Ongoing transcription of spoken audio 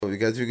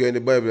Because if you go in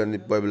the Bible and the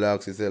Bible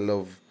asks you, say,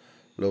 love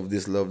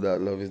this, love that,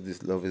 love is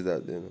this, love is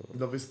that,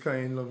 Love is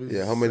kind, love is...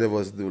 Yeah, how many of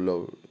us do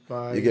love?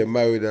 Bye. You get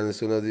married and as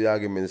soon as the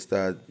argument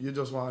starts... You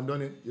just want to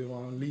done it, you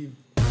want to leave.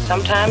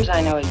 Sometimes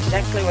I know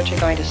exactly what you're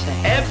going to say.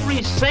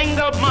 Every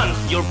single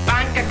month, your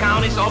bank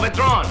account is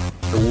overdrawn.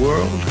 The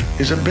world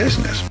is a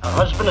business. A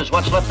husband is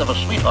what's left of a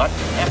sweetheart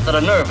after a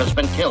nerve has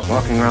been killed.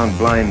 Walking around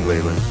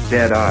blindly with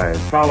dead eyes,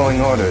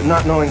 following orders,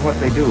 not knowing what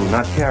they do,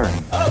 not caring.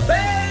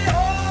 Obey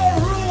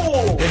all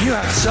rules! If you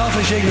have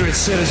selfish, ignorant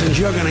citizens,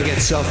 you're going to get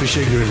selfish,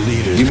 ignorant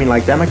leaders. You mean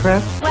like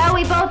Democrats? Well,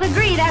 we both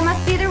agree that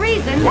must be the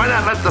reason. Why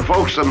not let the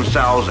folks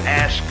themselves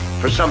ask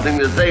for something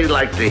that they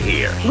like to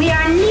hear? We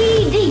are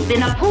knee-deep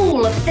in a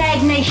pool of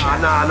stagnation.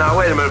 No,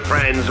 wait a minute,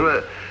 friends.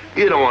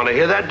 You don't want to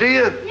hear that, do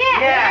you?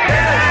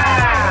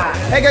 Yeah.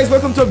 Hey guys,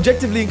 welcome to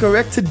Objectively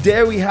Incorrect.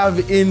 Today we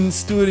have in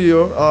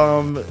studio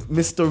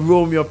Mr.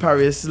 Romeo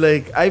Paris.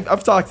 Like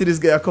I've talked to this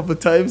guy a couple of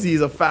times.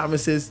 He's a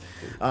pharmacist.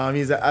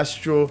 He's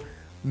an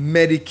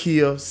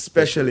Medicare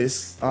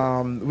specialist,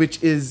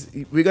 which is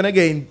we're gonna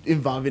get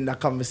involved in that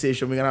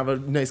conversation. We're gonna have a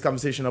nice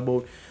conversation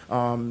about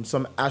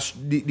some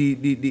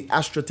the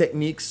Astro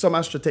techniques, some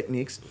Astro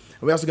techniques.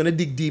 We're also gonna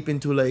dig deep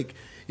into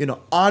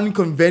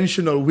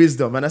unconventional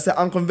wisdom. And I say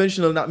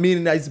unconventional, not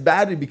meaning that it's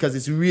bad, because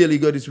it's really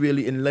good, it's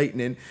really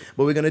enlightening.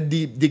 But we're gonna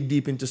dig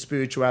deep into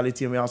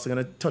spirituality, and we're also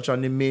gonna touch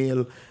on the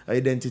male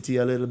identity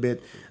a little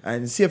bit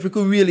and see if we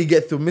could really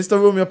get through. Mr.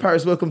 Romeo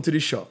Paris, welcome to the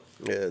show.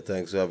 Yeah,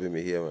 thanks for having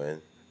me here,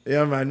 man.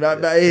 Yeah, man.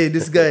 But hey,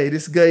 this guy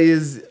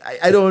is,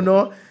 I don't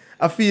know.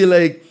 I feel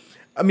like,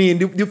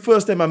 the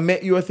first time I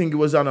met you, I think it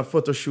was on a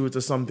photo shoot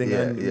or something.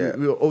 Yeah, and yeah.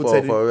 we were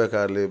outside. For a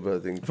record label, I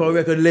think. For a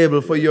record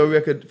label, for your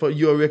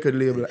record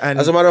label. And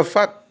as a matter of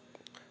fact,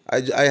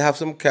 I have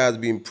some cards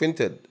being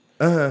printed.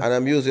 And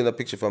I'm using a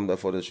picture from the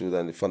photo shoot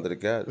on the front of the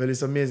card. Well,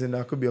 it's amazing.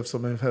 That could be of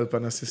some help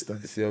and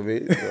assistance. You see what I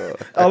mean? So.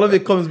 All of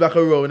it comes back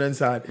around and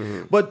side.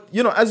 Mm-hmm. But,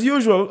 as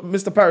usual,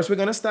 Mr. Paris, we're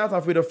going to start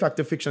off with a fact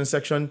or fiction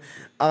section.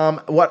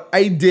 What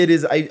I did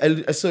is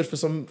I searched for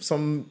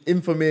some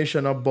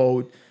information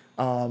about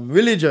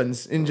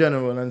religions in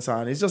general and so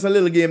on. It's just a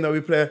little game that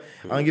we play.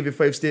 Mm-hmm. I'll give you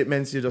 5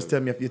 statements. You just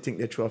tell me if you think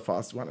they're true or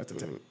false, 1 at a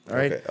time. All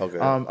right? Okay.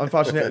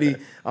 Unfortunately,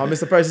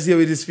 Mr. Paris is here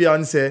with his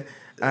fiancée.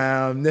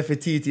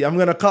 Nefertiti. I'm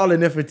gonna call her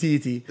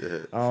Nefertiti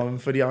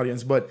for the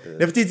audience, but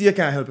Nefertiti, you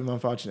can't help him,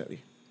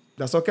 unfortunately.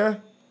 That's okay?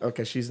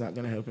 Okay, she's not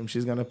gonna help him.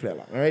 She's gonna play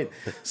along. All right.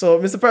 So,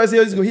 Mr. Paris,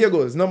 here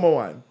goes. Number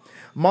 1: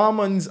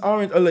 Mormons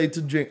aren't allowed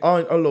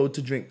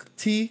to drink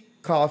tea,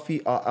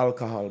 coffee, or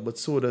alcohol, but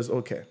soda's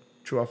okay.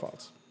 True or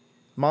false?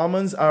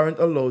 Mormons aren't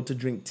allowed to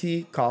drink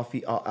tea,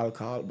 coffee, or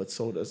alcohol, but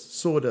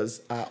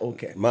sodas are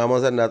okay.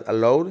 Mormons are not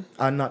allowed?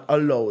 Are not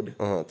allowed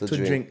to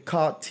drink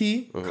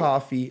tea,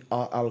 coffee,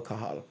 or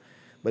alcohol,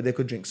 but they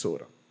could drink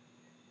soda.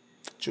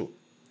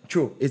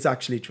 True. It's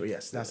actually true.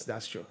 Yes,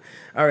 that's true.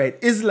 All right.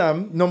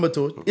 Islam, number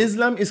 2.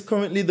 Islam is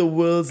currently the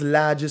world's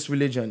largest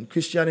religion.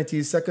 Christianity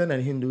is second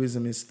and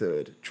Hinduism is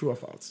third. True or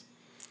false?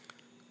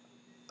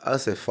 I'll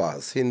say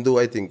false. Hindu,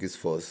 I think, is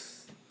first.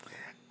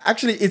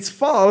 Actually, it's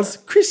false.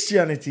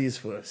 Christianity is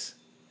first.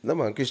 No,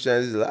 man.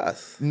 Christianity is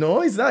last.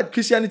 No, it's not.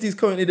 Christianity is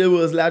currently the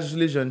world's largest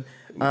religion.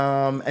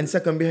 And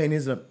second behind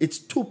Islam. It's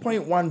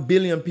 2.1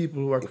 billion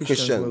people who are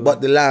Christian.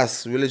 But the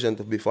last religion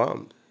to be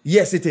formed.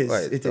 Yes, it is.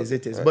 Right, it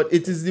is. Right. But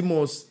it is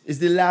it's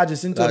the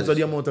largest in terms of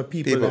the amount of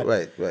people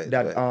that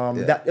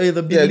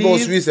either believe. Yeah, the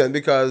most recent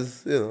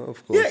because,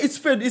 of course. Yeah,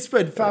 it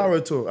spread far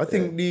too. I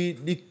think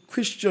the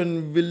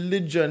Christian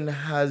religion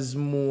has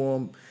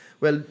more.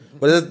 Well,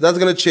 but that's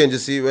gonna change. You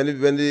see, when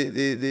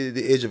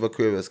the age of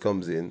Aquarius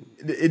comes in,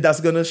 that's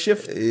gonna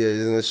shift. Yeah,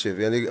 it's gonna shift.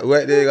 And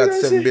right there, you got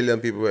 7 billion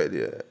people right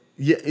there.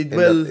 Yeah,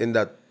 in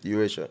that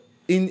Eurasia.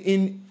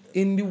 In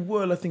the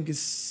world, I think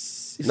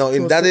it's no,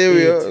 in that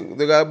area, 8.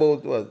 They got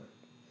about what?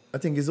 I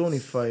think it's only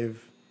 5.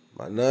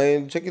 Man,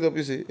 9. Check it up.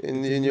 You see,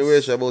 in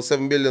Eurasia, about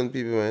 7 billion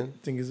people, man.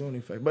 I think it's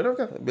only 5, but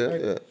okay.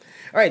 Yeah.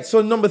 All right,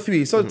 so number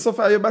 3. So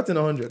far you're batting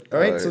 100. All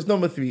right, so it's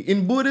number 3.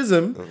 In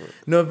Buddhism,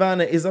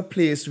 Nirvana is a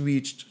place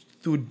reached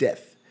through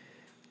death.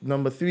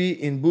 Number 3,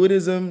 in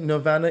Buddhism,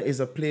 Nirvana is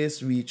a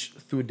place reached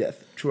through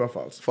death. True or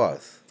false?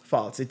 False.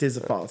 It is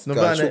a false.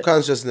 Nirvana, through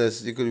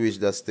consciousness, you could reach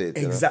that state.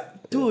 Exactly.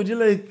 Dude, you're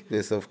like...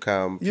 Place of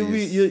calm,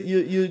 peace.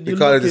 You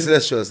call it the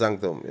celestial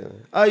sanctum.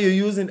 Are you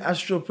using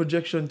astral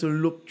projection to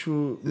look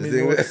through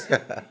notes?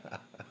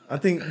 I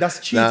think that's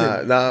cheating.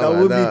 That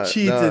would be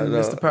cheating,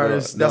 Mr.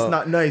 Paris. That's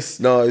not nice.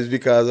 No, it's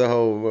because of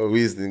how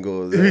reasoning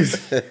goes.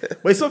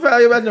 But so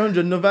far, you're at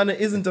 100. Nirvana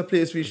isn't a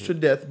place reached to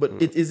death, but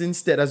it is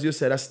instead, as you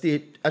said, a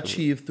state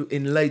achieved through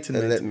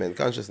enlightenment.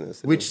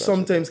 Consciousness. Which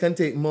sometimes can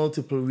take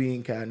multiple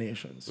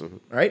reincarnations.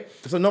 Right?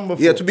 So number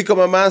 4. Yeah, to become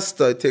a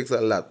master, it takes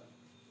a lot.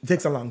 It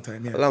takes a long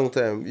time, yeah. A long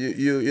time.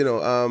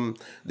 The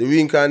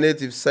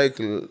reincarnative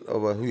cycle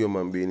of a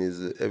human being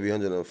is every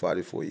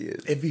 144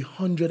 years. Every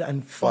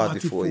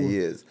 144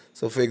 years.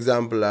 So, for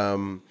example,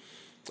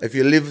 if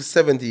you live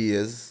 70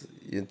 years,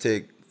 you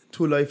take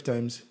 2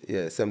 lifetimes.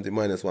 Yeah, 70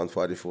 minus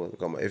 144.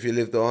 Come on. If you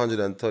live to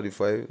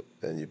 135,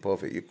 then you're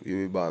perfect.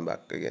 You'll be born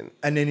back again.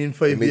 And then in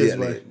 5 years,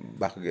 what?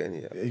 Back again,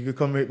 yeah. You could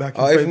come right back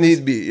in Or 5 if years.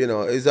 need be, you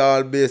know, it's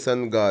all based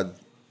on God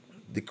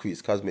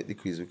decrees, cosmic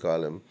decrees we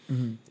call them,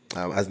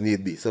 as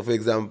need be. So for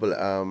example,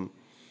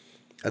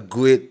 a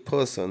great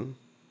person,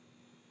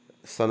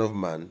 son of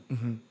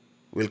man,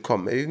 will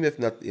come, even if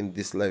not in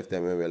this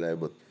lifetime when we're alive,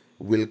 but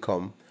will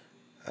come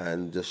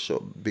and just show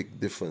big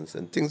difference,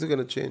 and things are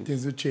gonna change.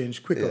 Things will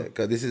change quicker. Yeah,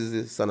 because this is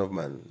the Son of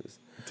Man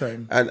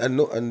Time.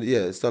 and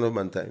yeah, Son of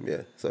Man time.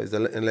 Yeah, so it's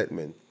the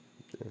enlightenment.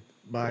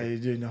 By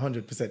doing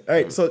 100%. All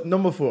right, so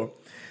number 4.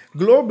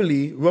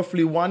 Globally,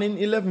 roughly 1 in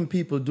 11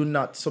 people do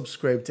not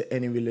subscribe to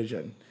any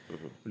religion.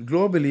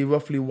 Globally,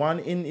 roughly 1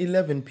 in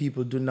 11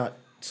 people do not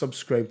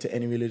subscribe to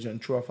any religion.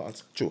 True or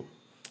false? True.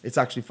 It's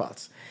actually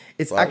false.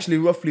 It's False? actually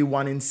roughly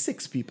 1 in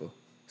 6 people.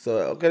 So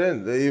okay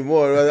then, even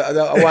more.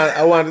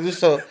 I want to just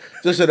show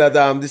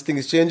that this thing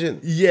is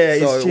changing. Yeah,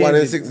 so it's 1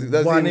 in changing. 6.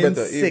 That's 1 even in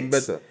better. 6, Even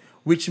better.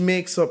 which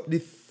makes up the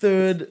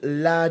 3rd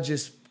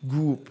largest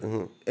group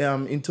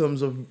in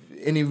terms of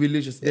any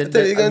religious. I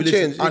tell you, you can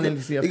change.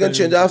 You can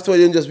change. After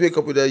you just wake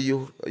up with a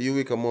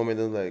eureka moment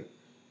and like,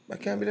 I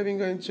can't believe I'm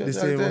going to church.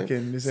 This ain't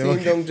working. This ain't Seeing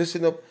working. them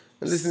dressing up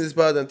and listening to this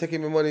bad and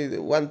taking my money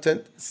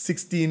 1/10.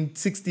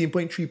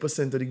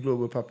 16.3% of the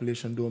global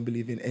population don't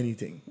believe in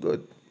anything.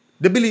 Good.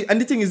 They believe, and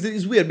the thing is,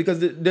 it's weird because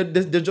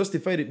they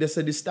justified it. They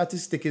said the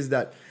statistic is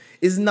that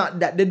it's not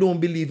that they don't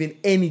believe in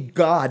any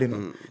God, you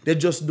know. They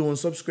just don't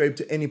subscribe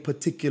to any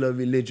particular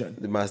religion.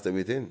 The master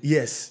within.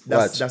 Yes,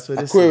 that's what they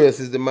say. Aquarius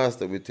is the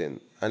master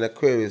within, and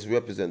Aquarius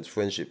represents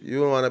friendship.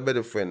 You don't want a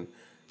better friend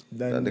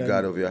than the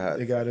God of your heart.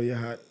 The God of your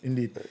heart,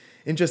 indeed.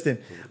 Interesting.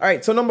 All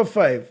right, so number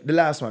 5, the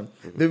last one.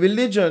 The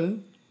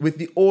religion with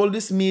the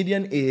oldest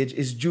median age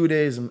is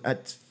Judaism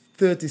at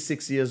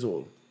 36 years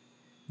old.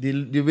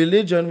 The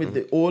religion with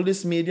the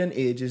oldest median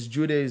age is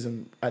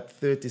Judaism at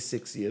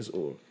 36 years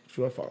old.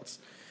 True or false?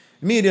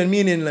 Median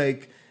meaning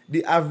like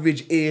the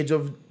average age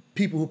of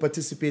people who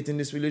participate in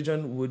this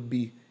religion would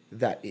be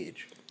that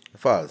age.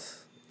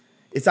 False.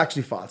 It's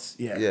actually false.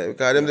 Yeah. Yeah,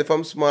 because they're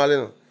from small, you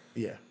know.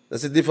 Yeah.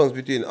 That's the difference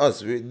between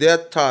us. They're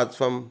taught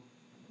from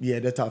Yeah,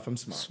 they're taught from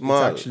small.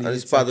 small, and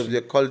it's part of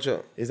their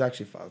culture. It's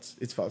actually false.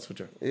 It's false for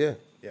sure. Yeah.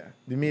 Yeah.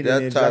 The median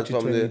They're age is taught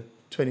actually from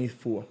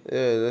 24.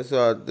 Yeah, that's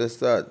what they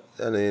start.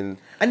 And then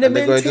And they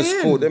they're going to maintain.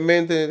 school.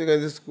 They're going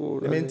to school.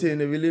 They maintain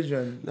the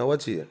religion. Now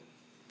watch here.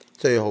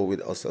 Tell you how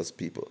with us as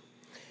people.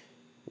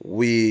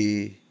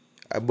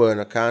 I burn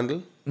a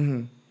candle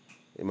in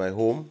my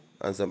home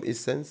and some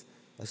incense.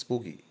 A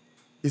spooky.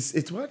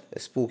 It's what? A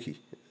spooky.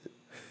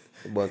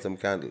 I burn some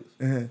candles.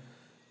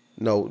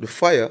 Now the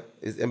fire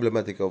is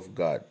emblematic of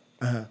God.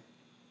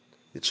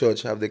 The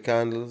church have the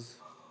candles.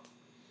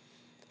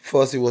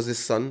 First it was the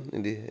sun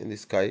in the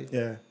sky.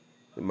 Yeah.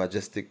 The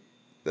majestic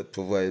that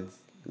provides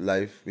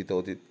life.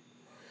 Without it,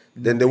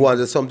 then they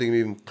wanted something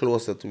even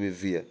closer to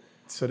revere.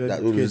 So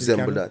that will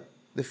resemble that.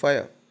 The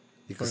fire.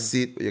 You can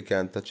see it, but you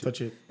can't touch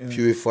it. Yeah.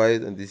 Purify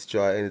it and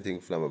destroy anything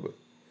flammable.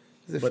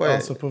 It's the But fire.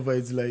 also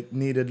provides like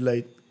needed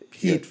light,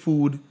 heat,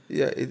 food.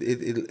 Yeah,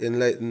 it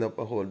enlighten up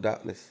a whole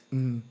darkness.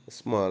 A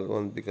small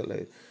one, bigger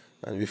light.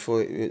 And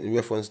before, in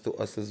reference to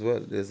us as well,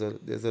 there's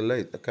a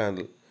light, a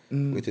candle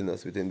within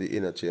us, within the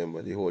inner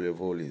chamber, the Holy of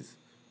Holies.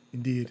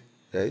 Indeed.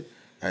 Right?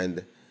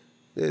 And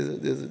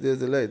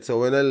there's a light.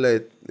 So when I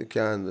light the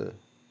candle,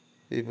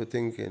 people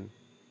thinking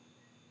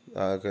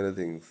all kind of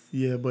things.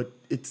 Yeah, but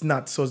it's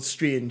not so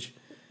strange.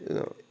 You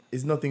know.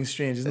 It's nothing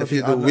strange. It's If nothing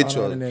you do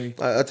ritual,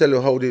 unordinary. I'll tell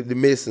you how the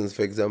Masons,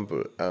 for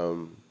example,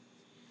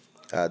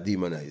 are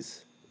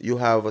demonized. You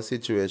have a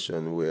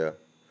situation where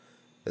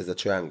there's a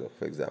triangle,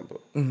 for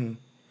example.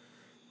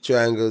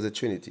 Triangle is a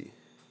Trinity.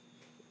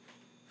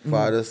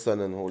 Father, Son,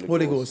 and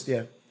Holy Ghost.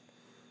 Yeah.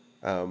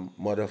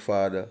 Mother,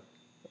 Father,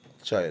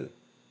 Child.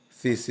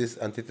 Thesis,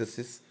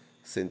 antithesis,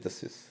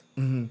 synthesis.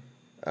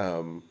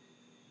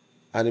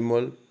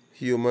 Animal,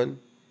 human,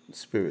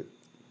 spirit.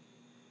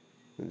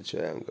 In the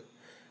triangle.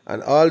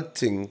 And all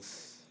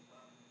things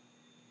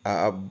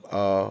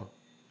are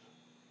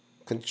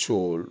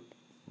controlled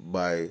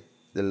by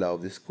the law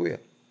of the square.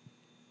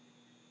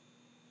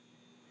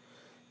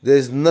 There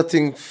is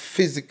nothing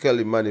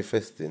physically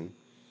manifesting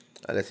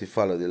unless you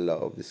follow the law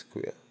of the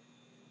square.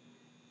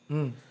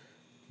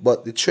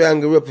 But the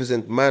triangle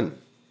represents man.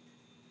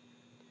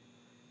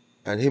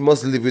 And he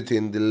must live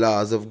within the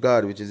laws of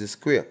God, which is the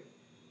square.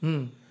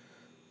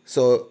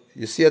 So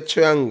you see a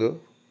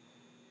triangle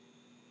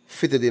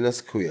fitted in a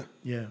square.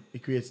 Yeah,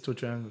 it creates 2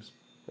 triangles.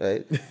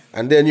 Right?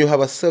 And then you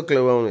have a circle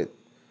around it.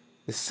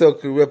 The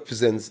circle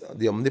represents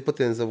the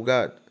omnipotence of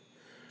God.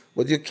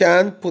 But you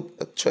can't put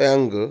a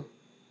triangle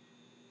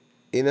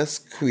in a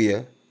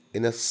square,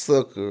 in a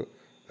circle,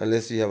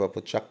 unless you have a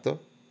protractor,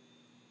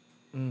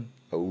 a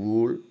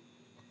rule,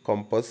 a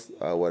compass,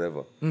 or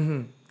whatever.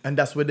 And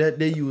that's what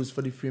they use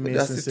for the Freemason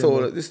That's the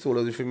symbol. tool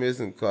of the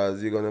Freemason,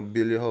 because you're going to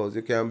build your house.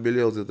 You can't build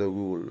your house with a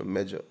rule, a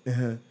measure,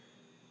 and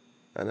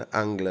an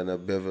angle and a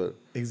bevel.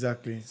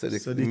 Exactly. So the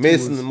So the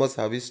Mason tools. must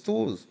have his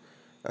tools.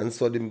 And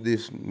so the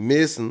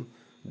Mason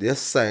their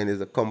sign is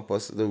the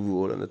compass, the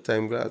rule, and the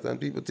time glass, and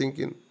people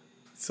thinking.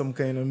 Some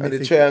kind of And the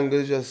mythic. triangle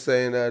is just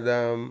saying that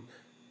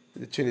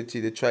the Trinity,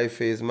 the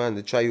triphase man,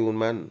 the triune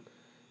man,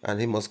 and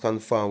he must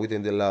conform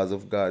within the laws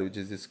of God, which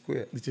is the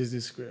square. Which is the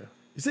square.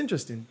 It's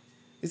interesting.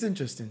 It's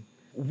interesting.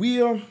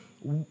 Where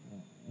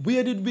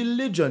did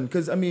religion,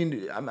 because I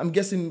mean, I'm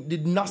guessing the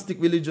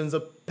Gnostic religions are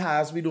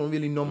past. We don't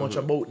really know much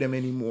about them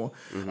anymore.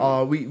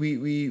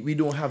 We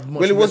don't have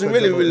much. Well, it wasn't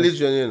records really about them.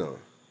 religion, you know.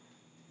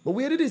 But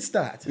where did it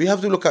start? You have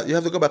to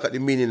go back at the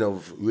meaning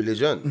of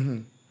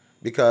religion,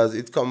 because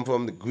it comes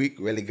from the Greek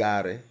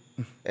religare,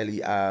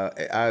 Religare.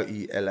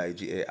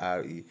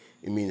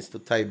 It means to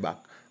tie back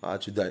or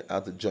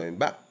to join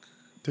back.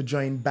 To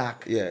join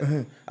back.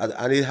 Yeah,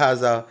 and it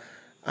has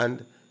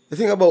and the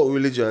thing about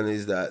religion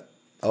is that,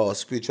 or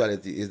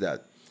spirituality is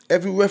that,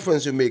 every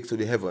reference you make to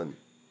the heaven,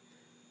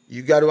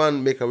 you got to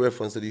make a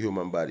reference to the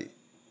human body,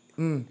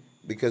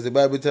 because the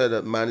Bible tells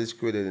that man is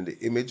created in the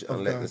image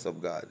and likeness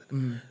of God,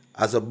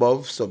 as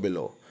above, so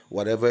below.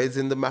 Whatever is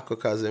in the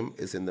macrocosm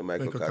is in the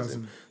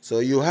microcosm. So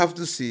you have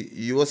to see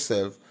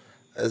yourself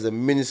as a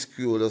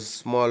minuscule, a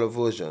smaller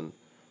version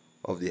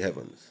of the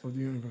heavens, Of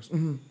the universe.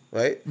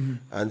 right?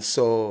 And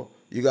so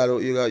you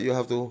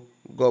have to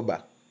go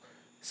back.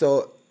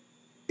 So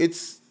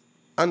it's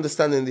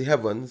understanding the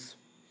heavens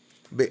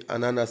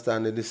and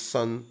understanding the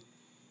sun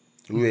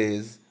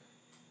rays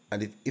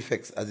and its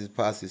effects as it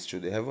passes through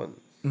the heavens.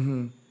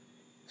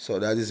 So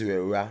that is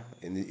where Ra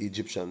in the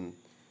Egyptian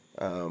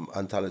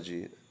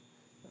ontology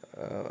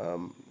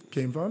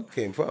Came from?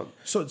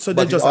 So But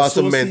they just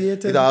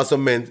associated. it also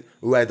meant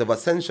right of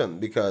ascension,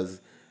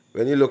 because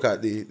when you look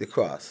at the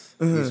cross,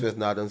 east, west,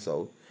 north, and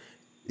south,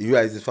 it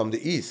rises from the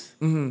east.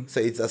 So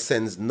it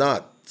ascends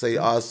north. So it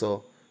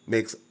also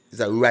it's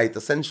a right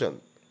ascension.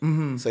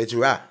 So it's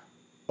Ra.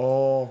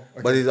 Oh,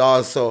 okay. But it's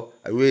also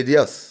a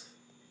radius.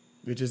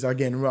 Which is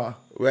again Ra.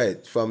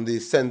 Right, from the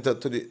center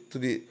to the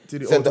the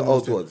center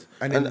outermost outwards.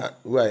 end. And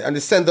right, and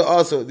the center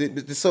also,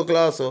 the circle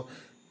also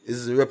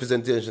is a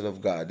representation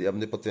of God, the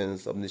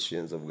omnipotence,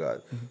 omniscience of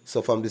God.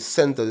 So from the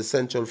center, the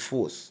central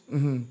force,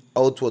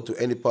 outward to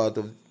any part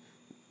of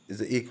is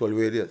the equal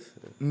radius.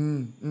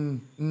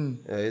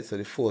 Right, so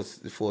the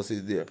force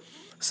is there.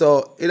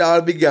 So it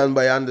all began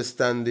by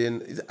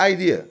understanding it's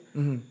idea.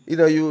 You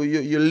know,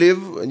 you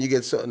live and you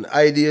get certain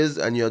ideas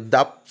and you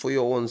adapt for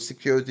your own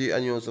security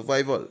and your own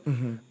survival.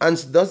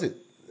 Ants does it.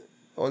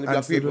 Only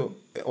black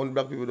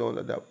people don't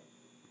adapt.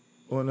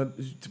 We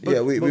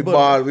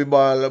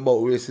ball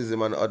about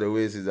racism and other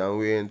races, and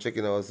we ain't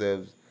checking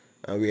ourselves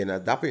and we ain't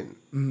adapting.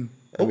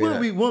 But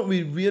weren't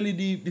we really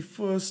the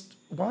first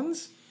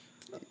ones?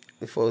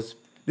 The first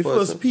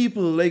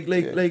people, like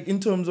in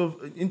terms of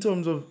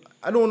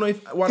I don't know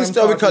if what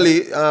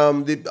historically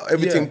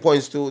everything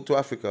points to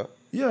Africa.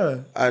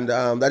 Yeah. And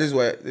that is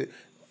why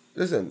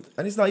listen.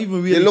 And it's not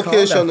even really the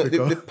location, called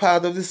Africa. the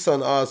path of the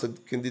sun also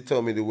can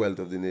determine the wealth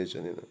of the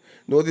nation. You know,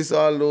 notice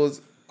all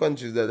those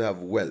countries that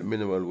have wealth,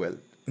 minimal wealth.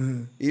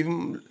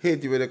 Even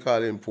Haiti, where they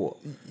call it poor.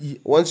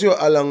 Once you're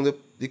along the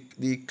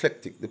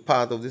eclectic, the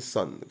path of the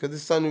sun, because the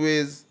sun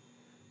rays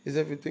is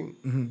everything.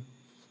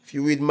 If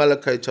you read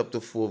Malachi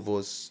chapter 4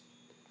 verse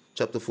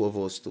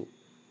 2,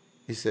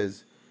 he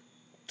says,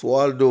 "To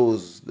all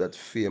those that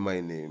fear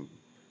my name,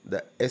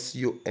 the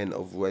S-U-N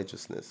of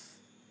righteousness."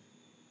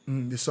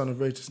 The Son of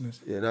Righteousness.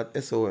 Yeah, not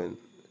S-O-N.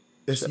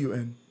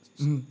 S-U-N.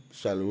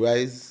 Shall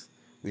rise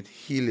with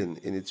healing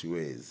in its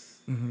rays,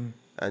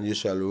 and you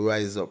shall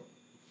rise up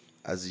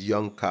as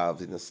young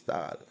calves in a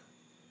stall.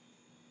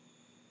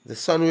 The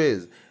sun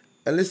rays.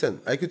 And listen,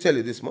 I could tell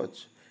you this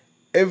much.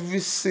 Every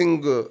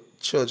single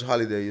church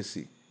holiday you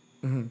see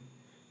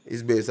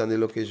is based on the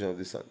location of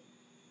the sun,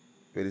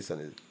 where the sun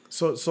is.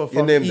 So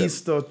from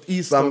Easter.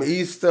 From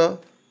Easter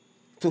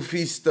to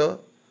Feaster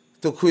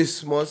to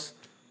Christmas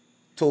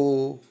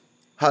to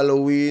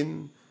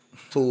Halloween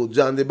to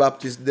John the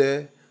Baptist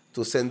Day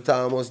to St.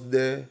 Thomas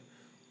Day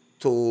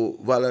to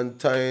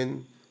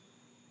Valentine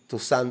to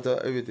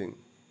Santa, everything.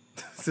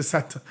 To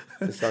Santa.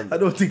 Santa. I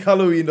don't think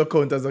Halloween don't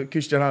count as a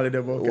Christian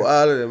holiday. But okay.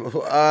 All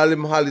of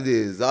them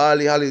holidays, all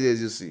the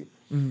holidays you see,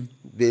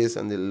 based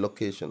on the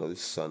location of the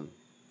sun.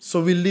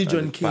 So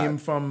religion came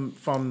from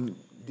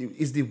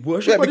is the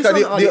worship of the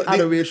because sun or the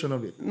adoration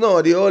of it?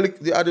 No,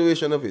 the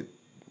adoration of it.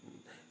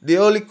 The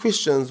early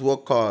Christians were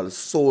called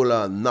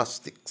solar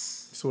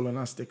Gnostics. Solar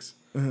Gnostics.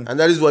 And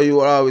that is why you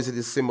will always see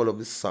the symbol of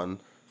the sun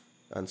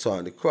and so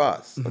on, the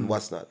cross and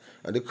what's not.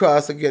 And the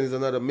cross, again, is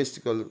another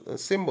mystical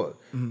symbol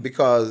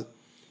because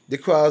the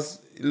cross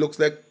looks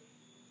like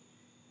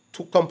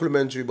two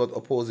complementary but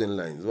opposing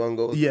lines. One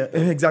goes... Yeah,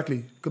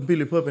 exactly.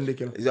 Completely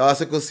perpendicular. You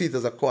also could see it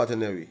as a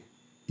quaternary.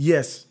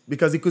 Yes,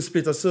 because it could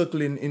split a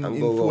circle in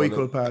 4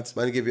 equal parts.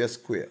 And give you a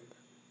square.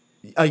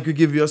 I could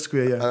give you a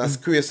square, yeah. And a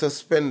square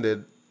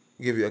suspended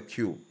give you a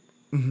cube.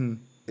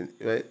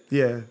 Right?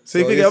 Yeah. So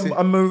you could get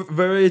a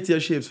variety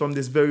of shapes from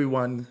this very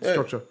one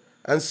structure.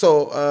 And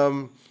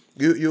so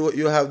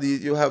you have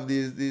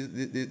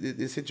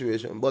the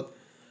situation. But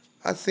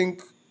I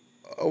think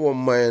our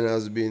mind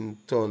has been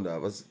turned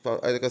off.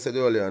 Like I said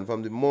earlier, and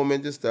from the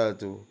moment you start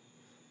to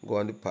go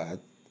on the path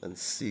and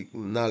seek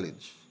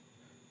knowledge,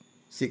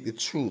 seek the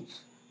truth.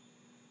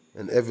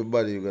 And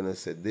everybody you're gonna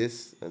say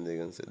this and they're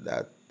gonna say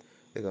that.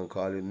 They're gonna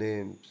call you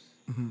names.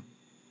 Mm-hmm.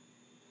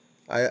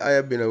 I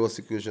have been a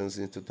Rosicrucian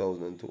since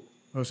 2002.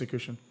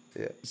 Rosicrucian.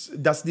 Yeah.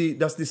 That's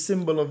the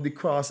symbol of the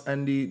cross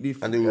and the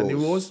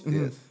rose.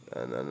 Mm-hmm. Yes.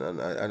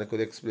 And I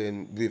could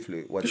explain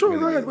briefly what Sure, it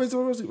go really ahead. means.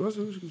 What's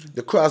Rosicrucian?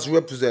 The cross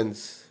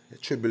represents the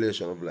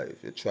tribulation of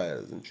life, your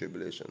trials and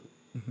tribulation.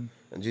 Mm-hmm.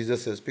 And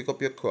Jesus says, pick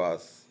up your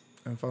cross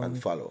And follow and me.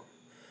 follow.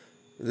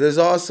 There's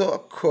also a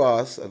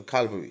cross at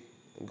Calvary,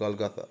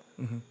 Golgotha,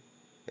 Mm-hmm.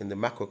 in the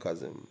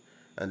macrocosm.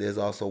 And there's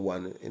also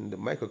one in the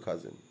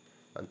microcosm.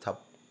 On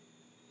top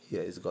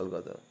here is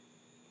Golgotha.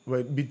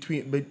 Right, On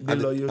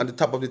below you. the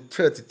top of the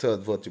 33rd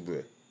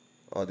vertebrae,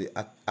 or the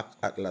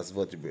atlas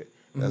vertebrae,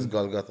 that's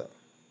Golgotha.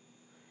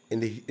 In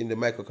the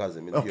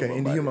microcosm, in the Okay,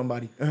 in the human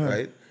body. Uh-huh.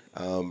 Right?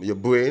 Your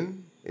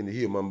brain in the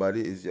human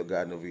body is your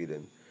Garden of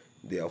Eden.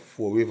 There are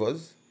 4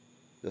 rivers,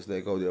 just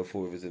like how there are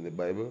 4 rivers in the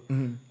Bible,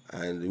 and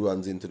it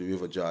runs into the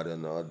River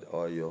Jordan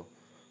or your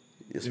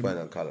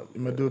spinal column.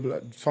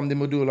 From the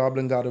medulla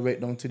oblongata right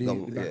down to the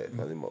Down, back. yeah,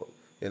 from the mouth.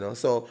 You know,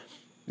 so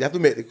you have to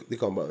make the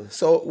comparison.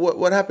 So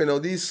what happened now?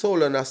 These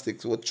solar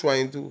Gnostics were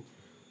trying to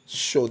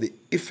show the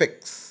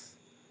effects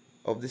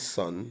of the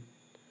sun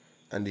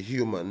and the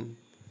human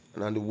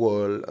and on the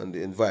world and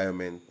the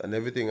environment and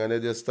everything, and they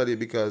just study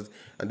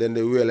and then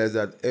they realize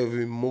that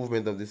every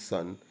movement of the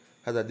sun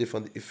has a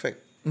different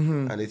effect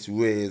and its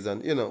rays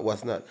and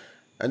what's not.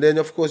 And then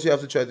of course you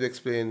have to try to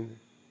explain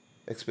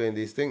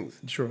these things.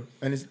 Sure.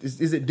 And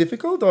is it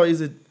difficult or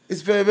is it?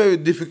 It's very, very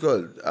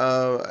difficult.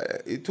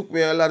 It took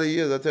me a lot of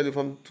years, I tell you,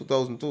 from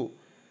 2002.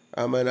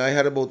 And I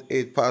had about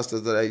 8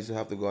 pastors that I used to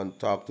have to go and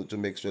talk to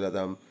make sure that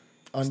I'm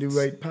On the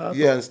right path?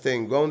 Yeah, and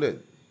staying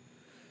grounded.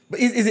 But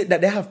is it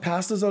that they have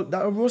pastors that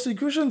are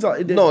Rosicrucians?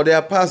 No, there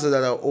are pastors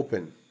that are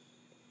open.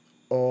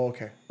 Oh,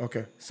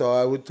 okay. So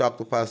I would talk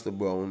to Pastor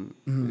Brown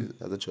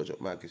at the church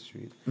at Market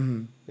Street.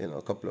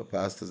 A couple of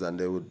pastors, and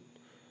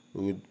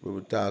we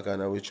would talk,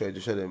 and I would try to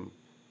show them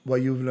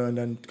what you've learned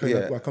and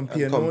compare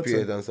notes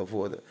and so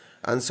forth.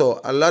 And so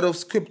a lot of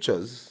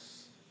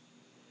scriptures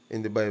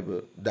in the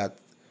Bible that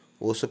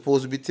were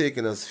supposed to be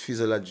taken as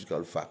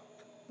physiological fact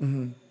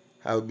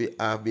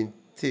have been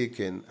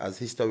taken as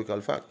historical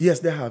fact. Yes,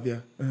 they have, yeah.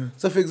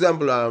 So, for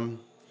example,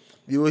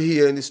 you will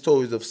hear in the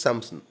stories of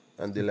Samson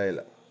and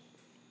Delilah.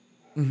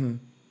 And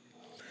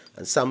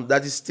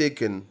that is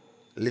taken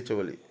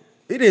literally.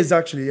 It is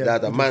actually, yeah.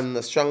 That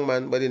a strong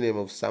man by the name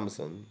of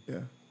Samson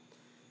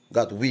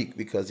got weak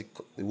because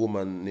the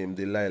woman named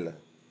Delilah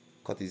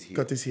cut his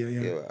hair.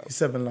 Yeah.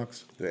 7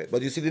 locks. Right.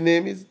 But you see the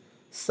name is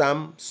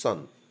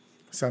Samson.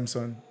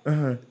 Samson.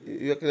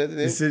 You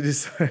recognize the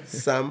name?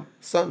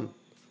 Samson.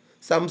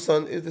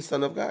 Samson is the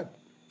son of God.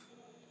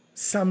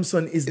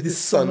 Samson is the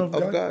son of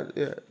God?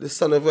 Yeah. The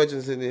son of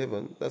virgins in the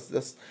heaven.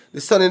 That's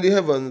the son in the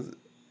heavens.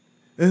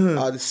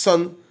 The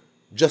son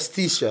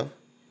Justicia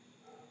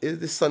is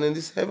the sun in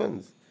these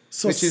heavens.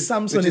 So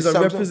Samson is a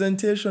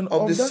representation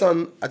of the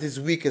sun at its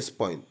weakest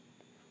point.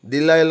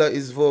 Delilah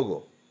is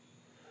Virgo.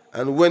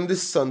 And when the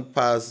sun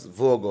passes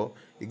Virgo,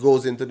 it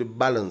goes into the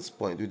balance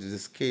point, which is the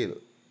scale.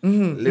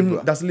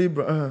 Libra. That's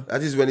Libra.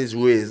 That is when its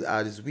rays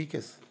are its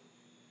weakest.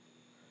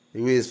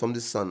 The rays from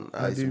the sun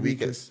are its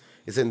weakest.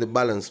 It's in the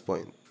balance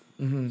point.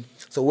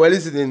 So while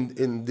it's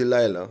in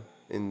Delilah,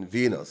 in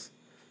Venus,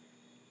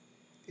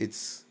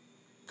 it's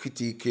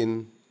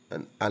critiquing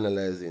and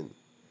analyzing.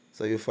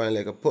 So you find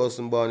like a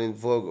person born in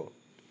Virgo,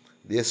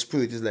 their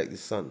spirit is like the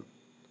sun.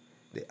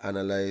 They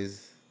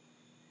analyze,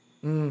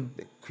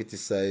 they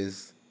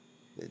criticize,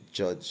 they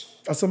judge.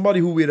 As somebody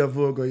who with a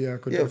Virgo,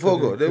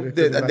 Virgo.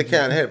 They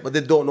can't help, but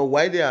they don't know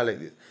why they are like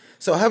this.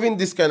 So having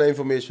this kind of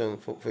information,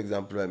 for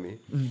example,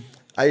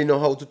 I know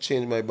how to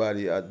change my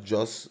body,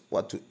 adjust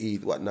what to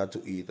eat, what not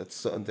to eat at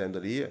certain times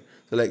of the year.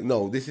 So like,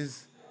 no, this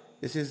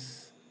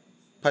is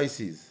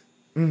Pisces.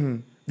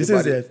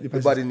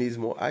 The body needs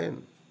more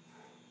iron.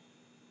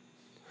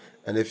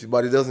 And if your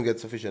body doesn't get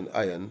sufficient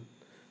iron,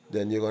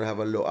 then you're going to have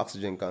a low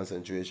oxygen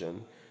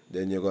concentration.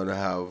 Then you're going to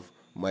have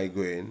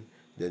migraine.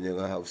 Then you're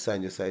going to have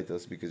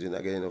sinusitis because you're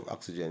not getting enough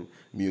oxygen.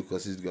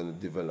 Mucus is going to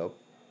develop.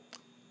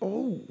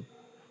 Oh.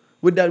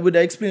 Would that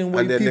explain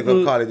why and then people they're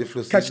going to call it the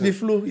flu catch season. the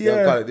flu? Yeah. They're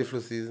going to call it the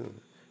flu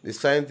season. The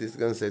scientists are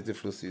going to say it's the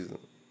flu season.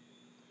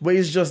 But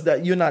it's just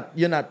that you're not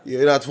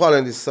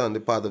following the sun,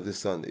 the path of the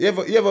sun. You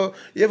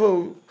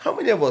ever, how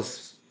many of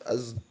us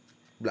as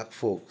black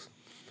folks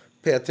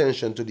pay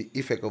attention to the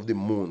effect of the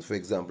moon, for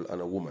example,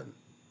 on a woman?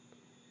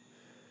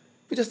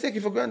 We just take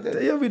it for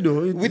granted. Yeah, we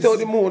do. Without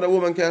the moon, a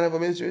woman can't have a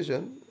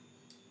menstruation.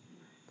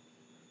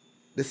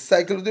 The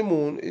cycle of the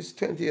moon is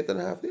 28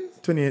 and a half days.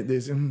 28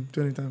 days,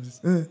 20 times.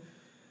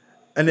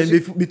 And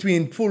then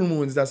between full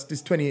moons, that's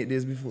 28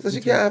 days before. So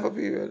she can't have a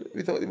period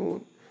without the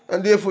moon.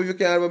 And therefore, you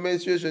can't have a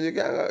menstruation, you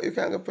can't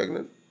get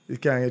pregnant. You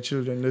can't get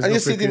children. And you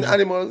see it in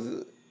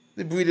animals,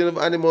 the breeding of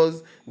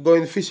animals,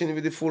 going fishing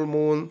with the full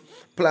moon,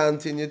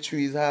 planting your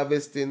trees,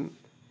 harvesting,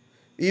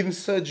 even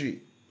surgery.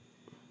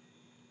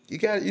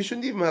 You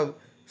shouldn't even have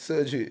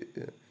surgery.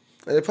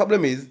 And the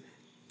problem is,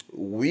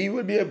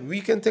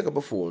 we can take up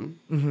a phone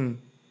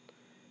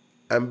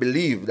and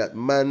believe that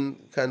man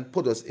can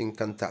put us in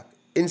contact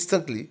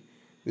instantly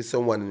with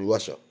someone in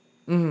Russia.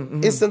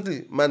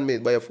 Instantly,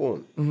 man-made by a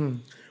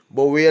phone.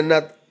 But we are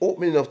not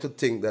open enough to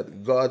think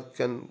that God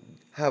can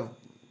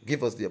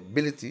give us the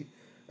ability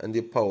and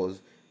the powers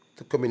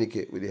to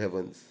communicate with the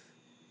heavens.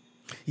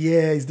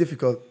 Yeah, it's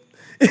difficult.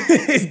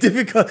 It's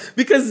difficult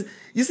because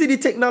you see the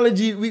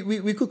technology.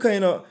 We could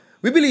kind of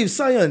believe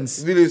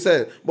science.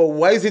 But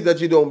why is it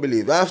that you don't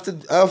believe?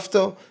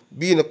 After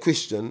being a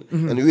Christian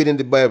and reading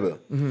the Bible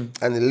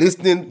and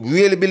listening,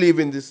 really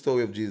believing the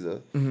story of Jesus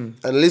and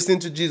listening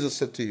to Jesus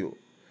said to you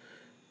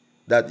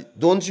that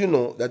don't you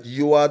know that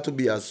you are to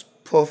be as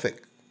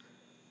perfect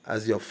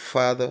as your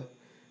Father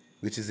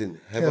which is in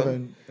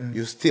heaven.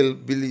 You still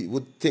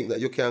would think that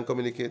you can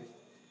communicate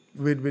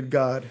with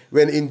God.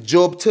 When in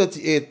Job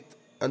 38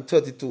 and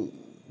 32,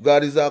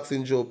 God is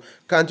asking Job,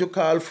 can't you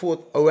call forth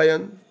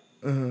Orion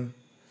and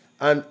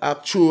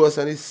Arcturus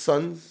and his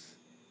sons?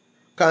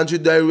 Can't you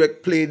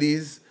direct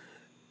Pleiades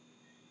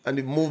and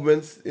the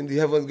movements in the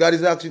heavens? God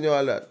is asking you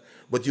all that.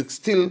 But you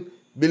still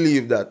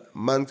believe that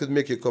man could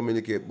make you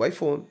communicate by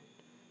phone,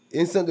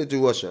 instantly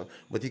to Russia,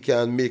 but he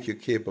can make you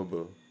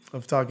capable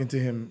of talking to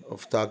him.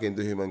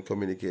 And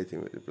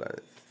communicating with the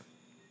planet.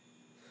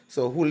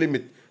 So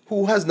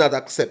who has not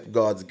accepted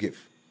God's gift?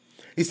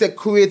 He said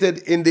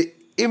created in the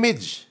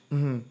image.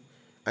 And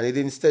he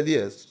didn't say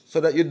yes, so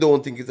that you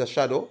don't think it's a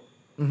shadow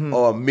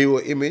or a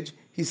mirror image.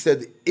 He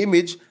said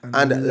image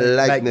and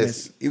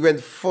likeness. He went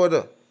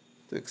further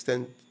to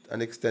extend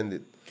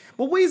it.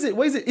 But what is it?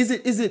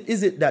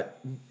 Is it that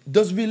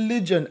does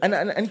religion and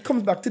it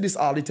comes back to this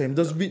all the time?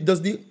 Does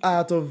the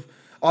art of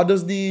or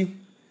does the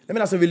let me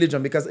not say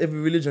religion because every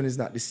religion is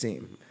not the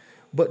same.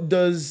 But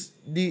does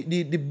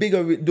the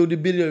bigger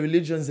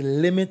religions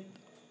limit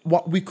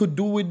what we could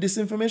do with this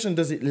information?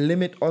 Does it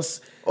limit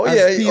us?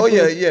 People?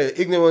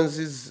 Ignorance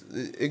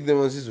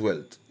is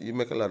wealth. You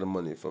make a lot of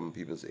money from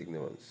people's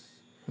ignorance.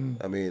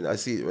 I mean, I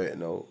see it right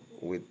now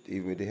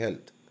even with the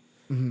health.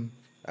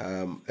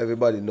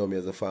 Everybody know me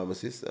as a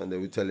pharmacist, and they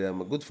will tell you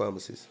I'm a good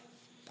pharmacist,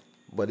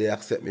 but they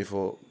accept me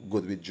for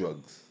good with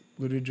drugs.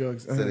 Good with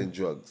drugs. Selling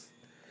drugs.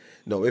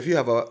 Now, if you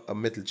have a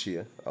metal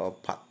chair or a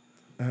pot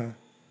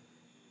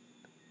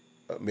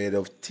made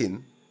of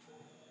tin,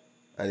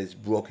 and it's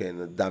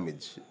broken and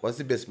damaged, what's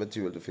the best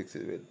material to fix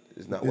it with?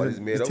 It's not what it's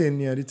made of.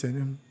 The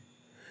tin.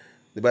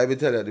 The Bible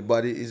tells you the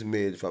body is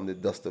made from the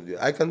dust of the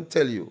earth. I can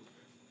tell you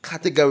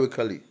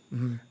categorically,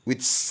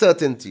 with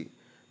certainty,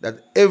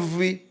 that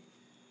every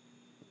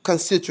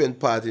constituent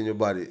part in your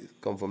body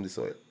comes from the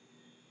soil.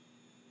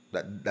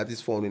 That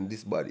is found in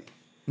this body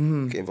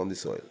came from the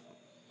soil.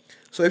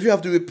 So if you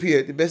have to repair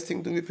it, the best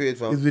thing to repair it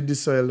from is with the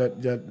soil that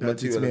material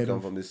it's made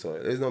come from the soil.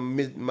 There's no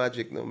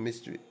magic, no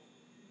mystery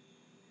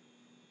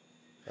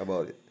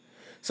about it.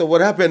 So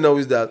what happened now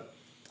is that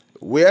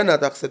we are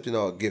not accepting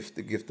our gift,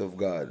 the gift of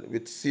God.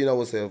 We're seeing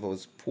ourselves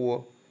as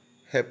poor,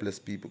 helpless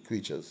people,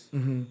 creatures.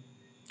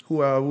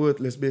 Who are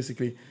worthless,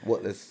 basically.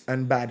 Worthless.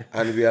 And bad.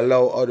 And we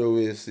allow other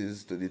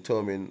races to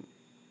determine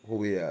who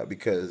we are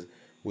because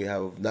we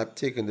have not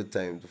taken the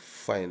time to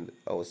find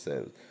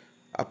ourselves.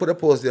 I put a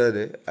post the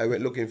other day. I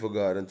went looking for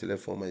God until I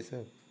found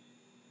myself.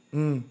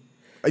 You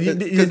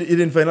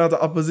didn't find out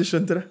the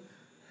opposition to that?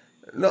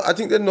 No, I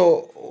think they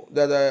know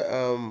that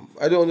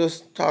I don't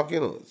just talk,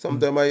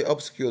 Sometimes I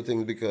obscure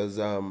things because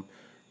an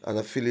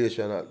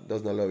affiliation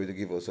doesn't allow you to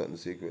give out certain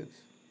secrets.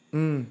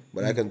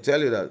 But I can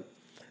tell you that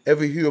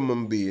every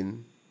human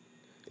being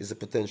is a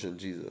potential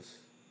Jesus.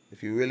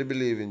 If you really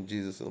believe in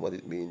Jesus and what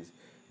it means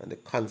and the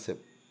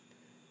concept.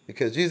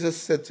 Because Jesus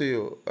said to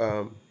you,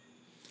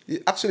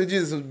 actually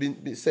Jesus has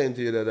been saying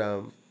to you that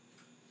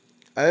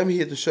I am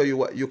here to show you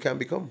what you can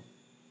become.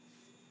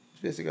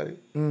 Basically.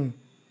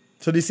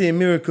 So they say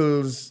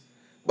miracles.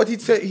 But he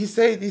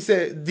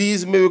said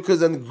these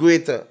miracles and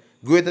greater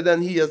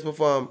than he has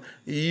performed,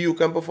 you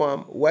can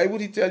perform. Why would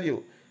he tell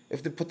you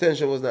if the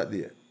potential was not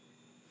there?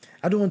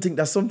 I don't think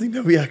that's something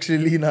that we actually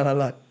lean on a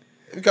lot.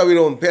 Because we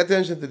don't pay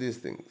attention to these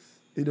things.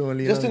 We don't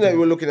lean Just on tonight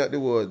we're looking at the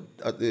word,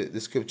 at the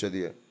scripture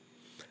there.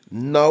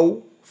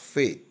 Now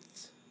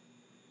faith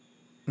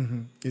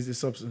is the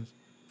substance.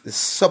 The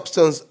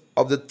substance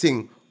of the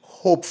thing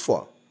hoped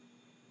for.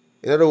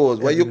 In other words,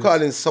 what you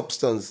call in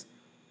substance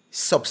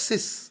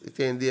subsists. It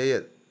ain't there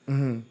yet.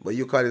 But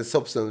you call it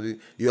substance,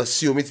 you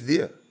assume it's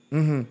there.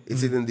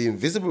 It's in the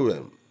invisible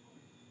realm.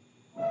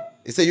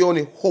 It says you're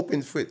only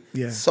hoping for it.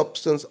 Yeah.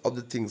 Substance of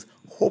the things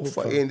hoped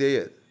for ain't there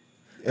yet.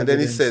 And then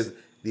it says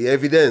the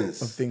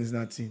evidence of things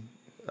not seen.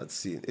 Not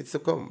seen. It's to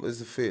come. It's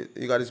the faith.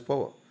 You got His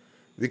power.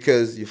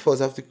 Because you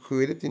first have to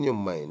create it in your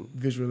mind.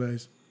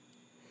 Visualize.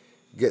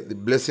 Get the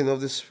blessing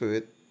of the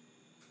Spirit,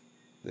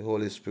 the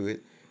Holy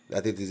Spirit,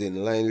 that it is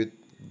in line with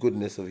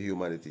goodness of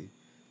humanity,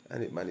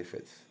 and it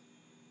manifests.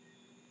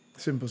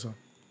 Simple, sir.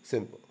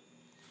 Simple.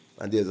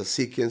 And there's a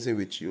sequence in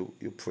which you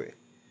pray.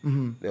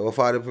 Our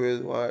Father prayer is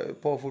a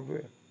powerful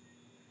prayer.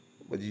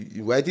 But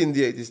you right in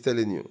there, it is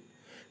telling you,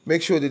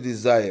 make sure the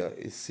desire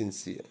is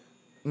sincere.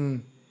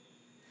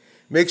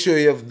 Make sure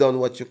you have done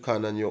what you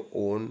can on your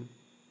own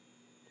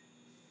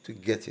to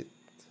get it.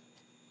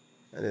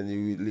 And then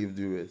you will leave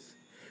the rest.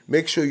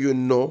 Make sure you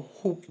know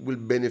who will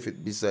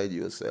benefit beside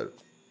yourself.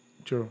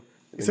 True.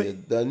 When So, you're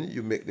done,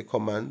 you make the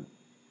command.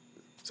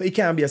 so it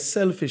can't be a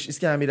selfish. It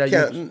can't be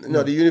that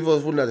No, the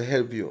universe will not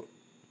help you.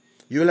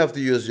 You'll have to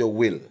use your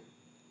will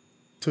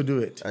to do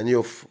it. and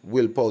your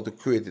willpower to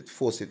create it,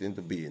 force it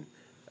into being.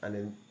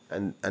 And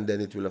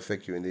then it will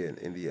affect you in the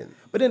end.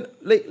 But then,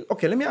 like,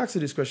 okay, let me ask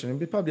you this question. It'll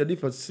be probably a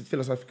deeper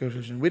philosophical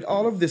question. With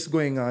all of this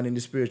going on in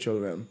the spiritual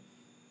realm,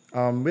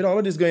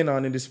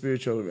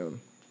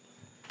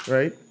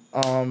 right?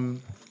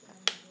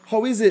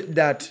 How is it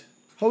that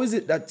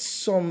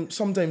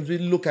sometimes we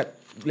look at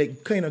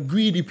like kind of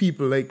greedy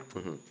people, like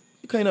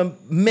kind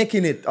of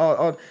making it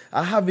or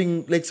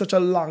having like such a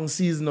long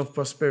season of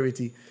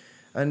prosperity,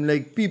 and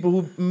like people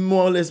who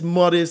more or less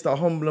modest or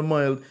humble and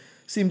mild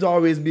seem to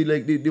always be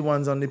like the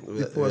ones on the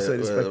poor side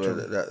of the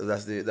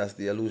spectrum. That's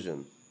the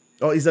illusion.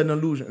 Oh, is that an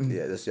illusion?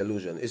 Yeah, that's the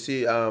illusion. You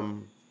see,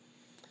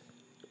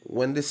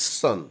 when the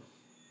sun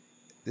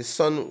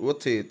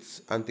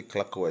rotates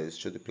anti-clockwise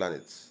through the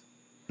planets,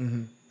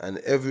 and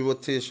every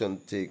rotation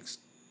takes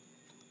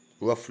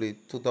roughly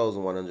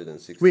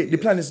 2,160 Wait, the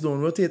years. planets don't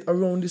rotate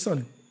around the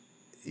sun?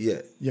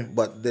 Yeah. Yeah.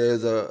 But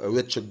there's a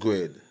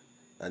retrograde,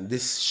 and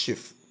this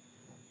shift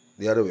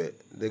the other way.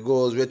 They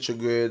goes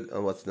retrograde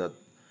and what's not,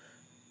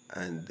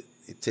 and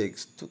it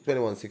takes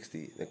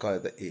 2160. They call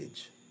it the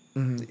age.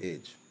 The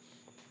age.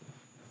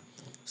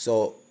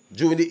 So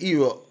during the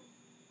era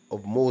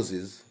of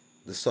Moses,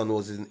 the sun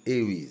was in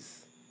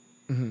Aries,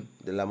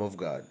 the Lamb of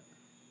God.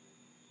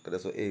 'Cause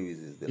that's what Aries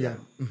is, the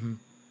Lamb.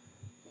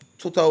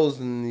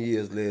 2,000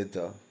 years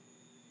later,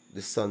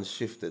 the sun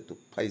shifted to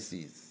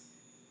Pisces.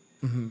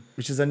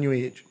 Which is a new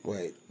age.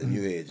 Right, the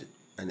new age.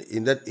 And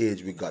in that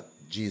age, we got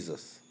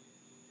Jesus.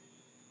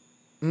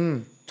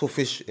 2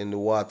 fish in the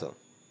water,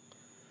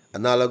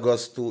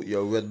 analogous to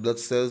your red blood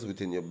cells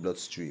within your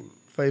bloodstream.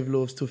 5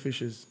 loaves, 2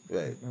 fishes.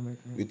 Right.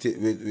 With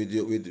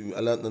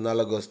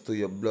analogous to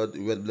your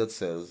red blood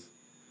cells,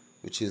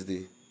 which is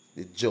the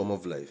germ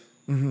of life.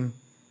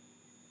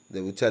 They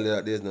will tell you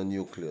that there's no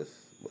nucleus,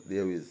 but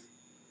there is.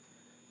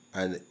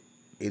 And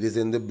it is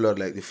in the blood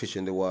like the fish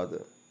in the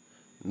water.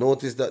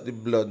 Notice that the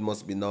blood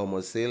must be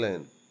normal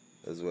saline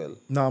as well.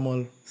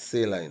 Normal.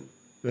 Saline.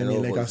 When you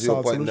like a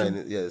salt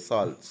 0.9, yeah,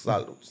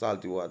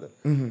 salty water.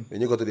 When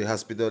you go to the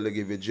hospital, they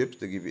give you drips,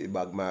 they give you a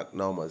bag mark,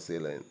 normal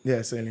saline.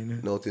 Yeah, saline.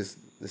 Yeah. Notice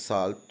the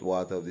salt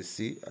water of the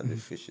sea and the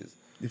fishes.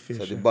 The fish,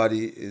 so the yeah.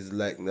 body is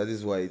like, that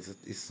is why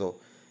it's so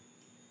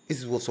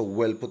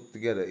well put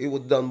together. It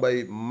was done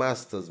by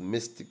masters,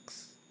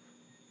 mystics,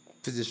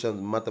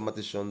 physicians,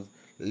 mathematicians,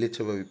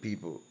 literary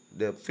people.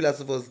 The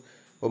philosophers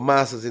were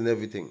masters in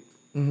everything.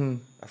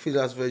 A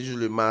philosopher is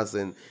usually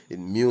master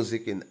in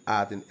music, in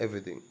art, in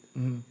everything.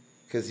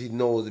 Because he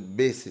knows the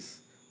basis,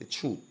 the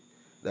truth,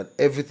 that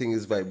everything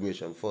is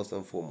vibration, first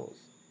and foremost.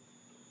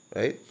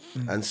 Right?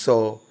 And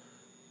so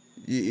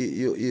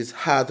it's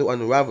hard to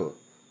unravel.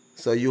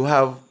 So you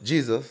have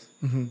Jesus,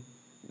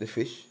 the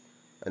fish,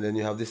 and then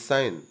you have the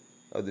sign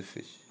of the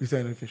fish. The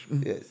sign of the fish.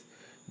 Yes.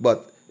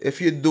 But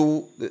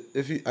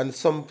and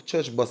some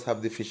church bus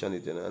have the fish on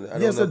it, you know. And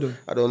I do.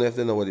 I don't know if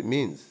they know what it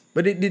means.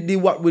 But the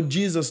what would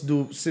Jesus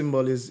do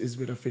symbol is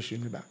with a fish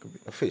in the back of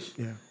it. A fish.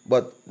 Yeah.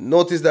 But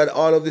notice that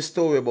all of the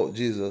story about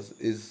Jesus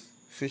is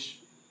fish,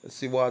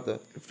 seawater,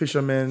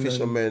 Fishermen.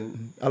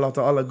 fishermen, A lot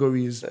of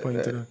allegories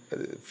point to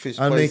that. fish.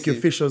 I'll make you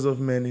Pisces. fishers of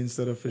men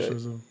instead of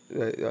fishers of...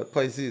 Right, yeah,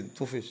 Pisces,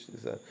 2 fish.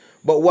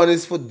 But one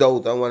is for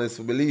doubt and one is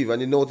for believe.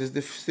 And you notice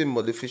the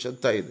symbol, the fish are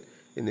tied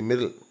in the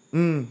middle.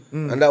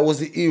 And that was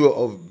the era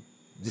of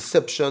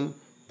deception,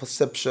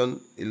 perception,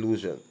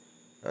 illusion.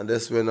 And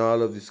that's when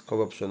all of this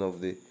corruption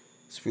of the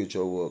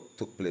spiritual work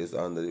took place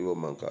under the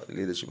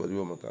leadership of the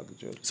Roman Catholic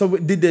Church. So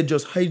did they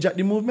just hijack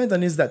the movement,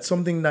 and is that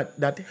something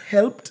that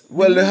helped?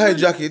 Well, they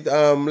hijack it,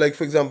 like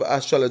for example,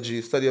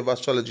 astrology, study of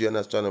astrology and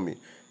astronomy.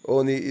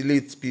 Only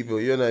elite people,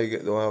 you and I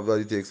don't have what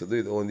it takes to do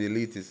it, only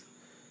elitists.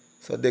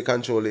 So they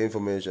control the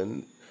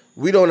information.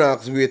 We don't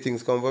ask where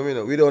things come from, you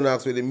know. We don't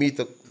ask where the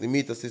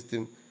meter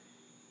system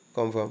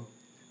come from.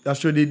 That's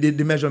true,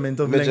 the measurement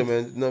of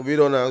length. No, we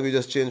don't ask, we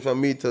just change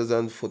from meters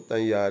and foot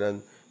and yard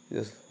and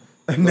just...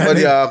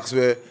 Nobody asks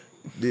where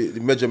the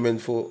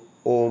measurement for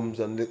ohms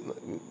and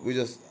we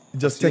just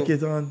assume. Take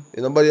it on.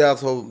 Nobody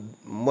asks how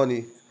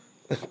money,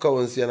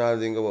 currency and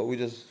everything about. We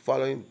just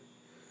following.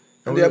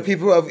 And there are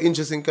people who have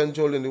interest in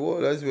controlling the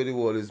world. That's where the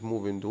world is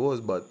moving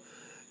towards. But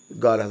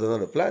God has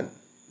another plan,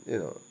 you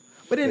know.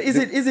 But then is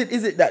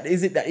it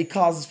that it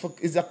causes for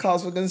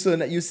concern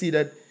that you see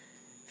that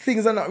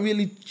things are not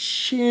really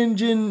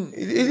changing?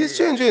 It is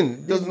changing.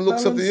 It doesn't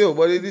look up to you,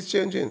 but it is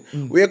changing.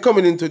 We are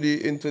coming into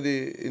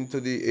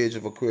the age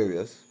of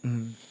Aquarius,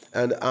 and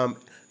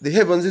the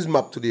heavens is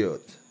mapped to the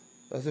earth.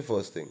 That's the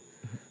first thing.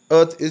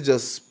 Earth is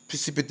just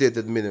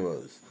precipitated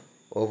minerals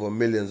over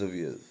millions of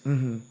years.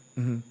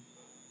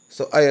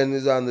 So iron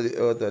is under the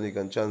earth and it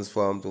can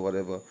transform to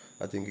whatever.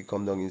 I think it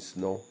come down in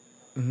snow.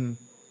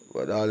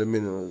 But all the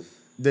minerals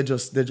They're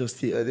just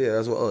here. Yeah,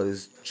 that's what all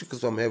is.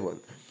 Trickles from heaven.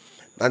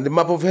 And the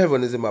map of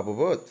heaven is the map of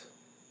earth.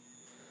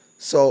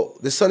 So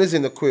the sun is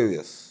in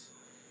Aquarius,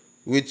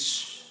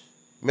 which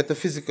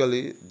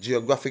metaphysically,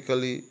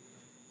 geographically,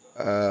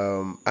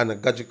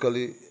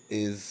 anagogically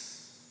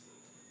is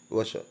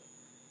Russia.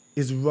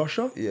 Is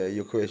Russia? Yeah,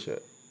 Eurasia.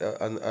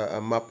 And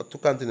a map, two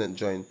continent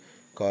joined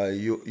called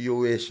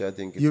Eurasia, I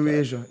think it's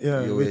Eurasia, called.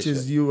 yeah, which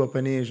is Europe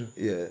and Asia.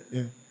 Yeah.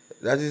 Yeah.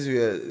 That is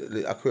where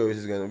the Aquarius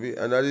is going to be.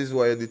 And that is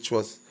why the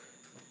trust,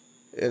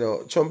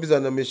 Trump is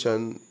on a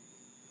mission.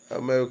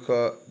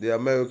 America, the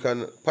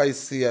American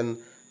Piscean,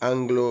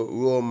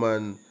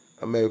 Anglo-Roman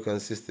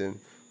American system,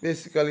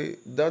 basically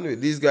done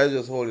with. These guys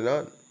just holding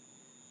on.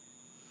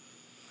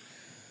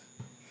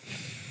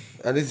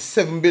 And it's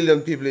 7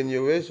 billion people in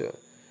Eurasia.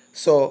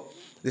 So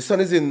the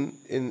sun is in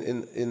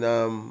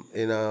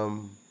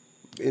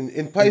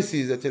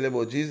Pisces. I tell you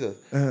about Jesus.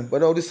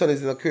 But now the sun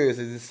is in Aquarius.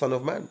 It's the Son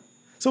of Man.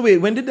 So wait,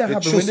 when did that The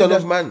happen? true Son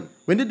of Man.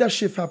 When did that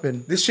shift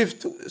happen? This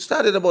shift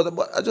started about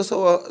I just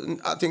saw,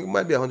 I think it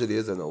might be 100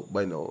 years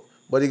by now.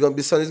 But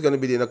the sun is going to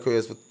be in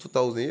Aquarius for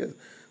 2,000 years.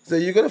 So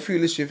you're going to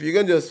feel the shift. You're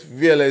going to just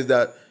realize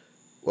that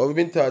what we've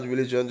been taught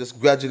religion just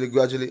gradually,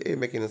 ain't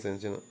making no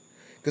sense,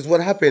 Because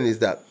what happened is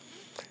that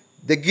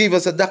they give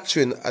us a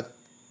doctrine at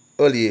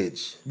early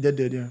age. They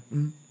did, yeah.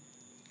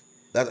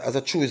 That as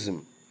a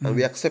truism. And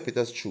we accept it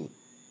as truth.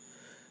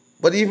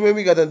 But even when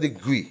we got a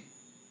degree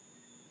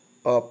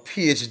or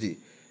PhD,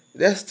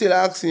 they're still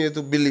asking you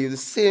to believe the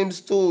same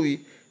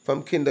story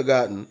from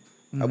kindergarten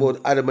about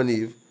Adam and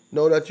Eve,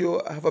 now that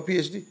you have a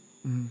PhD.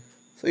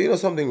 So you know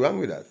something wrong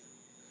with that.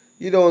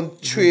 You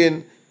don't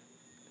train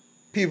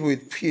people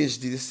with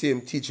PhD the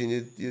same teaching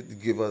you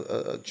give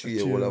a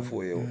 3-year-old or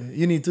 4-year-old.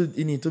 You need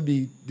to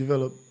be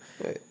developed.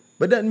 Right.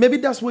 But then maybe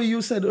that's what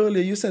you said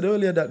earlier. You said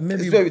earlier that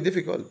maybe It's very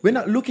difficult. we're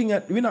not looking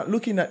at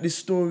the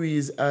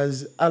stories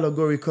as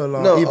allegorical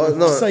or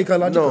even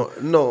psychological.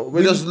 No.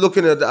 We're just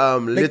looking at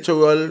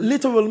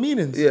literal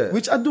meanings, Yeah.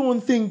 which I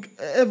don't think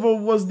ever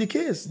was the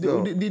case.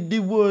 The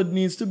word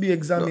needs to be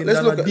examined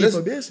on a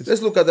deeper basis.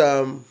 Let's look at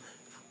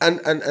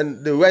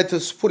and the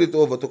writers put it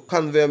over to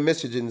convey a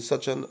message in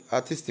such an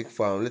artistic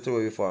form,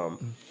 literary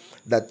form,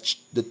 that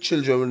the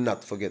children will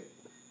not forget.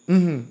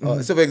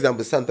 So, for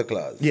example, Santa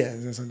Claus. Yeah,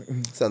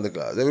 Santa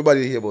Claus.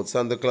 Everybody hear about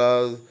Santa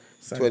Claus.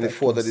 Santa 24th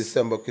Claus. of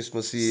December,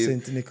 Christmas Eve.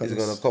 Saint Nicholas. He's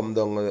going to come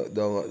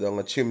down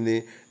a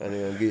chimney and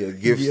he's going to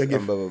give you a gift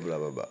and blah, blah, blah,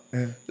 blah, blah.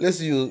 Yeah.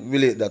 Let's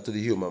relate that to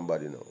the human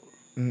body now.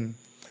 When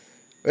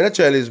a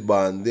child is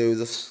born, there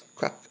is a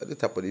crack at the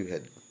top of the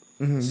head.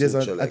 There's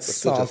Suture, a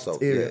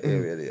soft area.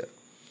 area there.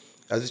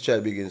 As the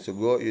child begins to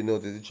grow, you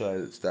notice the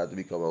child starts to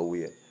become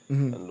aware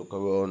and look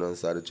around and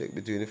start to check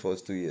between the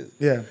first 2 years.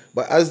 Yeah.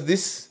 But as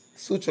this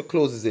suture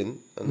closes in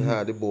and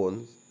hard the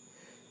bones,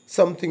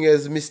 something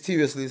as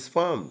mysteriously is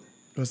formed.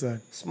 What's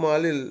that? Small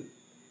little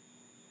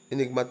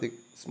enigmatic,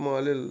 small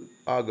little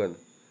organ.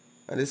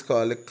 And it's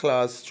called the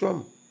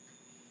claustrum.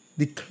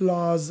 The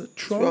claustrum.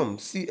 Strum,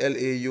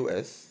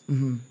 C-L-A-U-S,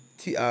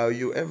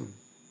 T-R-U-M.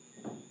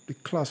 The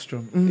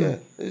claustrum. Yeah,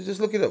 just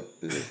look it up.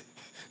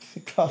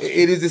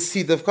 It is the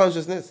seat of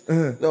consciousness.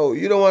 No,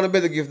 you don't want a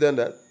better gift than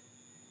that.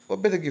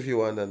 What better gift you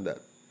want than that?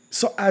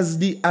 So as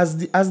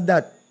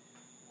that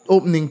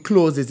opening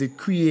closes, it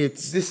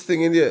creates This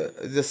thing in there,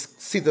 the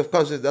seat of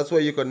consciousness, that's why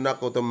you can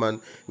knock out a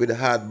man with a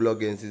hard blow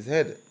against his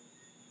head.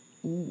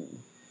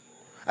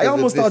 I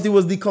almost thought it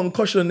was the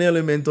concussion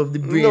element of the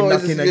brain No,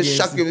 knocking you against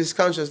shock his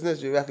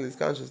consciousness, you rattle his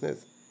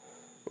consciousness.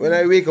 When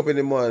I wake up in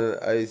the morning,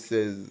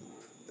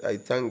 I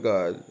thank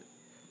God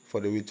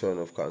for the return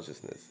of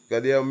consciousness.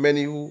 Because there are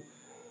many who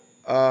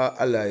are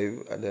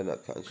alive and they're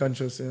not conscious.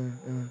 conscious.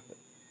 Yeah.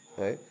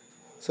 Right?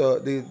 So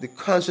the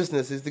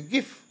consciousness is the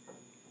gift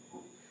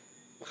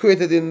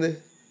created in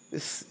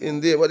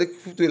there, but they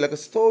do it like a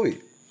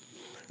story,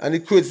 and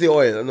it creates the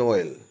oil. An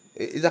oil.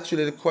 It's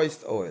actually the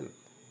Christ oil,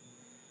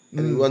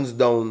 and it runs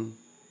down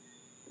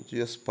to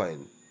your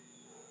spine.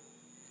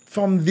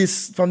 From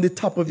the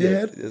top of your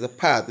head. There's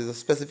a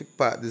specific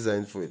part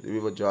designed for it. The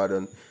River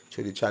Jordan,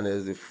 through the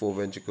channels, the 4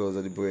 ventricles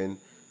of the brain,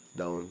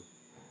 down.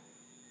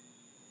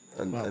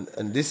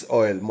 And this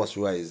oil must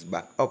rise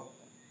back up.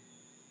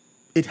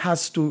 It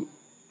has to.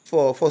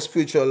 For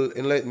spiritual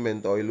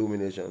enlightenment or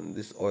illumination,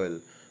 this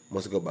oil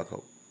must go back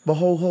up. But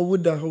how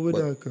would that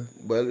occur?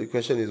 Well, the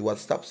question is what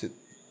stops it?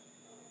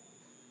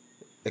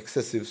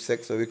 Excessive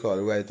sex, what we call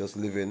riotous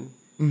living,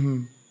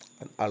 and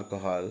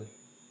alcohol,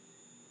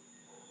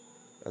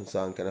 and so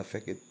on can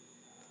affect it.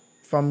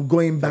 From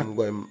going back.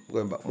 From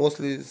going back.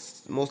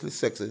 Mostly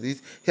sex. He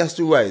has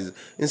to rise.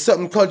 In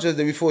certain cultures,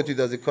 they refer to it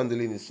as the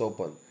Kundalini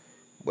Sopan.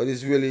 But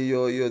it's really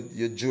your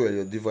jewel,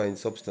 your divine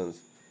substance,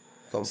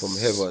 come from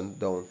heaven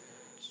down.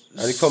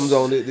 And it comes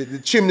down,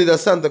 the chimney that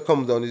Santa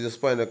comes down is the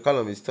spinal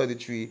column. It's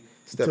 33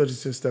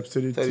 steps. 32 steps.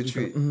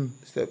 33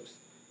 steps.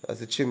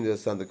 That's the chimney that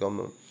Santa comes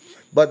down.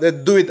 But they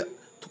do it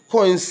to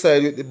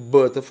coincide with the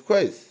birth of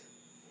Christ.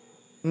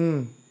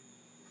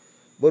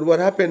 But what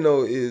happened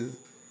now is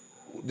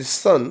the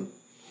sun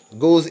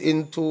goes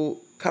into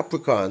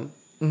Capricorn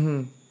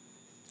on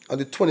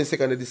the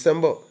 22nd of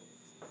December.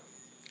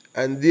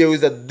 And there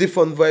is a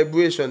different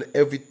vibration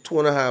every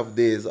 2.5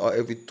 days or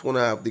every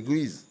 2.5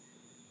 degrees.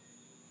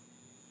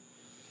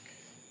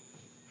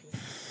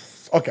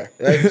 Okay.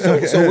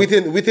 Right? So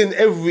within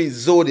every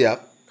zodiac,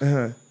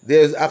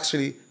 there's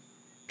actually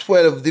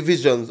 12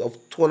 divisions of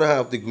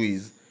 2.5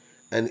 degrees,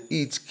 and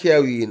each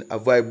carrying a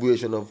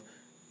vibration of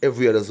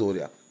every other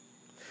zodiac.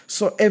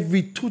 So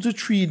every 2 to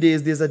 3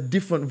 days, there's a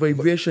different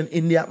vibration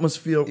in the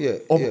atmosphere of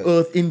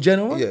Earth in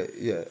general?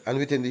 Yeah, and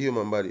within the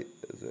human body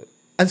as well.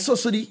 And so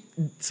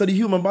the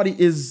human body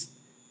is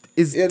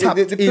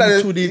tapped the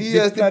planet, into the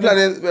yes, planet. the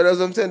planet, but as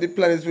I'm saying, the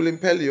planets will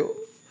impel you.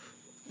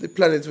 The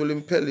planets will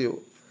impel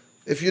you.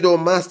 If you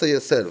don't master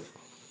yourself,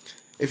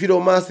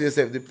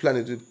 the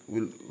planet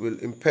will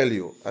impel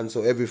you. And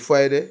so every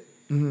Friday,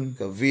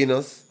 because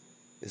Venus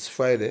is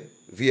Friday,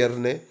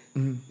 Vierne,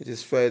 it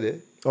is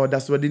Friday. Oh,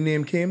 that's where the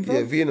name came from?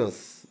 Yeah,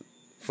 Venus,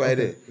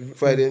 Friday. Okay.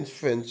 Friday in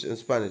French and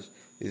Spanish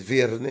is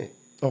Vierne.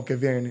 Okay,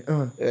 Vierne.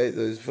 Right?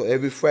 So it's for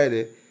every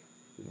Friday,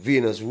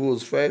 Venus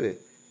rules Friday.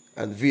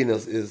 And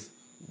Venus is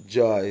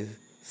joy,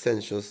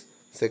 sensuous,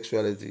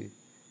 sexuality,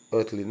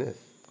 earthliness.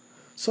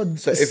 So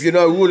if you're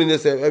not ruling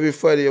yourself, every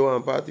Friday you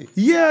want a party.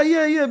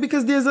 Yeah,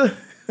 because there's a...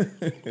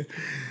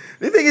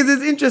 The thing is,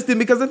 it's interesting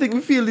because I think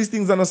we feel these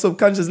things on a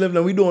subconscious level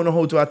and we don't know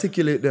how to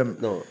articulate them.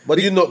 No,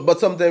 but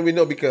sometimes we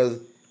know because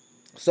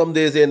some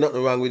days there's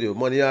nothing wrong with you.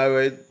 Money all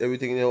right,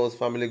 everything in your house,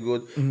 family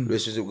good,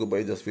 relationship good, but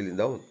you're just feeling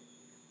down.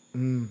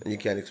 And you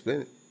can't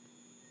explain it.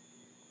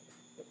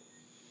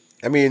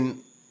 I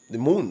mean, the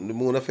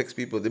moon affects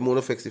people. The moon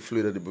affects the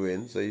fluid of the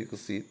brain, so you can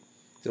see it.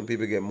 Some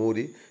people get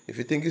moody. If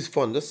you think it's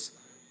fun, just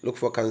look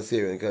for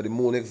Cancerian, because the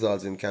moon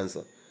exalts in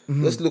Cancer.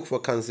 Just look for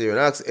Cancerian.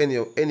 Ask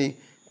any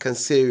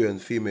Cancerian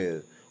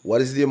female, what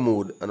is their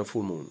mood on a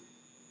full moon?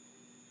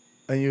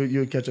 And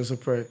you catch a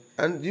surprise.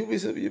 And you'll be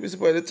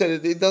surprised to tell you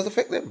it does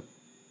affect them.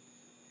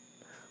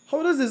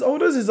 How does this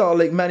all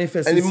like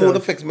manifest And the itself? moon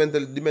affects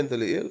the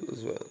mentally ill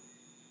as well.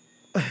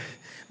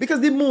 Because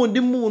the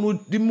moon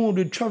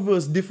would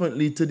traverse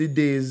differently to the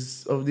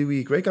days of the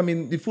week, right? I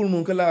mean, the full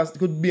moon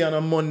could be on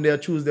a Monday, or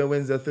Tuesday,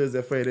 Wednesday,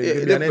 Thursday, Friday. It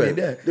could be on any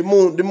day. The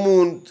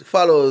moon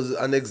follows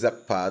an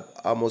exact path,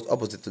 almost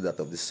opposite to that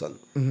of the sun.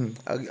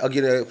 I'll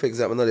give you, for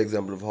example, another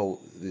example of how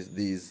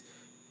these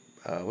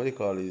what do you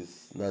call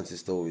these Nancy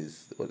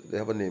stories? They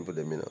have a name for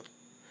them, you know.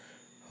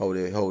 How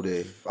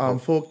they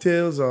folk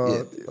tales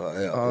or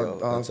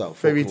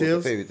fairy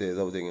tales. Fairy tales.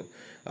 I was thinking,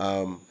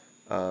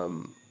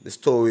 the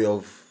story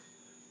of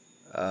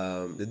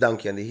the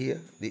donkey and the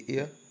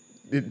ear.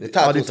 The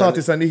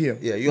tortoise and the ear.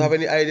 Yeah, you have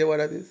any idea what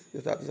that is?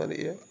 The tortoise and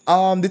the ear?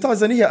 The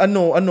tortoise and the ear. I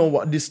know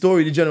what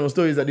the general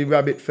story is that the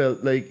rabbit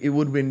felt like it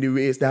would win the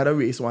race. They had a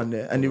race one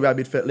day, and the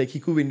rabbit felt like he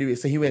could win the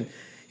race. So he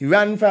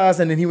ran fast,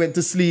 and then he went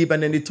to sleep,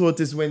 and then the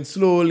tortoise went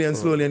slowly and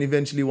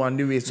eventually won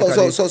the race.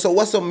 So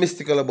what's so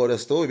mystical about the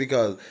story?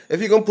 Because if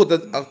you're gonna put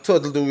a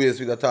turtle to race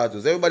with a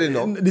tortoise, everybody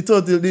know. The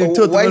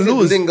turtle why will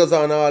lose. It lingers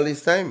on all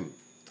this time?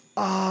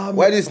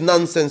 Why this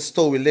nonsense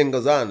story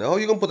lingers on? How are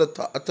you gonna put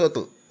a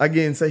turtle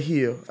against a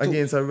hare,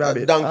 against a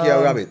rabbit, a donkey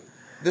or rabbit?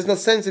 There's no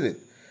sense in it.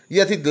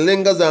 Yet it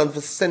lingers on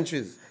for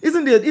centuries.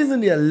 Isn't there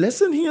a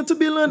lesson here to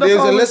be learned?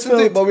 There's a lesson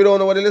to it, but we don't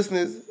know what the lesson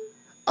is.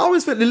 I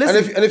always felt the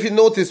lesson. And if you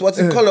notice, what's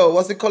the color?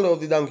 What's the color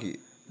of the donkey?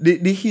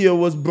 The hare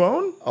was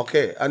brown.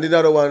 Okay, and the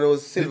other one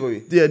was silvery.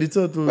 The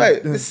turtle.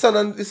 Right, the sun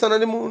and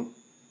the moon.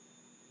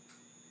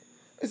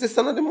 It's the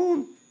sun and the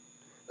moon.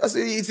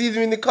 It's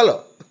even in the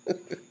color.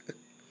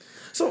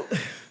 So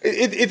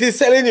it is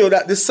telling you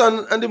that the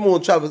sun and the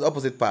moon travels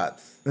opposite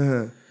paths.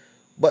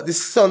 But the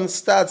sun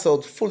starts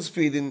out full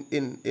speed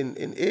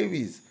in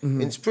Aries,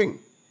 in spring.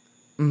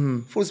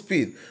 Full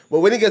speed. But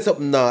when it gets up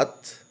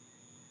north,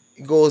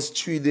 it goes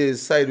 3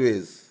 days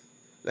sideways,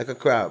 like a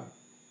crab.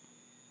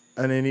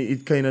 And then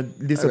it kind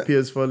of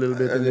disappears for a little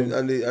bit.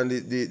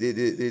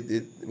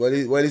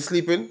 When it's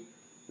sleeping,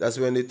 that's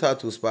when the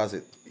tortoise pass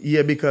it.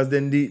 Yeah, because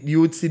then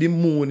you would see the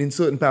moon in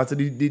certain parts of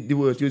the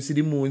world. You would see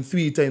the moon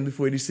 3 times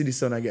before you see the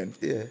sun again.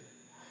 Yeah.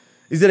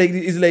 Is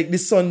it like the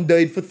sun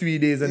died for 3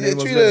 days and then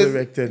was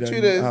resurrected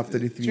after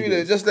the 3 days? 3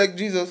 days, just like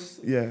Jesus.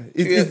 Yeah.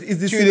 Is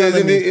this 3 days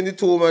in the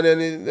tomb and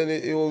then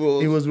he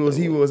rose.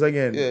 He rose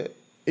again. Yeah.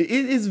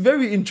 It's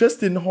very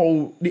interesting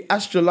how the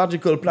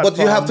astrological platform.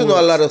 But you have to know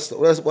a lot of stuff.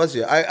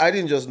 I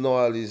didn't just know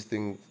all these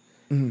things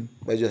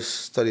by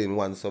just studying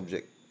one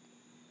subject.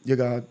 You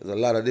got there's a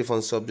lot of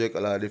different subjects, a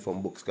lot of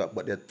different books,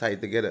 but they're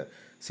tied together.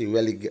 See,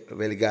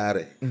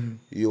 religare,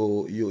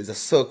 you it's a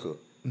circle.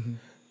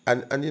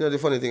 And you know the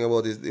funny thing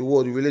about this, the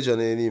word religion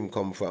ain't even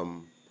come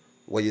from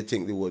what you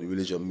think the word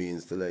religion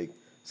means to like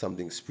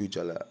something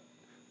spiritual.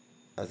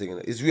 I think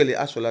it's really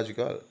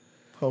astrological.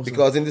 How so?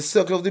 Because in the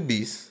circle of the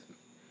beast,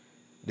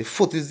 the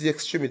foot is the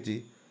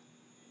extremity,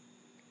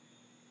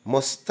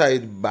 must tie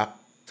it back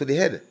to the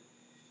head.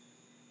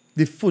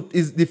 The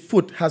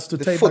foot has to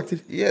tie back to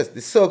yes,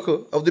 the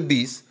circle of the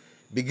beast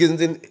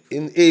begins in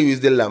Aries,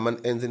 the lamb,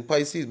 and ends in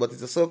Pisces, but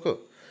it's a circle.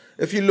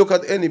 If you look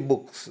at any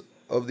books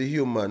of the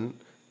human,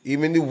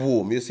 even the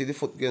womb, you see the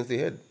foot against the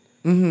head.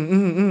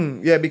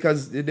 Yeah,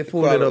 because they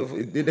folded up.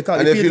 They call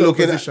and it if you fetal look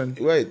position.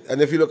 right,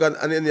 and if you look at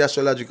and in the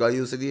astrological,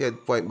 you see the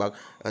head point back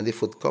and the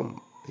foot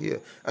come here.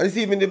 And it's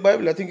even in the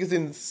Bible. I think it's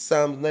in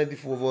Psalm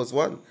 94 verse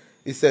 1.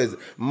 It says,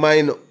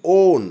 mine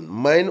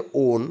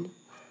own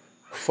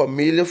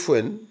familiar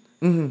friend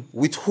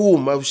with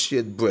whom I've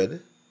shared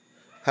bread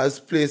has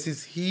placed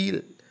his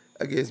heel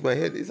against my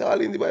head. It's all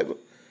in the Bible.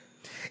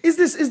 Is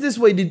this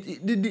why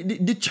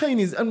the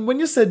Chinese, and when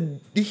you said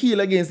the heel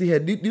against the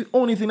head, the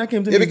only thing that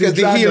came to me is because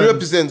the dragon. heel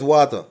represents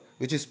water,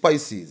 which is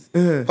Pisces.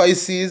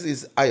 Pisces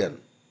is iron,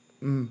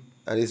 and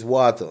it's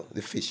water,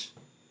 the fish.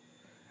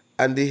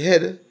 And the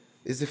head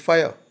is the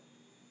fire,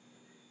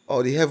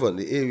 or the heaven,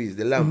 the Aries,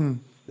 the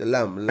lamb, the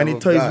lamb And it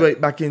of ties God.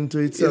 right back into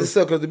It's itself. the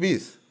circle of the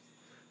beast.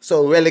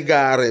 So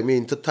religare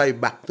means to tie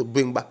back, to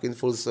bring back in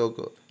full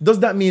circle. Does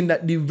that mean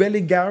that the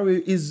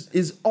religare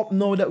is up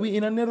now that we're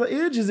in another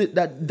age? Is it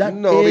that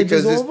No, age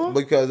because is over?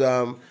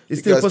 it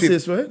still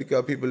persists, right?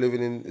 Because people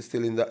living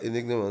still in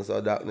ignorance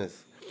or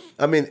darkness.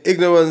 I mean,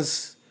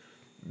 ignorance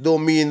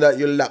don't mean that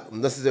you lack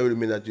necessarily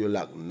mean that you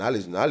lack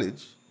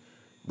knowledge,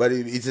 but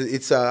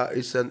it's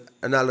an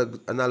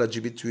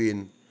analogy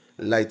between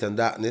light and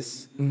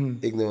darkness,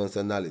 ignorance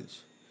and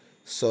knowledge.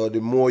 So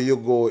the more you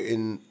go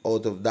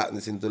out of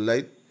darkness into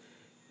light,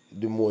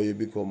 the more you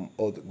go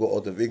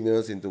out of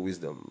ignorance into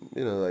wisdom.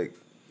 You know, like.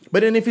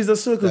 But then if it's a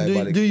circle,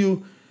 Diabolic. do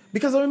you?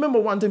 Because I remember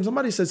one time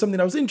somebody said something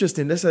that was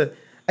interesting. They said,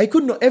 I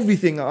could know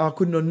everything or I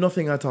could know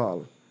nothing at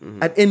all.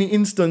 At any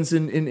instance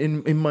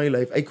in my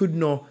life, I could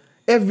know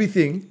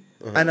everything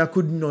and I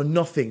could know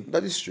nothing.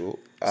 That is true.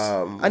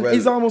 And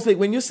it's almost like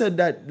when you said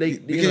that,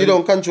 like because you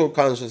don't control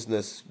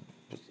consciousness,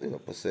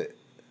 per se.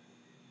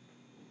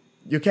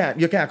 You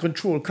can't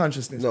control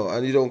consciousness. No,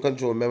 and you don't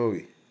control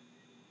memory.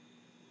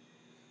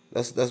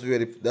 That's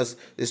where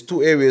there's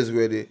two areas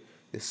where the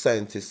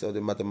scientists or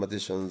the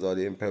mathematicians or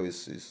the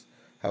empiricists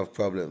have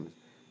problems.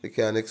 They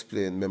can't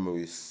explain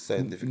memories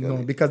scientifically. No,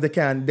 because they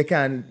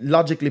can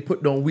logically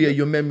put down where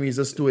your memories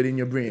are stored in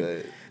your brain.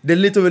 Right. They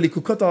literally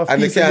could cut off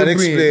And they piece of can't your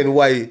brain. explain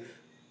why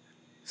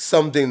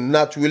something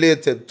not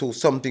related to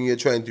something you're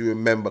trying to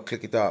remember,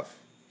 click it off.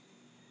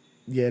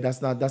 Yeah,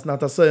 that's not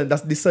a science.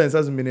 That's the science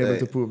hasn't been able Right.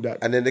 to prove that.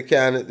 And then they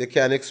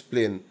can't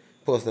explain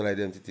personal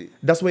identity.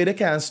 That's why they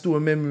can't store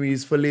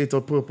memories for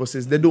later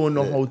purposes. They don't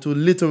know how to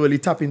literally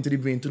tap into the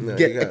brain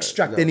to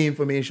extract any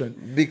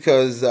information.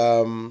 Because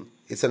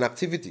it's an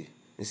activity.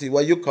 You see,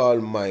 what you call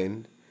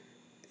mind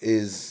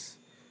is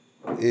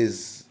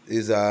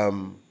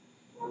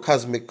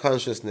cosmic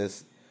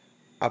consciousness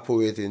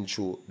operating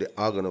through the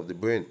organ of the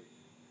brain.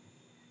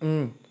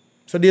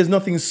 So there's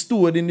nothing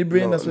stored in the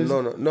brain. That's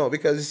what No,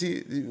 because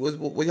you see,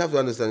 what you have to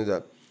understand is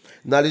that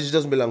knowledge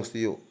doesn't belong to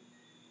you.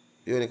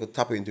 You only could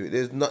tap into it.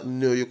 There's nothing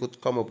new you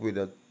could come up with,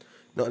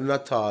 nothing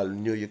at all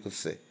new you could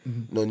say.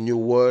 No new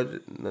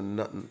word, no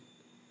nothing.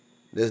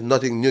 There's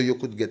nothing new you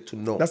could get to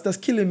know. That's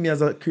killing me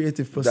as a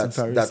creative person,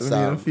 Paris.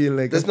 I feel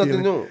like there's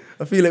nothing new.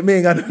 I feel like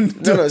me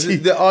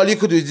No, all you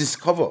could do is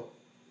discover.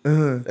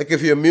 Like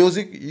if you're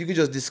music, you could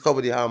just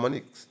discover the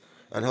harmonics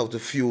and how to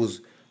fuse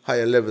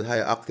higher levels,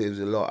 higher octaves,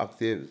 and lower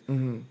octaves.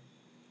 And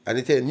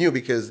it ain't new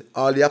because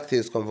all the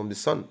octaves come from the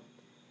sun.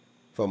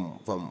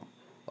 From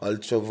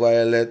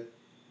ultraviolet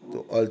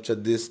to ultra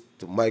this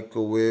to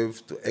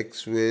microwave to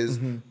X-rays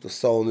to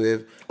sound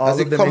wave. All as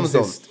of it them comes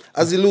exist. down,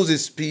 as it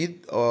loses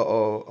speed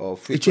or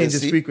frequency, It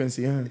changes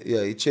frequency, Yeah,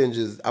 it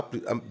changes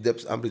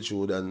depth,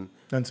 amplitude, and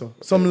so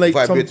some light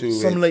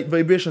vibratory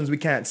vibrations we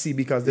can't see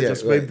because they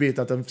just vibrate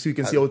at a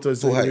frequency out of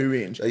too high.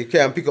 range. You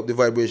can't pick up the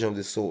vibration of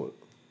the soul.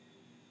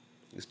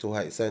 It's too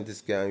high.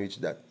 Scientists can't reach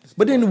that.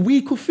 But then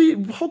we could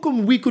feel. How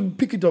come we could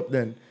pick it up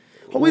then?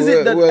 How is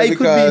it that I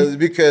could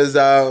be?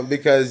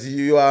 Because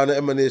you are an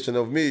emanation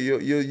of me.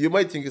 You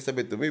might think you're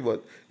separate to me,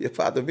 but you're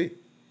part of me.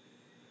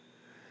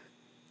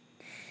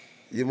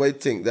 You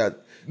might think that.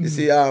 You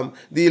see,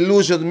 the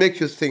illusion makes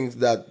you think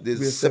that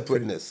there's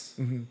separateness.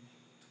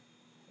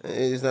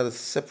 It's not a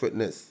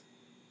separateness.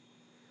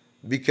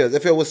 Because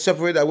if I was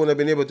separate, I wouldn't have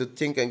been able to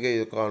think and get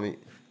you to call me.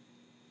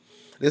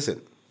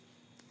 Listen,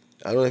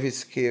 I don't know if it's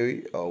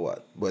scary or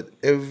what, but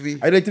every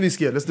I'd like to be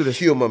scared. Let's do this.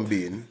 human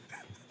being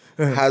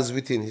has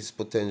within his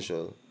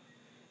potential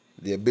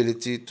the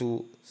ability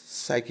to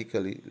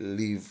psychically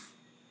leave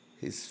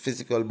his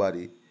physical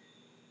body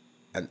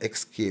and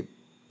escape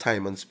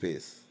time and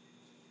space.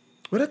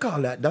 What do they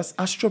call that? That's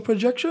astral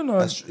projection?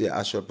 Or?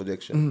 Astral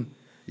projection.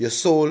 Your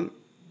soul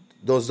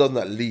does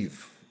not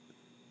leave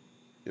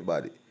your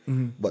body.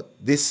 But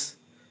this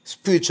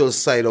spiritual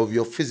side of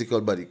your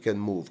physical body can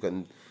move,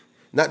 can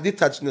not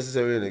detach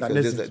necessarily.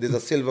 There's a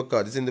silver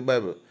cord, it's in the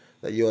Bible,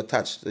 that you're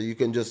attached. So you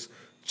can just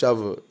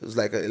travel. It's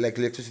like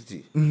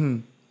electricity.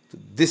 To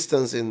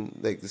distance in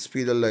like the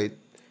speed of light.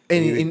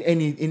 In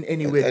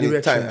any way,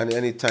 direction. At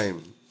any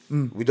time.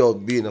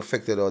 Without being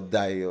affected or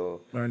die or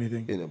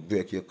anything.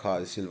 Break your car,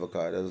 the silver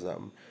car. That doesn't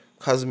happen.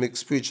 Cosmic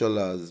spiritual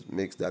laws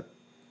makes that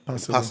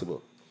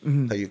possible.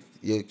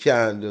 You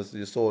can't just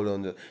your soul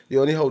on the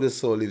only how the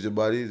soul leaves your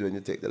body is when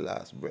you take the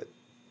last breath.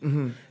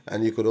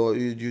 And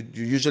you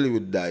usually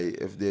would die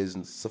if there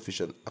isn't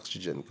sufficient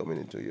oxygen coming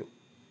into you.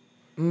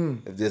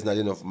 If there's not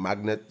enough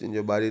magnet in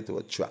your body to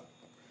attract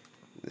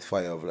the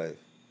fire of life.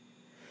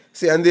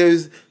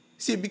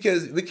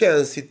 Because we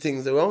can't see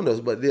things around us,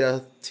 but there are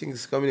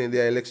things coming in,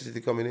 there are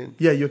electricity coming in.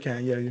 Yeah, you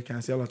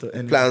can see a lot of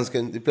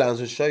energy. The plants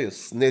will show you.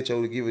 Nature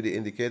will give you the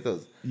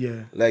indicators.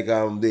 Yeah. Like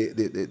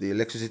the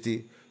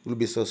electricity will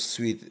be so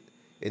sweet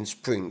in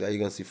spring that you're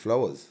gonna see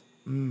flowers.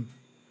 And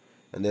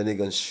then you're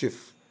gonna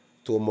shift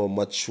to a more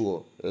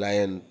mature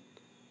lion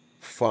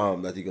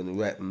farm that you're gonna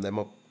ripen them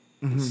up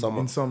in summer.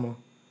 In summer.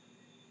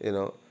 You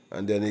know,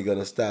 and then you're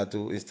gonna start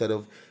to, instead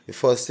of the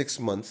first 6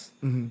 months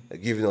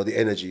giving all the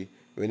energy,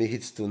 when it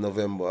hits to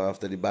November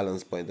after the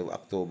balance point of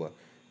October,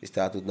 you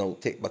start to now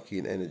take back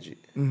in energy.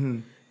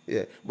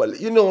 Yeah, but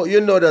you know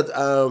that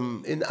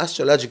in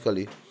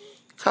astrologically,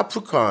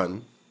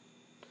 Capricorn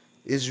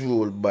is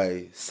ruled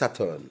by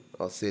Saturn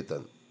or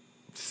Satan.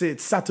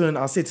 Saturn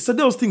or Satan. So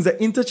those things are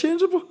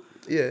interchangeable.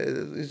 Yeah,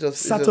 it's just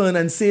Saturn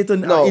and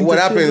Satan. No, are what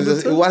happens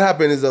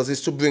interchangeable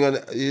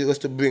is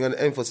to bring an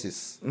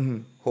emphasis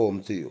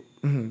home to you.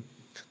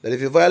 That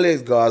if you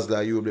violate God's law,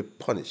 you will be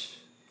punished.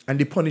 And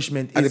the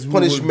punishment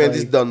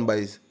is done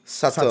by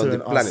Saturn the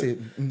planet.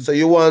 So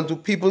you want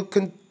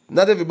to,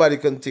 not everybody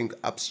can think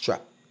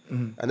abstract.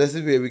 And this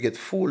is where we get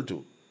fooled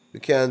to. We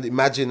can't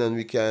imagine and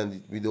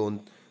we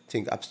don't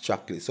think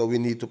abstractly. So we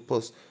need to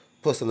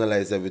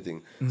personalize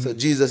everything. So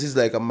Jesus is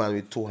like a man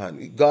with two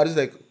hands. God is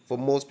like, for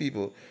most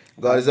people,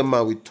 God is a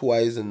man with two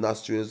eyes and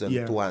nostrils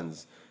and two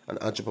hands. An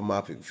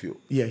anthropomorphic view.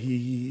 Yeah,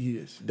 he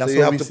is. That's so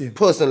you what have to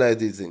personalize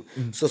these things.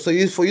 So for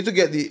you to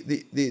get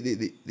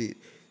the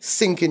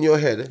sink in your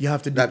head, you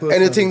have to that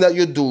anything that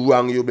you do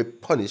wrong, you'll be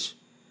punished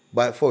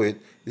for it,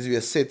 is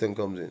where Satan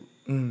comes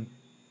in.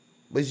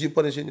 But it's you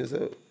punishing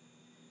yourself.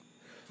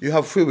 You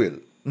have free will.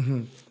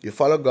 You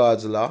follow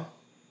God's law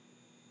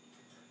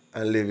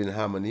and live in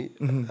harmony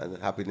and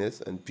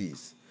happiness and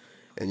peace.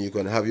 And you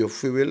can have your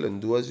free will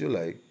and do as you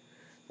like,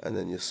 and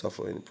then you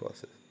suffer in the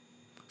process.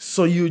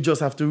 So you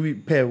just have to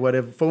repay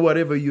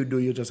whatever you do,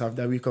 you just have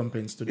that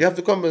recompense to do. You have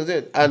to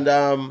compensate. And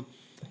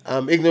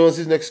ignorance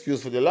is an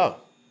excuse for the law.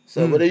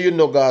 So whether you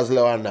know God's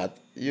law or not,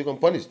 you can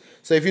punish.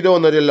 So if you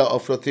don't know the law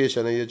of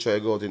flotation and you try to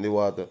go out in the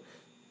water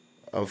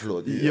and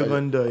float, you're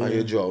going to die. And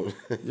you drown.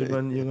 You're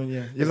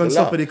going to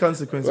suffer the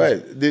consequences.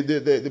 Right.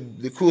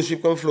 The cruise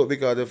ship can float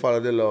because they follow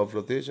the law of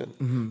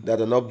flotation.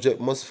 That an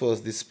object must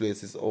first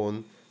displace its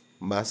own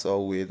mass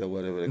or weight or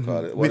whatever they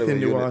call it. Within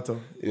the water.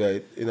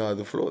 Right, in order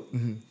to float.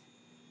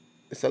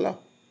 It's a law.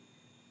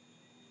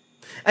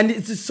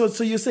 And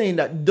so you're saying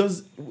that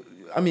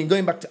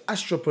going back to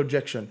astral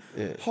projection,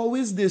 how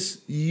is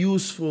this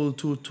useful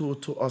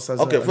to us as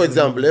for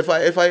example, if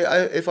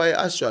I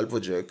astral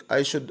project,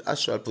 I should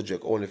astral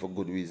project only for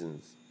good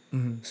reasons.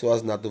 So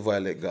as not to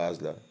violate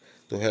God's law.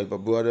 To help a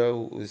brother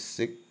who is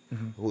sick,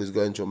 who is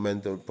going through a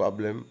mental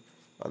problem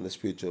on the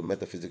spiritual,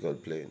 metaphysical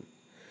plane.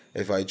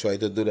 If I try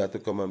to do that to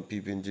come and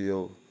peep into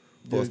your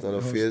personal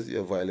affairs,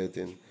 you're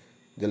violating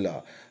the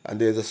law. And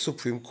there's a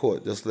Supreme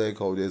Court, just like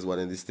how there's one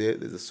in the state,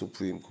 there's a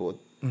Supreme Court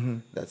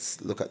that's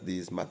look at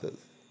these matters.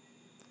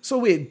 So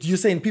wait, you're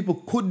saying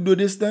people could do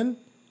this then?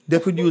 They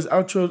could use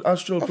astral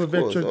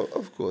projection?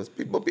 Of course.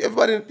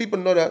 People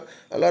know that.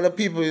 A lot of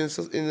people in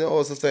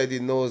our society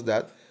knows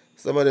that.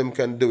 Some of them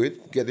can do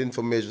it, get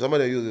information. Some of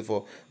them use it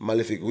for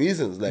malefic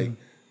reasons, like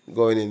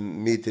going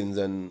in meetings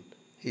and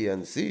hear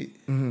and see.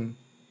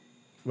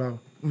 Wow.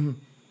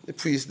 The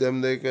priests,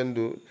 they can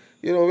do.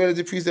 Where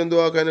the priests do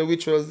all kind of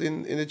rituals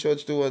in the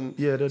church too,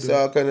 and so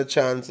all kind of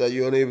chants that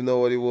you don't even know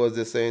what it was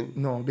they're saying.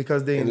 No,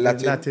 because they in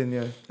Latin,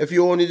 yeah. If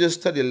you only just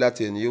study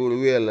Latin, you will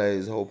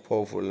realize how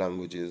powerful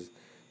language is,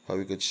 how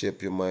it could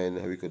shape your mind,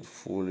 how it could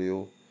fool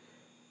you,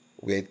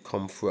 where it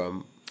come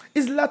from.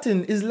 Is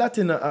Latin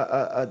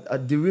a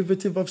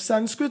derivative of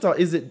Sanskrit, or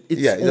is it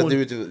its own? It's a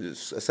derivative.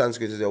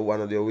 Sanskrit is one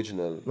of the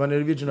original. One of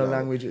the original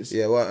languages.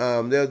 Yeah,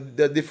 well, there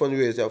are different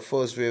ways. There are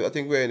first wave. I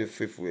think we're in the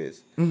fifth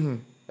ways.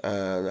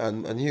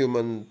 And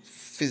human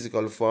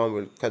physical form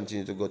will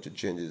continue to go through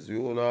changes. We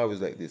won't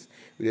always like this.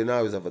 We didn't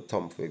always have a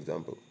thumb, for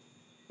example.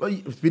 Well,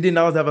 we didn't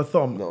always have a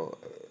thumb? No.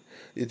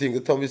 You think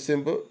the thumb is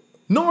simple?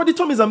 No, the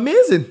thumb is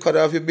amazing. Cut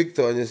off your big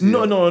toe and you see.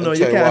 No,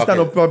 you can't stand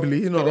up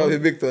properly. Cut off your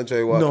big toe and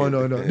try walking.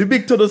 No. The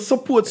big toe does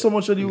support so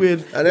much of the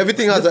weight. And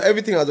everything has a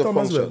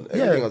function. Well.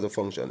 Everything has a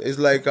function. It's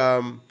like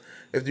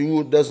if the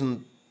root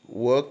doesn't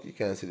work, you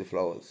can't see the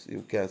flowers.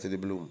 You can't see the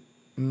bloom.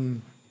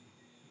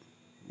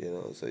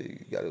 So you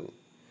got to...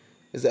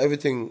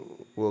 everything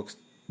works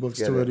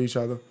toward each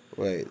other.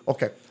 Right.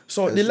 Okay.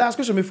 So the last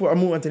question before I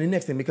move on to the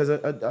next thing, because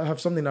I have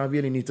something I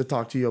really need to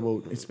talk to you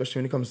about, especially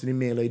when it comes to the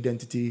male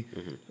identity,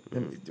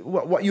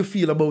 what you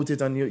feel about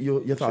it and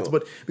your thoughts. Sure.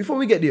 But before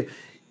we get there,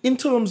 in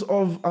terms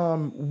of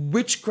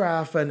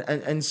witchcraft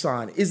and so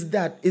on, is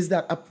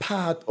that a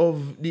part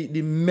of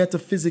the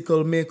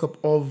metaphysical makeup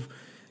of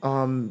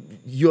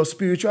your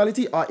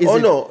spirituality, or is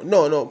no.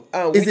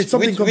 Is it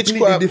something completely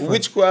different?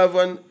 Witchcraft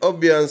and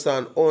obeah and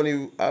so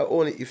on are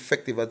only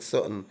effective at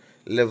certain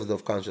levels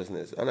of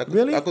consciousness. And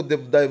Really? I could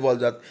divulge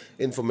that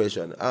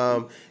information.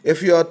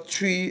 If you are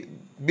 3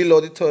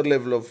 below the 3rd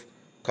level of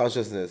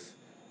consciousness,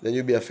 then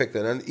you'll be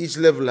affected. And each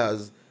level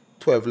has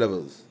 12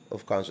 levels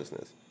of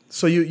consciousness.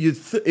 So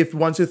if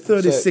once you're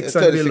 36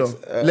 and below,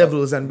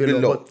 levels and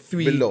below, but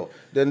 3 below,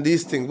 then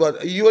these things.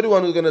 But you're the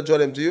one who's gonna draw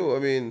them to you. I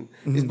mean,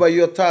 it's by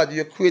your thought.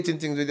 You're creating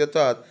things with your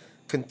thought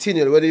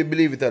continually, whether you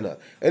believe it or not.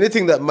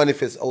 Anything that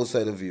manifests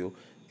outside of you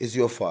is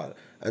your fault.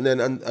 And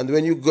then and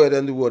when you go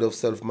down the word of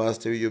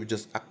self-mastery, you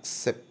just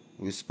accept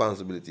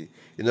responsibility.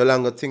 You no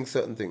longer think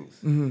certain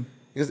things.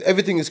 Because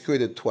everything is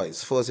created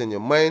twice. First in your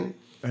mind,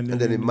 and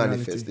then it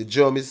manifests. The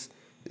germ is,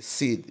 the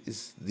seed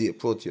is the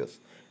Proteus.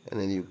 And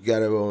then you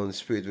gather around the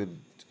spirit with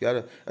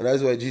together. And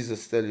that's why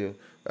Jesus tell you,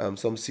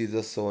 some seeds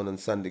are sown on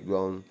sandy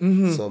ground,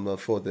 some are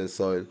fertile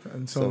soil.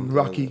 And some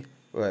rocky.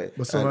 Right.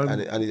 But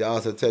And it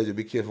also tells you,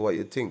 be careful what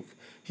you think.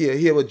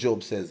 Hear what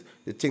Job says.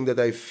 The thing that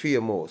I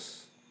fear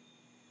most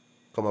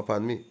come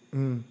upon me.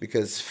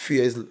 Because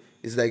fear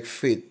is like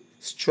faith,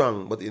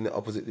 strong, but in the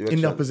opposite direction.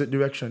 In the opposite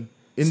direction.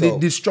 In the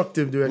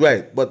destructive direction.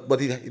 Right,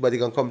 but it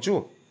can come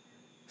true.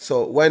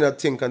 So why not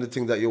think on the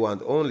thing that you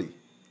want only,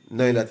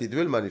 knowing that it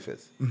will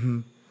manifest?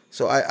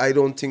 So I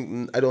don't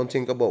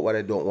think about what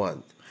I don't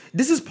want.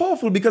 This is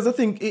powerful because I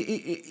think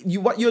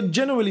what you're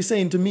generally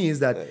saying to me is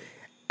that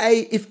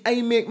if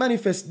I make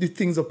manifest the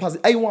things of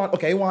positive, I want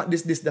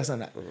this, that,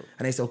 and that.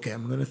 And I say, okay,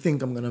 I'm going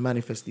to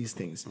manifest these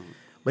things.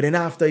 But then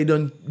after you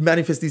don't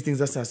manifest these things,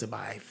 that's I say,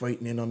 bye,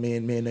 frightening,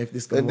 man, if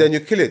this goes And then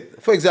you kill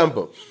it. For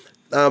example,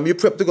 you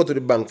prep to go to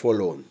the bank for a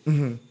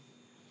loan.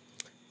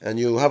 And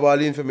you have all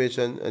the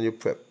information and you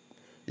prep.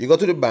 You go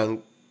to the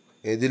bank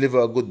and you deliver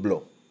a good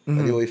blow.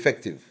 And you're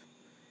effective.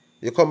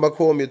 You come back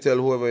home, you tell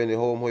whoever in the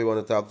home who you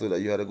want to talk to that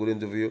you had a good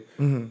interview.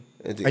 And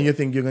you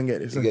think you're going to get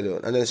this. You get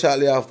it. And then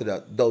shortly after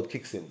that, doubt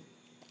kicks in.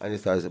 And you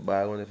start to say,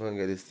 bye, I wonder if I can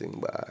get this thing,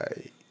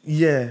 bye.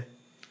 Yeah.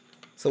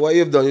 So what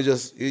you've done,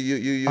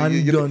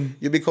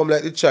 you become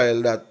like the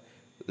child that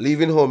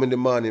leaving home in the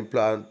morning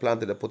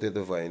planted a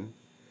potato vine.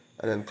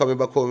 And then coming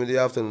back home in the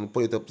afternoon,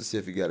 put it up to see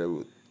if you get a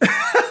root.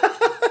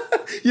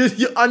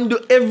 You undo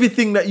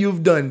everything that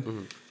you've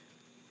done.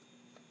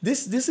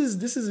 This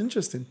is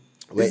interesting.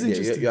 Right,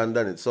 you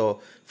undone it.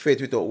 So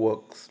faith without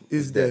works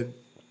is dead.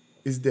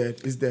 Is dead.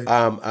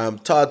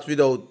 Thought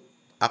without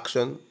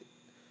action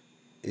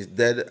is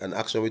dead, and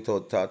action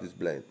without thought is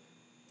blind.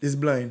 Is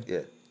blind.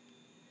 Yeah.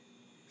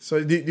 So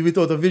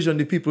without a vision,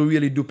 the people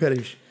really do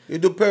perish. You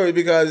do perish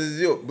because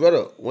it's you,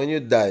 brother. When you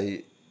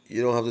die,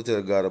 you don't have to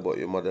tell God about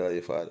your mother or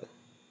your father.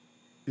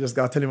 You just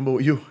gotta tell him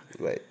about you.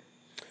 Right.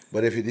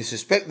 But if you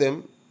disrespect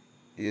them,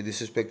 you're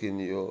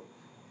disrespecting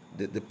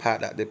the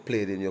part that they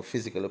played in your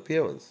physical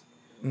appearance.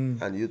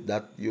 And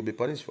you'll be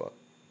punished for.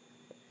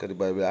 Because the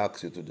Bible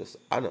asks you to just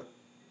honor.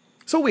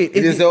 So wait,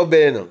 it didn't say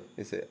obey, no.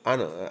 It said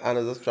honor. Honor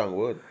is a strong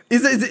word.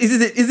 Is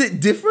it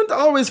different? I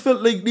always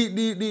felt like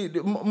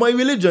my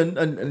religion,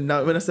 and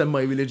now when I say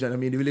my religion, I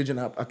mean the religion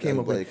I came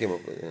up with.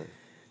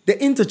 They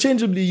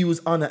interchangeably use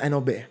honor and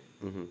obey.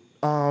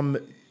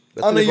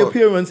 Honor your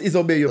parents is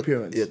obey your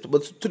parents. Yeah,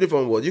 but 2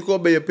 different words. You can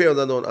obey your parents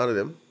and don't honor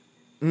them.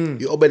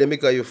 You obey them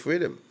because you fear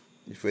them.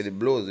 You fear the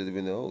blows they live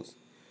in the house.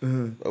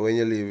 But when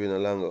you live in a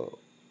longer,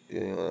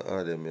 you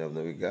honor them, you have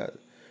no regard.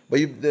 But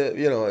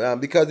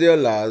because there are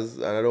laws,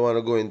 and I don't want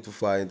to go into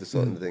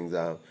certain things.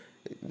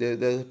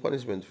 There's a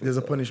punishment for. There's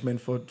a punishment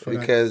for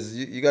because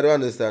that. You got to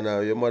understand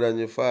now. Your mother and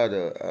your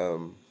father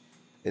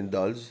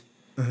indulge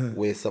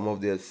with some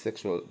of their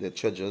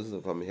treasures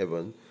from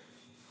heaven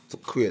to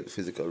create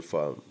physical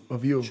form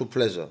of you through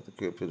pleasure to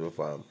create physical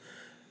form,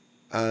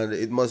 and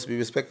it must be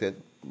respected.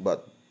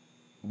 But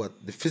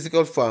the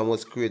physical form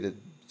was created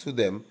to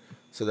them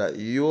so that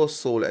your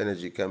soul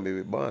energy can be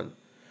reborn,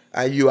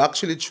 and you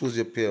actually choose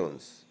your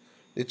parents.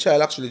 The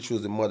child actually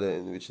chooses the mother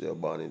in which they are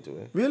born into.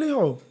 Eh? Really?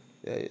 How?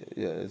 Yeah.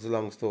 It's a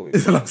long story.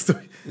 It's a long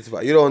story. It's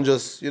fine. You don't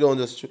just.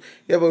 You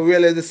ever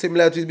realize the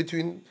similarities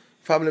between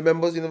family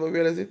members? You never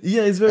realize it.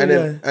 Yeah, it's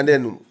very. And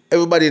then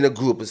everybody in a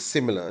group is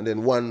similar, and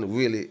then one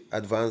really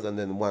advanced, and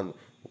then one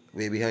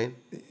way behind.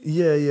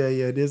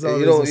 Yeah. There's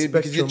always a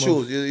spectrum. You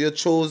choose. You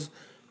chose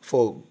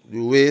for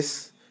your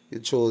race. You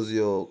chose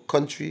your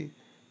country.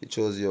 You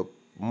chose your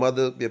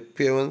mother, your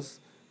parents,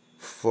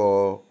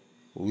 for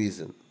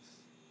reasons.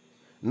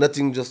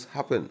 Nothing just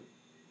happened.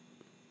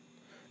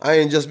 I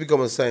ain't just become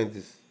a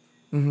scientist.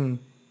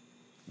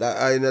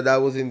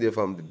 That was in there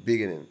from the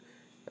beginning,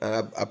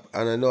 and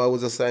I know I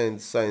was a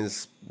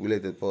science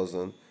related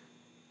person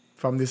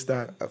from the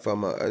start.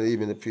 And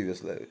even the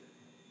previous life.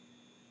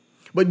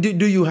 But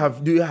do you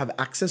have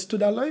access to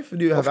that life?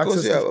 Do you have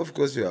access? Of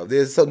course you have.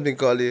 There's something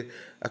called the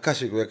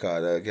Akashic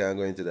record. I can't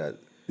go into that.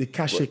 The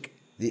Akashic.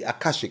 The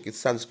Akashic, it's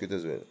Sanskrit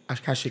as well.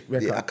 Akashic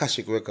record. The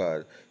Akashic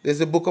record.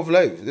 There's a book of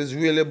life. There's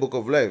really a book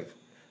of life.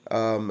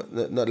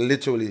 Not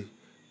literally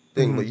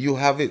thing, but you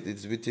have it.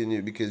 It's within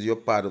you because you're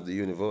part of the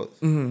universe.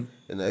 And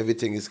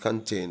everything is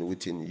contained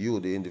within you,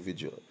 the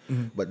individual.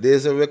 But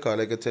there's a record,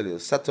 like I tell you,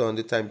 Saturn,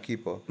 the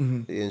timekeeper,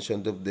 the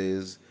Ancient of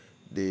Days,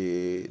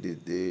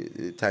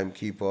 the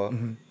timekeeper,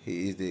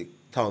 he is the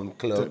town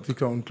clerk. The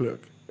town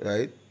clerk.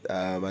 right?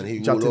 And he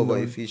Jotting ruled over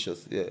down.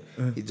 Ephesus. Yeah,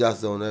 he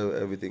jots down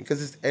everything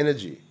because it's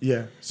energy.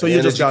 Yeah. So And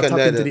you just got energy to tap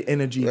can into neither- the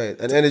energy. right?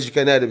 And energy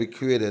can neither be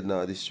created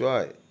nor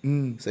destroyed.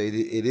 So it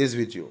is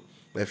with you.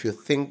 But if you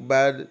think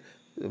bad,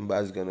 then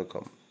bad's gonna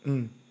come.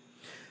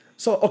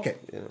 So okay,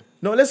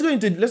 now let's go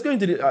into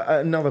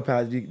another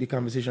part of the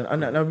conversation,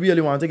 and I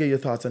really want to get your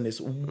thoughts on this.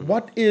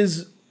 What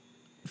is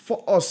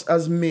for us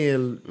as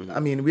male? I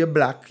mean, we're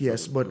black,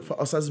 yes, but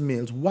for us as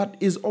males, what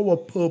is our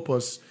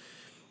purpose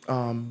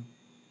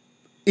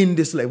in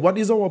this life? What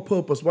is our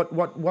purpose?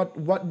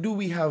 What do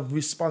we have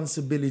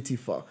responsibility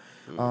for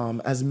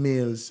as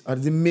males, or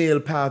the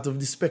male part of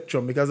the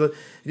spectrum? Because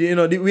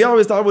we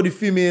always talk about the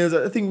females.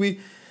 I think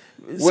we.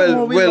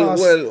 Well,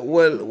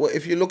 lost.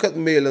 if you look at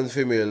male and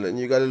female, and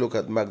you got to look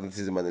at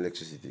magnetism and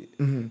electricity.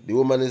 The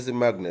woman is the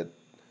magnet.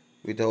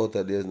 Without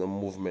her, there's no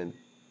movement.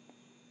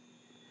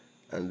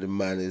 And the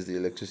man is the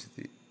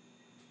electricity.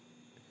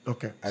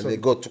 Okay. And so-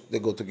 they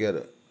go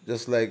together.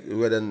 Just like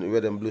red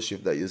and blue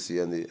shift that you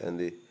see on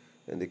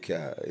the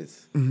car.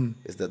 It's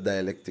the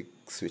dialectic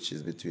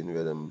switches between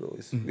red and blue.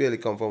 It's really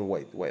come from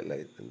white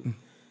light,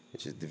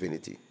 which is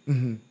divinity.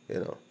 You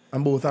know.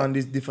 And both on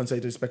these different sides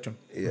of the spectrum.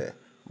 Yeah.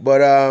 But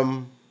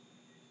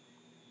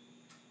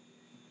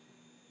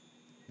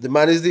the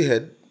man is the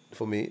head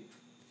for me,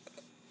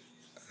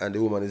 and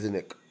the woman is the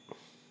neck.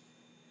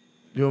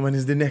 The woman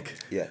is the neck.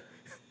 Yeah.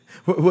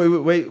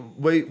 Wait.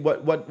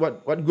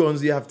 What grounds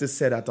do you have to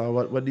say that, or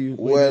what do you?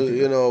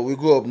 Well, we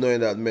grew up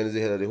knowing that men is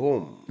the head of the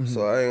home,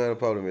 so I ain't got a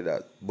problem with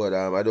that. But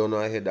I don't know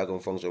a head that can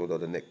function without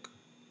the neck.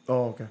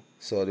 Oh, okay.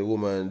 So the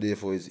woman,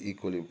 therefore, is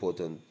equally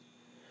important.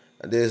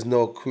 And there is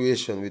no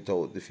creation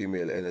without the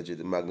female energy,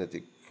 the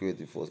magnetic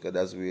creative force, because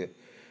that's where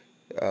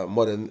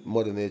modern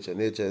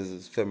nature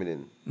is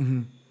feminine.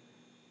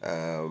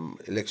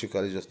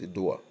 Electrical is just the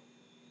door.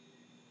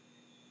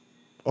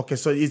 Okay,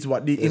 so it's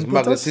what the There's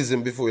impetus.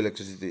 magnetism before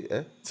electricity.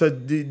 So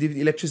the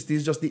electricity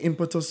is just the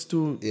impetus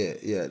to.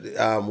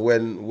 Yeah.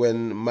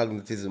 When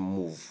magnetism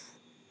move,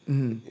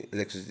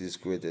 electricity is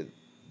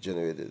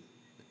generated.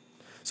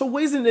 So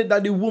why isn't it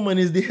that the woman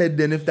is the head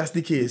then, if that's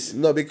the case?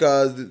 No,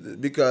 because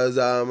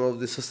of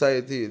the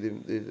society,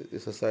 the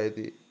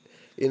society.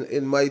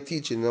 In my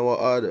teaching, in our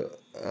order,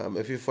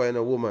 if you find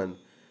a woman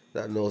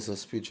that knows her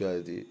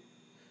spirituality,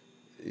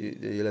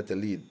 you let her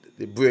lead.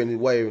 The brain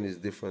wiring is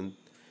different.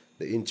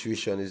 The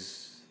intuition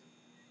is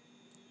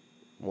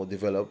more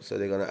developed, so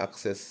they're gonna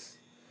access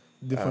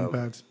Different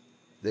parts.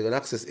 They're gonna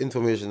access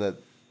information that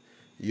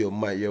your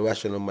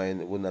rational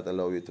mind would not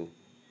allow you to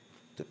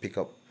pick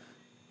up.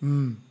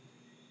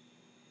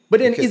 But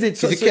then is it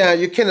so?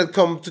 You cannot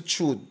come to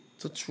truth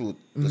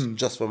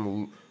just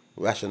from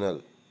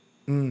rational,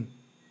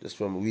 just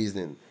from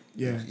reasoning.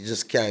 Yeah. You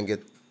just can't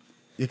get.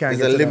 You can't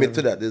There's get a to limit that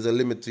to that. There's a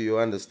limit to your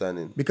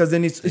understanding. because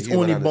then it's human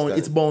only bound. understanding.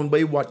 It's bound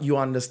by what you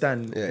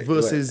understand. Yeah,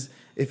 versus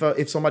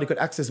if somebody could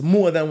access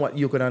more than what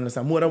you could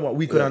understand, more than what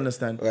we could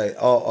understand. Right. They could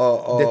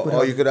Or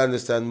have- you could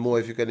understand more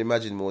if you can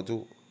imagine more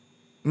too.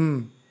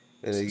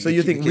 So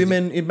you think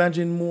women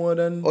imagine more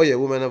than? Oh yeah,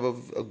 women have a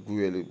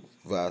really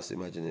vast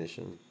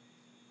imagination.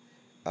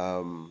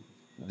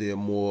 They're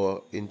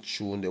more in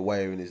tune. The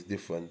wiring is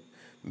different.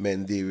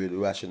 Men deal with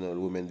rational,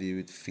 women deal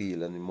with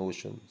feel and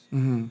emotions.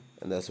 And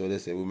that's why they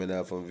say women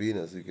are from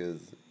Venus, because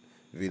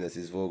Venus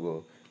is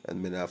Virgo,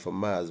 and men are from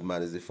Mars.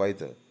 Man is the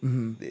fighter,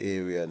 the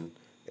Aryan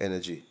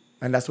energy.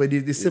 And that's where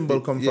the symbol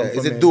comes from. It's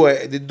for the men.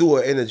 doer. The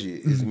doer energy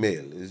is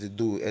male. It's the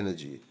doer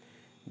energy.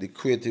 The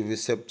creative,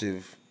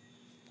 receptive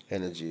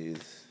energy is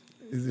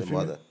the female.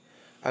 mother.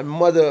 And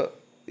mother,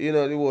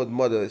 the word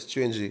mother,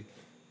 strangely,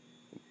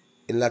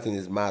 in Latin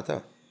is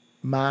mater.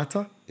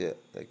 Matter. Yeah,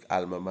 like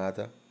alma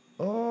mater.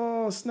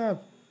 Oh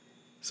snap!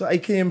 So I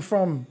came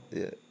from.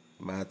 Yeah,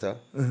 mater.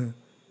 And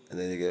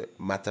then you get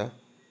matter.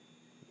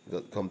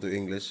 Come to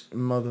English.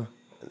 Mother.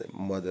 And then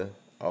mother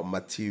or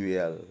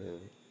material.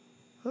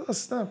 Oh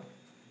snap!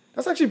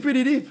 That's actually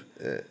pretty deep.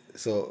 Yeah.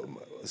 So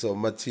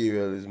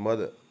material is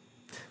mother.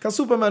 Cause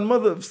Superman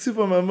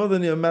mother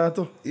near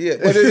Matter. Yeah,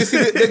 but you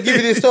see, they give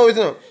you the stories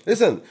now.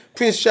 Listen,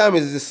 Prince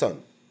Charming is the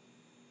son.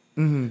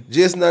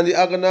 Jason and the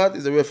Argonaut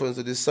is a reference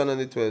to the son and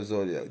the 12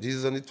 zodiac.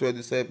 Jesus and the 12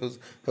 disciples,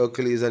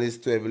 Hercules and his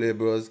 12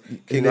 laborers,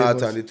 King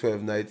Arthur and the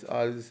 12 knights,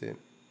 all the same.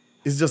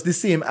 It's just the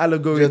same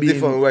allegory Just being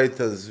different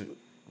writers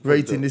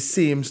writing the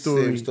same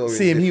story, in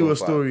same hero different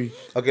form. story.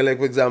 Okay, like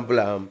for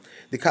example,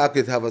 the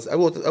Catholics have I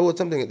wrote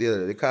something the other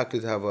day. The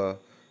Catholics have a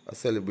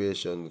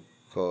celebration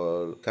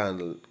called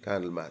Candle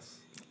Mass.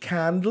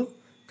 Candle.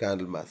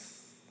 Candle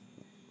Mass.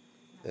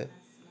 Yeah?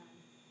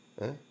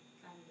 Huh?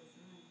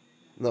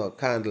 No,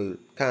 candle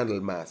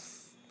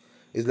mass.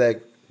 It's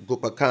like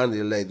group of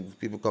candle light.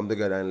 People come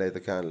together and light a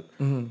candle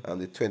on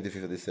the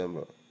 25th of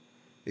December,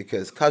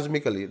 because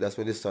cosmically that's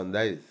when the sun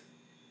dies.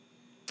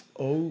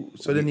 Oh,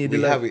 so they need we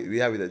the have light. it. We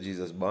have it at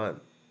Jesus born,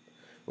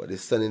 but the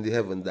sun in the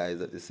heaven dies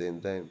at the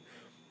same time.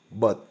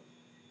 But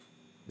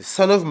the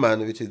Son of Man,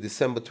 which is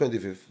December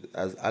 25th,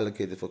 as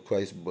allocated for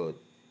Christ's birth.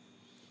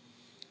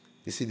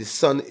 You see, the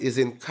sun is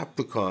in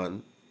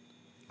Capricorn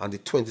on the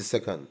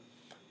 22nd.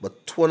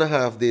 But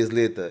 2.5 days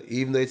later,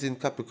 even though it's in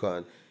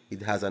Capricorn,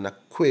 it has an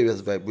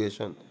Aquarius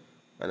vibration.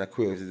 And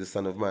Aquarius is the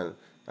son of man.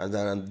 And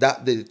then on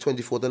that day, the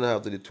 24th and a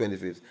half to the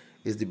 25th,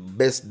 is the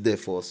best day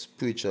for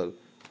spiritual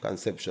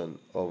conception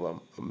of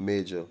a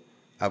major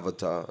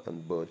avatar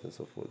and birth and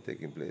so forth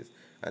taking place.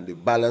 And the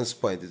balance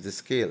point is the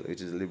scale, which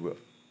is Libra.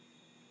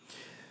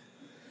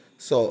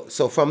 So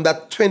from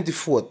that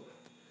 24th,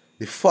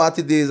 the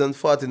 40 days and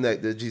 40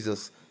 nights that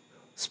Jesus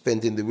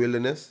spent in the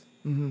wilderness,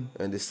 and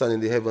the sun in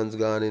the heavens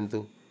gone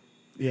into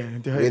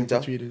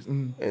winter 3 days.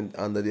 and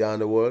under the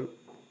underworld.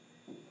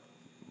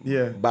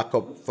 Yeah. Back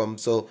up from,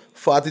 so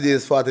 40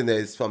 days, 40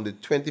 nights from the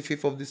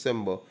 25th of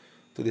December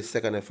to the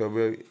 2nd of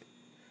February.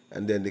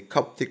 And then the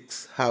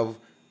Coptics have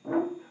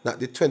not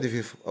the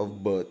 25th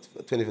of birth,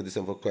 25th of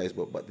December for Christ's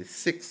birth, but the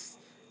 6th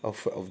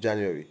of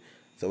January.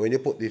 So when you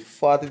put the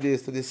 40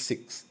 days to the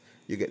 6th,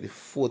 you get the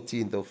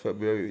 14th of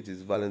February, which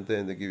is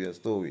Valentine's. They give you a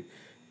story.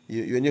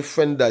 You when your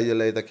friend dies, you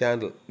light a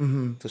candle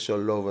to show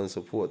love and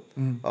support.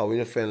 Or when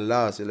your friend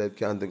lost, you light a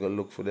candle to go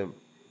look for them.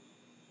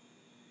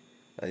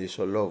 And you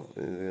show love,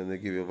 and they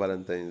give you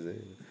Valentine's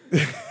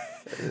Day.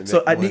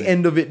 So at the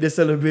end of it, they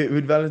celebrate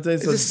with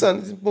Valentine's. It's the sun.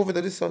 It's moving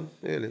to the sun,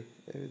 really.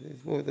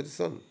 It's moving to the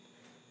sun.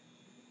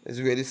 It's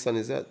where the sun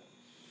is at.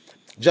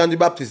 John the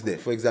Baptist Day,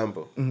 for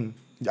example.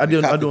 I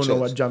don't know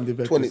what John the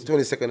Baptist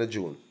is. 22nd of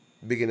June,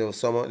 beginning of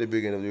summer, the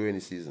beginning of the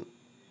rainy season.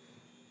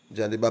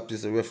 John the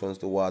Baptist is a reference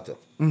to water.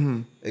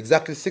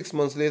 Exactly 6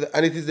 months later,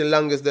 and it is the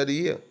longest of the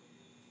year.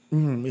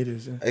 It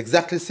is. Yeah.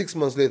 Exactly 6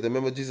 months later,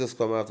 remember Jesus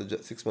come after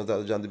 6 months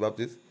after John the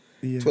Baptist?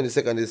 Yeah.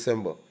 22nd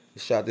December, the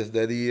shortest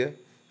day of the year,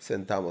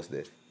 St. Thomas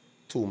Day,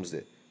 Tombs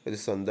Day, where the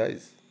sun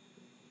dies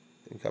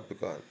in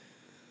Capricorn.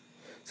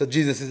 So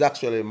Jesus is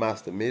actually a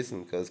master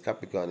mason because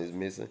Capricorn is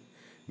mason.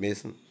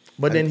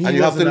 But then he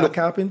wasn't a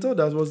carpenter.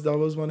 That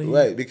was one of his.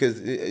 Right,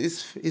 because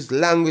it's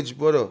language,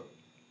 brother.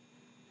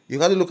 You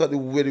got to look at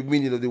where the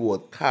meaning of the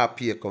word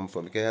carpia come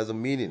from because it has a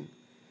meaning.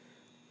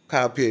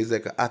 Carpia is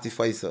like an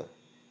artificer.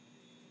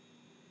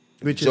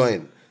 Which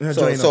join.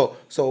 is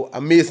So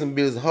a mason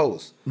builds a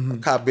house. A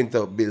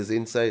carpenter builds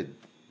inside.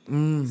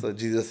 So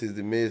Jesus is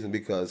the mason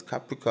because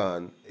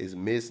Capricorn is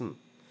mason.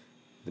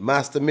 The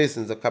master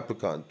masons are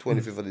Capricorn,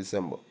 25th of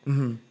December.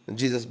 And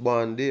Jesus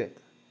born there.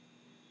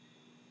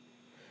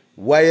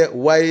 Why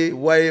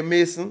a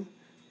mason?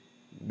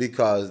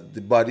 Because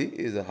the body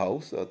is a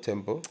house, a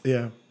temple.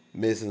 Yeah.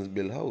 Masons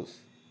build house.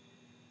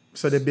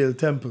 So they build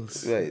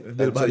temples. Right.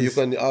 And so you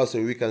can also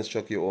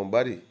reconstruct your own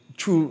body.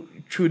 Through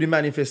the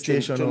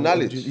manifestation through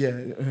knowledge.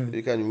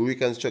 You can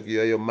reconstruct,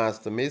 you're your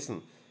master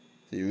mason.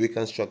 So you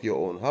reconstruct your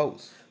own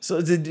house.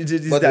 So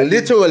but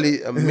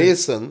literally a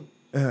mason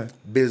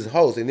builds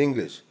house in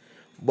English.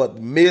 But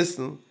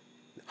mason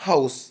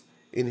house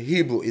in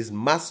Hebrew is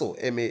maso,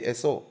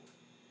 M-A-S-O.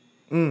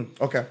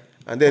 Okay.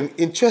 And then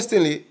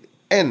interestingly,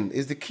 N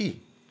is the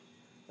key.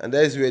 And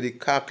that is where the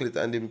Catholic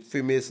and the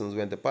Freemasons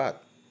went apart.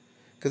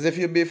 Because if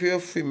you're a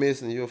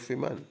Freemason, you're a free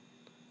man.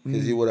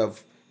 Because you would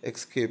have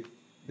escaped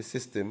the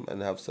system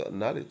and have certain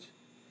knowledge.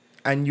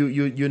 And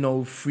you're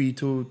now free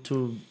to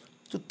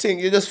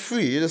think. You're just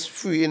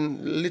free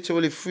and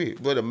literally free.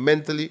 Brother,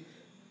 mentally,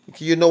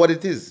 you know what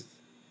it is.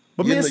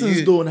 But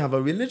Masons don't have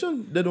a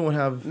religion? They don't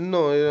have...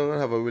 No, they don't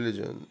have a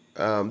religion.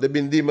 They've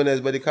been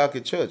demonized by the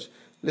Catholic Church.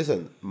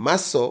 Listen,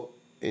 Maso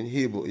in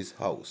Hebrew is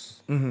house.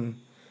 And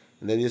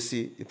then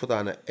you put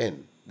on an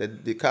N.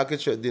 The Catholic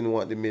Church didn't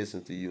want the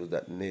Masons to use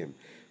that name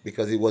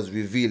because it was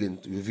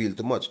revealed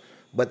too much.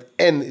 But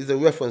N is a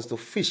reference to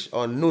fish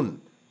or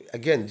Nun.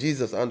 Again,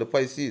 Jesus on the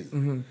Pisces.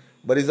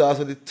 But it's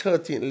also the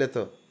 13th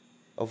letter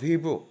of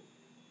Hebrew.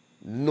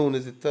 Nun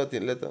is the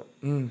 13th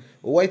letter.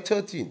 Why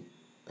 13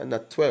 and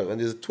not 12?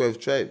 And there's a 12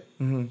 tribe.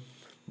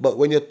 But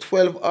when your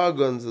 12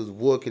 organs is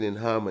working in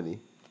harmony,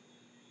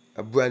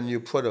 a brand new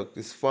product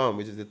is formed,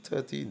 which is the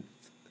 13th.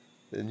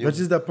 What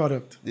is that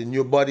product? The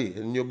new body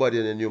and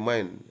the new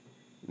mind.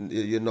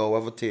 You now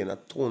have attained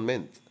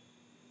atonement.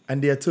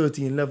 And there are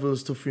 13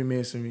 levels to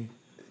Freemasonry.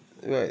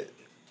 Right.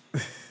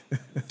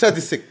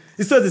 36.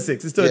 It's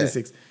 36. It's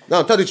 36. Yeah.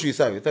 No, 33,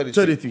 sorry.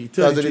 33.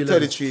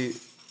 33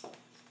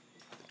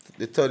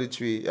 the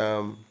 33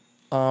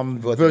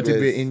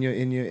 vertebrae in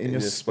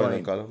your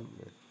spine. Column.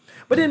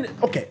 But then,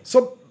 okay,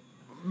 so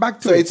back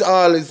to it.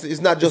 So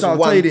it's not just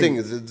one thing.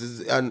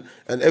 And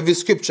every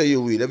scripture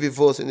you read, every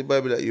verse in the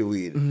Bible that you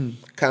read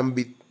can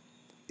be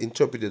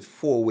interpreted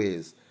 4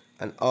 ways,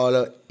 and all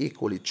are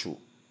equally true,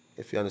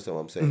 if you understand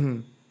what I'm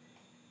saying.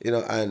 You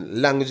know,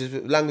 and language is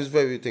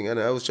very everything. And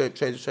I was trying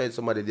to train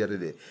somebody the other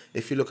day.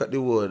 If you look at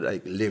the word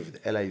like lived,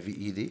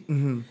 L-I-V-E-D,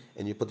 and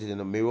you put it in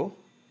a mirror,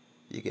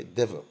 you get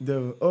devil.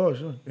 Devil. Oh,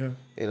 sure, yeah.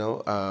 You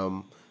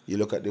know, you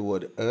look at the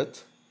word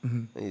earth,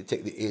 and you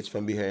take the H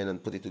from behind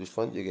and put it to the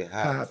front, you get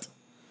heart.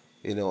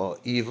 You know, or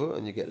evil,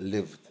 and you get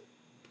lived.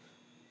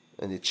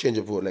 And you change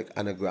up word like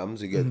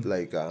anagrams, you get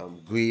like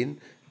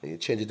green, and you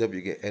change it up,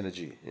 you get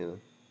energy, you know.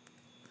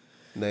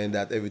 Knowing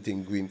that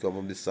everything green comes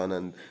from the sun,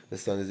 and the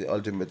sun is the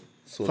ultimate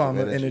source form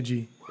of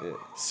energy. Yeah.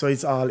 So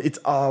it's all it's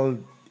a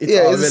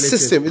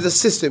system. It's a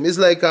system. It's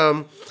like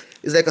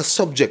a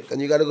subject,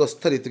 and you gotta go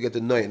study to get to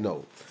know it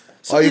now.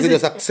 So or you can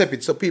just accept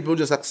it. So people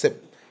just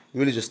accept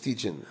religious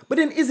teaching. But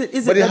then is it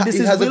But that this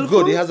he is has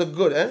willful? he has a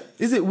good, eh?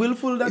 Is it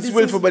willful that It's this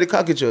willful is? by the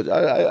Catholic Church.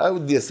 I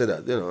would dare say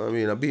that,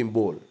 I'm being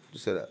bold to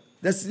say that.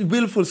 That's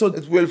willful. So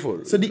It's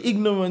willful. So the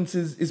ignorance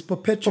is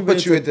perpetuated.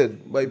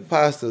 Perpetuated by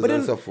pastors But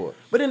and then, so forth.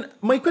 But then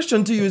my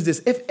question to you is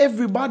this: if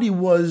everybody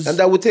was, And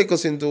that would take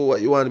us into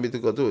what you wanted me to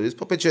go to. It's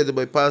perpetuated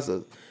by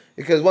pastors.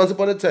 Because once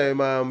upon a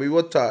time, we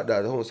were taught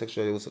that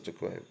homosexuality was such a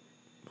crime.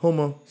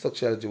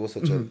 Sexuality was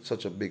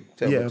such a big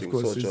terrible thing,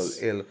 course, social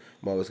ill.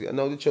 And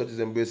now the churches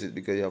embrace it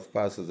because you have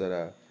pastors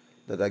that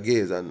are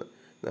gays. And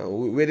now,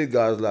 where did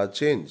God's law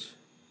change?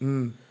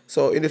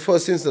 So in the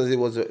first instance, it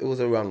was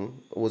a wrong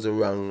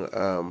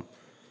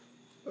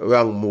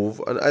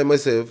move. And I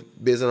myself,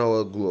 based on how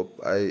I grew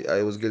up,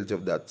 I was guilty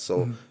of that.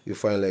 So you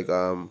find like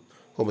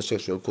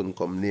homosexual couldn't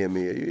come near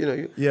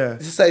me.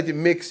 Society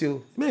makes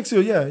you be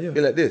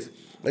like this.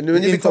 And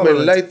when you become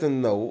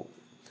enlightened now,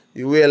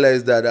 you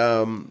realize that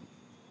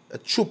a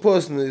true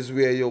person is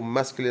where your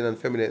masculine and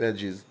feminine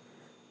energies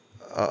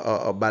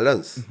are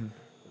balanced.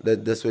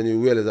 That's when you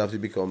realize after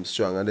you become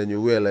strong, and then you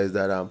realize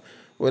that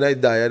when I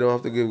die, I don't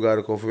have to give God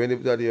a call for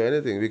anybody or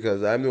anything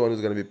because I'm the one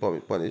who's going to be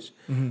punished.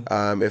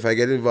 If I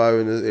get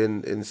involved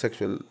in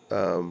sexual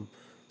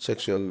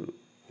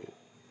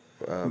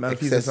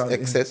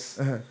excess,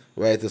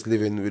 riotous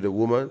living with a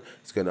woman,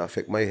 it's going to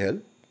affect my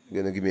health. It's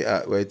going to give me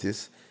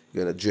arthritis. It's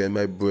going to drain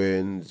my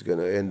brain. It's going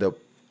to end up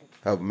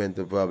have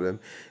mental problem.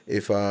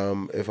 If I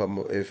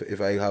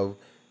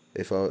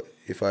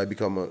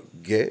become a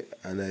gay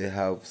and I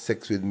have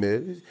sex with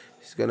male,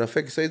 it's gonna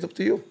affect. So it's up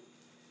to you.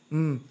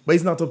 But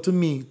it's not up to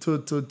me to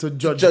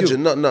judge you.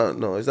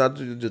 No, it's not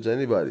to judge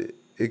anybody.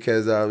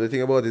 Because the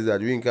thing about it is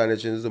that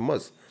reincarnation is a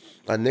must.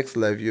 And next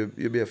life you'll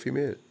be a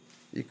female.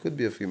 You could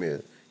be a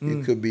female.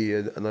 You could be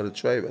another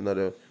tribe,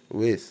 another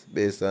race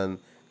based on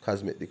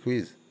cosmic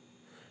decrees.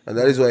 And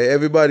that is why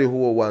everybody who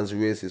was once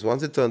racist,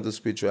 once they turn to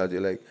spirituality,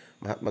 like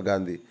Mahatma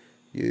Gandhi,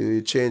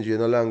 you change, you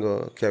no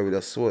longer carry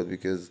the sword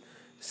because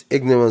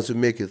ignorance will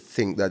make you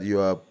think that you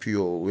are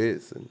pure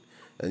race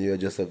and you are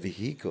just a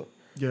vehicle.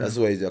 That's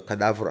why it's a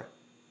cadaver.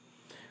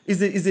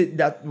 Is it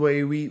that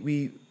way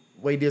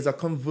why there's a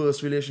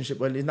converse relationship?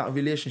 Well, it's not a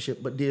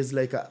relationship, but there's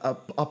like a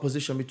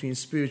opposition between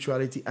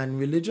spirituality and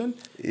religion.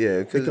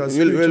 Yeah, because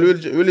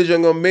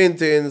religion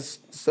maintains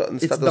certain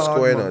status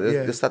quo.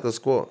 The status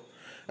quo.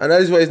 And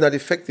that is why it's not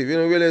effective.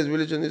 You realize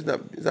religion is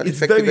not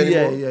effective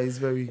anymore. It's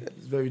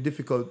very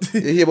difficult.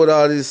 You hear about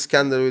all this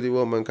scandal with the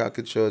Roman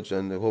Catholic Church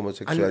and the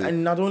homosexuality.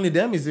 And not only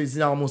them, it's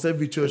in almost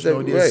every church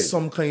now. There's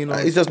some kind of...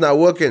 It's just not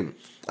working.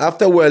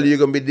 After a while, you're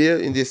going to be there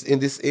in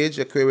this age,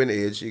 Aquarian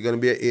age. You're going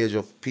to be an age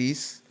of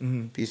peace,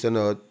 peace on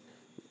earth.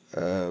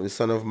 The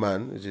Son of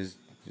Man, which is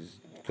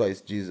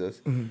Christ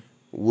Jesus,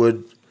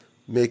 would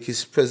make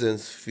his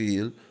presence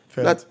felt.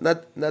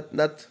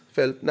 Not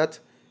felt, not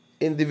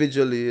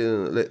individually,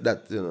 like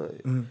that,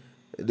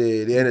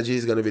 the energy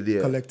is going to be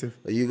there. Collective.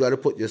 You got to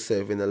put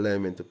yourself in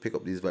alignment to pick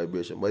up these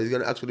vibrations. But it's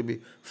going to actually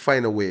be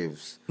finer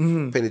waves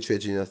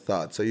penetrating your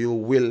thoughts. So you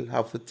will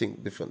have to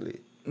think differently.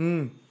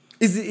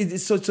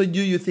 So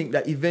do you think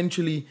that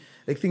eventually,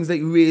 like things like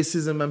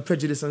racism and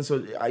prejudice and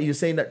so, are you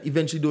saying that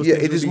eventually those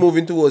things it is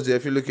moving towards there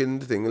if you look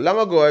into the thing. Long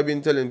ago, I've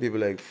been telling people,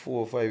 like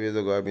 4 or 5 years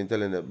ago, I've been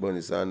telling that Bernie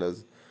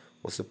Sanders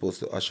was supposed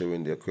to usher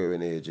in the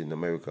Aquarian age in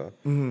America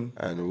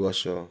and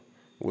Russia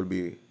will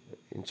be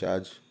in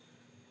charge.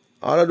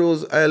 All of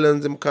those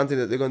islands and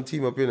continents, they're going to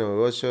team up,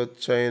 Russia,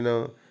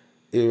 China,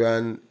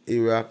 Iran,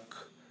 Iraq.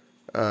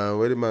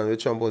 Where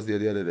Trump was there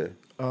the other day?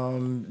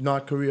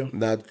 North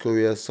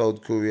Korea,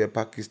 South Korea,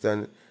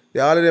 Pakistan.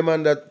 They're all of them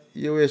on that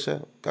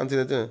Eurasia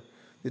continent.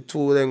 The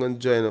two of them going to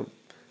join up.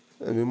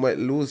 And we might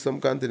lose some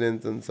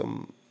continent and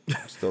some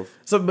stuff.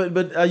 So,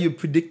 but are you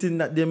predicting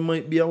that there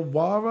might be a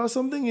war or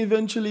something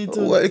eventually?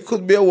 Well, it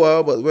could be a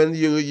war, but when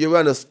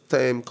Uranus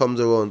time comes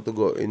around to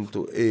go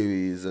into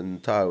Aries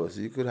and Taurus,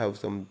 you could have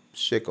some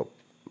shake-up,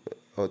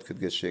 or it could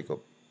get shake-up.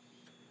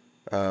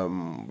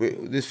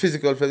 This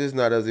physical flesh is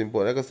not as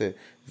important. Like I say,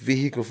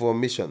 vehicle for a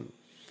mission.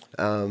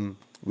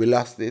 We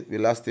lost it.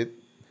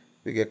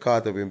 We get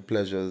caught up in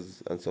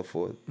pleasures and so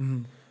forth.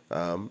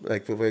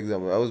 Like for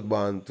example, I was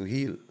born to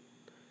heal,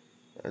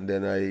 and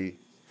then I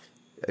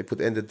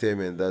put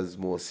entertainment as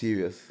more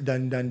serious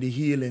than the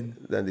healing.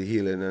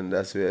 And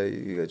that's where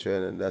you get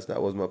trained, and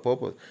that was my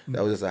purpose.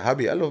 That was just a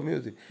hobby. I love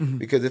music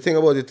because the thing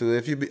about it too,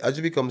 as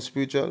you become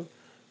spiritual,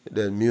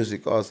 then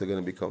music also going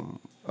to become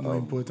more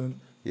important.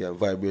 Yeah,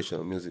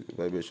 vibrational.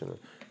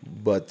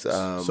 But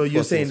so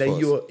you're saying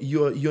that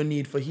your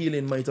need for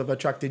healing might have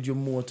attracted you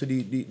more to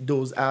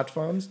those art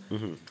forms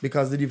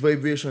because of the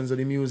vibrations of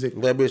the music.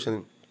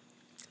 Vibration.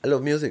 I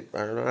love music.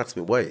 Don't ask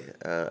me why.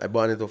 I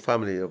born into a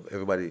family of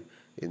everybody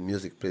in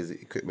music plays the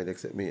equipment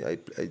except me. I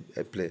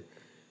play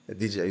a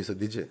DJ. I used to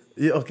DJ.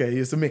 Yeah, okay. You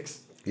used to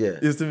mix. Yeah.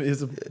 You used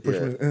to push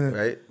me.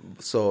 Right.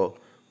 So,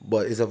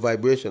 but it's a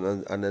vibration,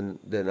 and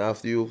then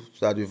after you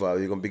start with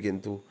you're gonna begin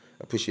to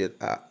appreciate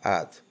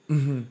art.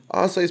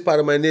 Also, it's part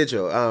of my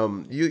nature.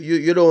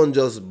 You don't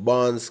just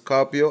born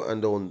Scorpio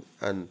and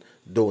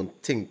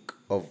don't think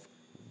of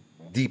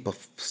deeper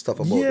stuff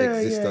about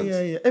existence.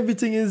 Yeah.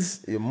 Everything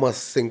is You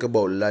must think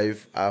about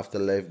life,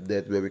 afterlife,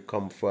 death, where we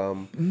come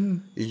from.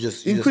 You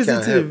just can't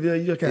inquisitive.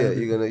 help. You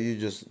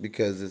can't.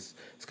 Because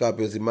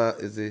Scorpio is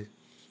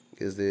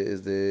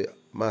the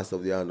master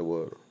of the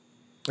underworld.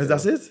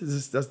 That's it?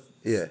 That's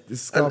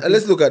And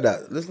let's look at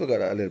that. Let's look at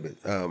that a little bit.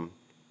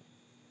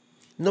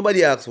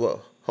 Nobody asks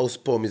how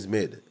sperm is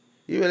made.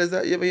 You realize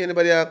that? You ever hear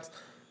anybody ask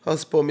how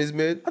sperm is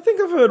made? I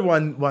think I've heard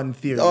one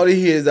theory. All you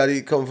hear is that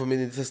it comes from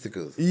in the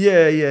testicles.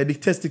 Yeah. The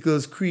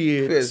testicles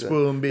create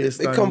sperm based.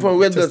 They come from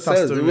red blood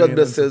cells. The red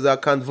blood cells are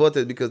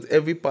converted because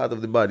every part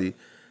of the body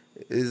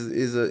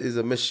is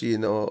a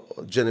machine or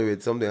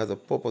generates something, has a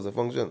purpose, a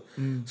function.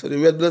 So the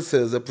red blood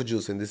cells are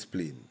produced in the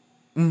spleen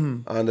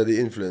under the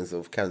influence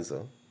of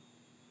cancer.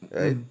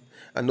 Right?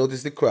 And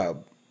notice the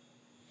crab.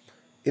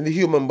 In the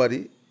human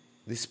body,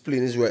 the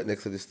spleen is right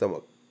next to the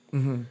stomach.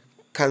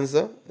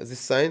 Cancer is a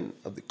sign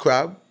of the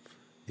crab,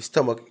 the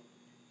stomach,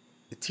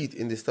 the teeth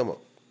in the stomach.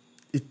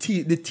 The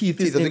teeth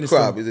of the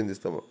crab is in the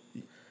stomach.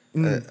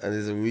 And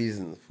there's a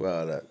reason for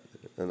all that.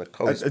 And a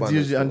correspondence.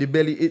 Usually on the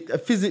belly.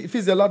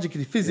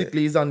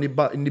 Physically is on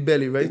in the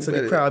belly, right? In so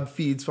belly. The crab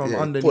feeds from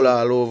underneath. Pull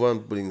all over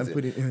and brings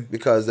put it. it.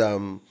 Because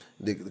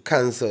the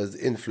cancer's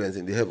influence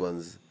in the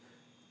heavens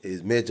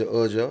is major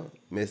Ursa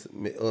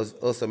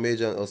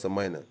major and Ursa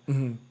minor.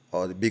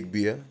 Or the big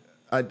bear.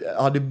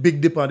 Or the big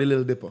dipper and the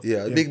little dipper.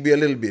 Yeah, big bear,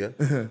 little bear.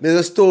 There's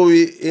a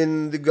story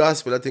in the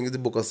gospel, I think it's the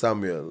book of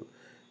Samuel,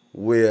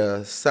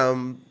 where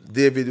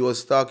David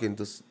was talking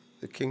to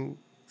King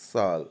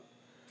Saul.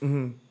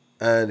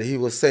 And he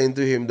was saying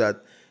to him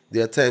that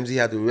there are times he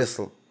had to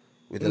wrestle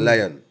with a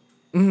lion.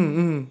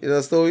 You know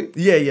the story?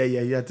 Yeah.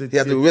 He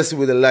had to wrestle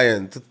with a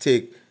lion to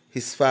take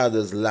his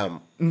father's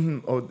lamb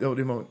out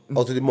the mouth.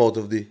 out of the mouth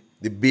of the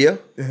bear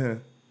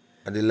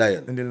and the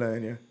lion. And the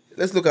lion, yeah.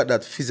 Let's look at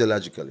that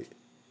physiologically.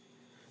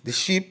 The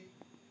sheep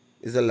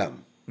is a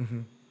lamb.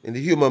 In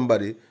the human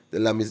body, the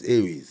lamb is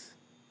Aries.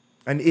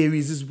 And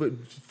Aries is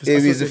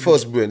the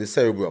first brain, the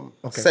cerebrum.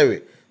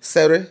 Okay.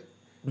 Cere,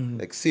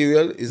 like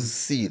cereal, is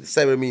seed.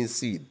 Cere means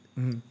seed.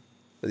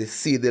 The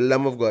seed, the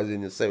Lamb of God is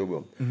in your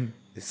cerebrum.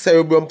 The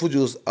cerebrum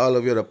produces all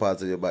of the other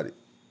parts of your body.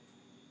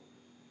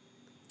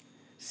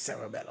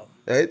 Cerebellum.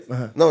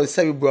 Right? No, it's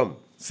cerebrum.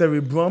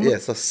 Cerebrum? Yeah,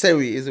 so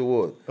cere is the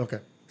word. Okay.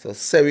 So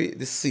cere,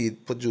 the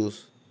seed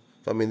produced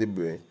from in the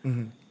brain.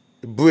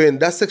 The brain,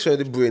 that section of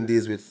the brain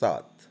deals with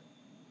thought.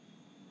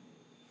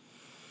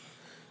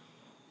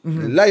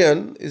 The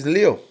lion is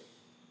Leo,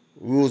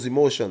 rules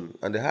emotion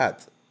and the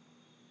heart.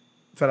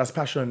 So that's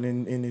passion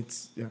in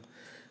its, yeah.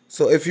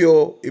 So if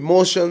your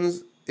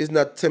emotions is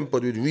not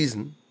tempered with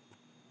reason,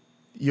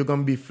 you're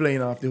going to be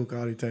flying off the hook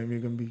all the time. You're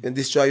going to be... And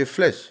destroy your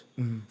flesh.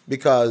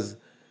 Because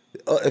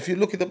if you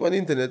look it up on the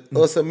internet,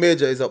 Ursa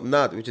Major is up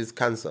north, which is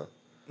Cancer.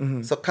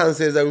 So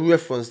Cancer is a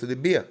reference to the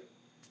bear.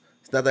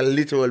 It's not a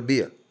literal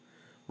bear.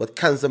 But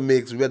cancer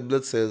makes red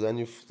blood cells on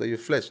your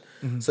flesh.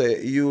 So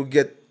you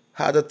get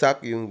heart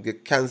attack, you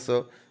get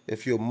cancer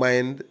if your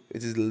mind,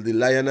 which is the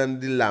lion and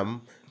the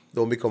lamb,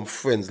 don't become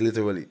friends,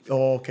 literally.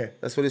 Oh, okay.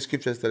 That's what the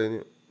scripture is telling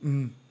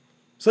you.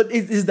 So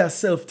is that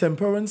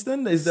self-temperance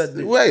then? Is that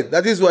right?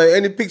 That is why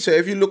any picture,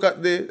 if you look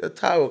at the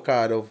tarot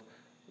card of,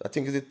 I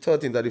think it's the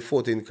 13th or the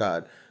 14th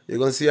card, you're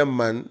going to see a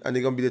man and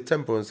it's going to be the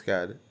temperance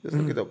card. Just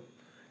look it up.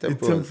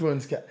 Temperance.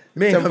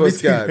 The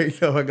temperance card.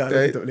 Temperance card.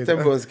 Right?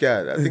 Temperance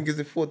card. I think it's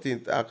the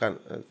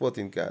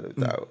 14th card of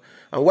tarot.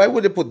 And why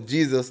would they put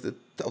Jesus, the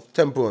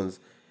temperance,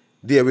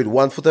 there with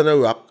one foot on a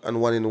rock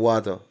and one in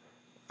water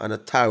and a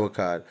tarot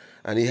card?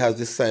 And he has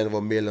this sign of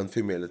a male and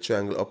female, a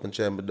triangle up and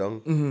triangle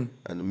down,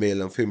 and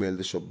male and female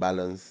to show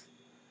balance.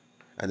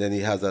 And then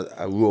he has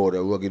a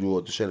rugged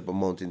road to show up a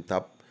mountain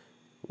top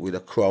with a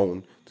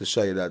crown to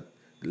show you that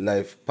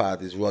life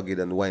path is rugged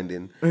and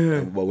winding.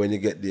 But when you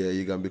get there,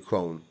 you're going to be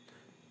crowned.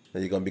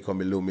 And you're going to become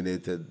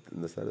illuminated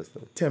and this other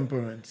stuff.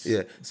 Temperance.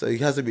 Yeah, so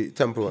it has to be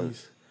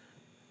temperance.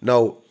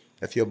 Now,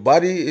 if your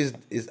body is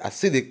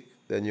acidic,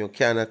 then you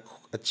cannot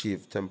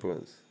achieve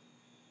temperance.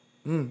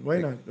 Why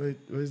not? Why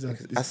is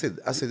that?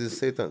 Acid is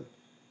Satan.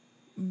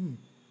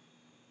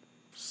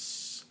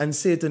 And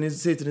Satan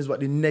is what?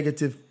 The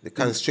negative... The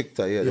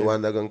constrictor, the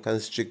one that's going to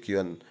constrict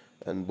you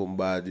and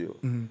bombard you.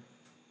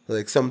 So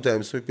like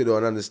sometimes people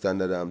don't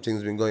understand that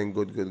things been going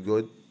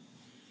good.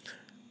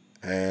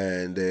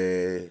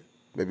 And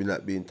maybe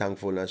not being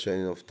thankful and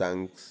showing enough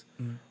thanks.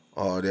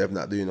 Or they have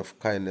not done enough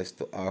kindness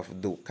to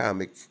do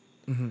karmic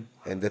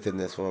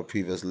indebtedness from a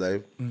previous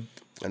life.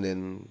 And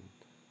then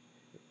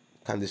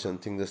condition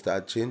things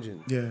start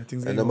changing. Yeah,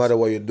 things. And no matter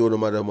what you do, no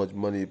matter how much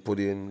money you put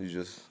in, you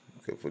just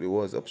for the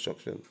words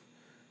obstruction.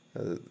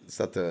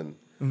 Saturn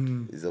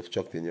is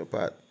obstructing your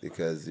path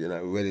because you're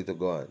not ready to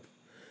go on.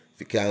 If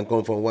you can't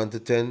come from 1 to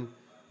 10,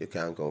 you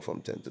can't come from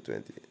 10 to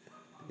 20.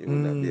 You will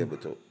not be able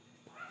to.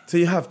 So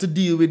you have to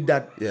deal with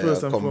that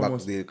first and come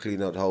foremost. back there,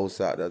 clean out house,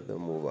 that, and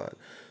move on.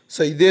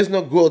 So there's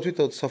no growth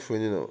without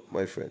suffering,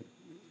 my friend.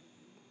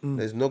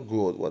 There's no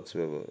growth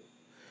whatsoever.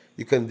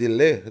 You can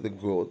delay the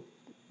growth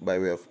by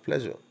way of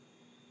pleasure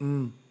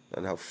and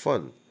have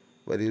fun,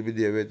 but it'll be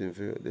there waiting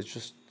for you. It's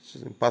just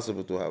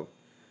impossible to have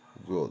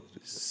growth.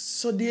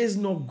 So there is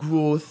no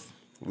growth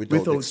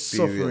without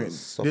suffering.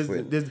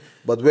 There's,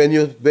 but when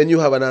you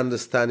have an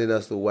understanding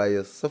as to why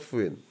you're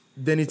suffering,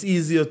 then it's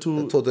easier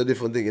to... A totally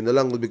different thing. In the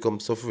language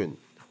becomes suffering.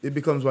 It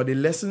becomes what? The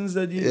lessons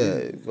that you...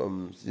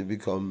 Yeah, it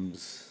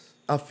becomes...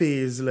 A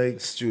phase, like...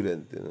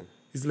 Student, you know.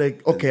 It's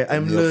like, okay,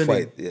 I'm learning.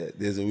 Fight. Yeah,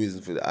 there's a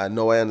reason for that. I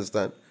know, I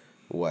understand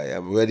why.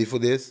 I'm ready for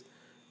this.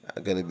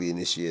 I'm going to be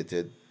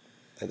initiated.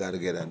 I got to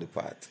get on the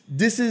path.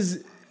 This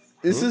is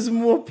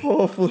more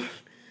powerful.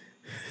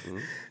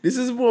 This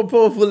is more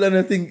powerful than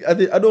I think. I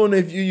don't know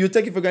if you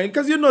take it for granted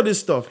because you know this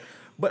stuff.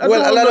 But a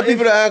lot of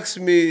people ask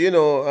me, you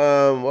know,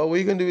 what are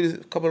you going to do with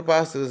this? A couple of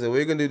pastors, and what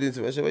are you going to do with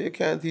this? I said, well, you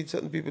can't teach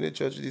certain people in the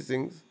church these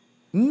things.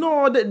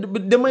 No,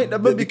 they might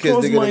be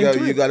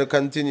close-minded. You got to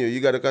continue.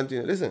 You got to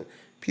continue. Listen,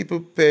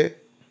 people pay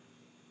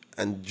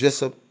and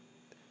dress up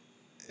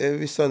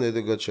every Sunday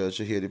to go to church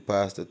to hear the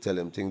pastor tell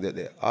them things that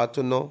they ought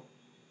to know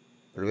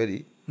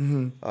already.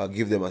 Or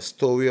give them a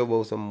story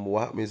about what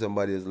happened in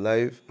somebody's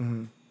life.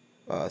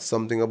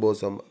 Something about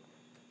some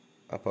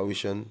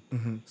apparition,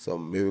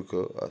 some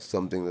miracle, or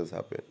something that's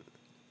happened.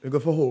 You go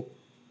for hope.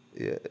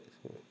 Yeah.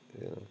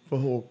 For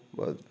hope.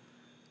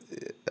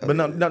 But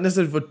not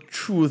necessarily for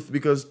truth,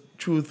 because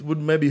truth would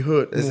maybe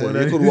hurt listen,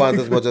 more. You could want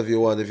as much as you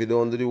want. If you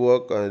don't do the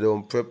work and you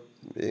don't prep,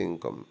 you ain't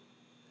come.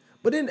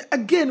 But then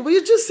again, what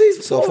you just say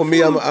is so for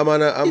me, I'm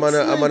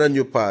on a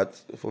new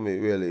path. For me,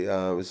 really,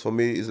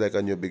 it's like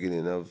a new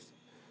beginning.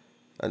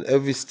 And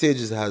every stage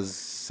has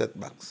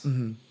setbacks,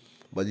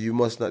 but you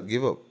must not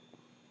give up,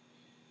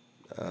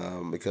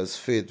 because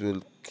faith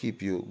will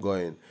keep you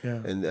going.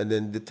 Yeah. And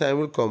then the time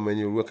will come when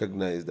you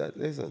recognize that,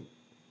 listen,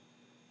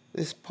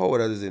 this power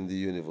that is in the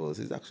universe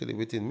is actually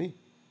within me.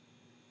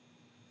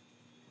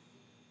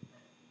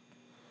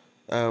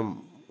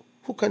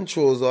 Who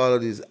controls all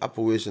of these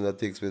operations that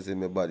takes place in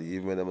my body,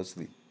 even when I'm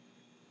asleep?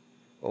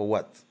 Or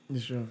what?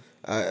 Sure.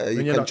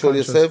 You control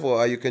yourself, or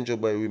are you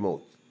controlled by a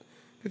remote?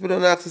 People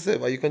don't ask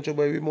themselves, are you controlled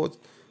by a remote?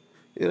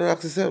 You don't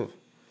ask yourself.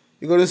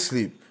 You go to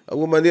sleep. A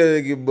woman the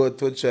other day gave birth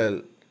to a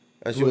child.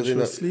 And she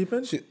was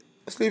sleeping?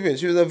 Sleeping.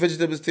 She was in a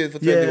vegetable state for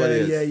 21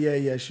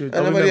 years. Yeah.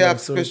 And nobody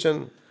asked the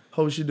question,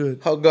 how she do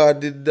it? How God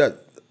did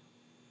that.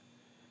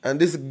 And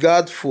this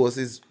God force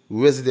is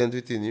resident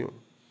within you.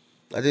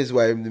 That is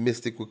why the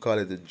mystic would call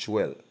it a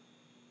jewel.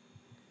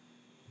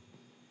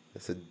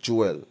 It's a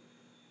jewel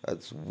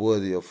that's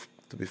worthy of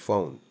to be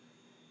found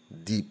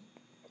deep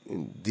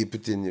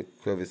within your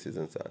crevices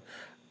and so on.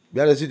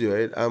 Be honest with you,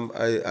 right?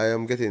 I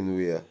am getting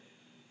to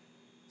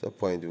a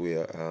point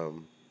where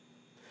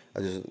I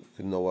just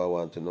know what I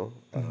want to know.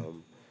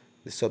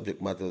 The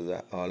subject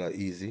matters are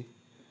easy.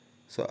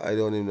 So I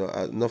don't even know.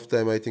 Enough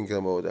time I thinking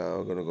about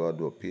I'm going to go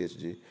do a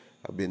PhD.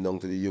 I've been down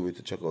to the UE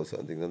to check out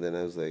something, and then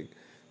I was like,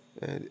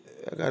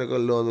 I got to go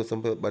learn with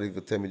somebody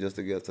could tell me just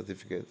to get a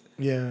certificate.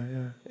 Yeah.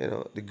 You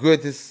know, the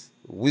greatest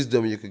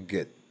wisdom you could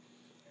get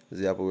is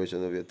the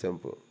operation of your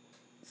temple,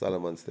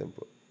 Solomon's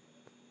temple.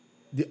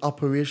 The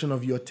operation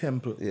of your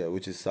temple. Yeah,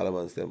 which is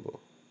Solomon's temple.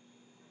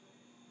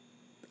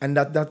 And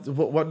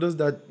what does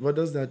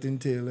that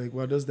entail? Like,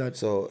 what does that?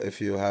 So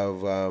if you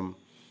have,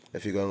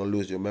 if you're gonna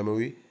lose your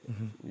memory,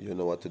 you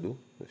know what to do.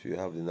 If you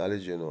have the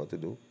knowledge, you know what to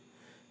do.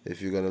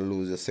 If you're gonna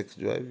lose your sex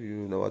drive,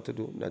 you know what to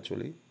do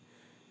naturally.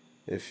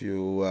 If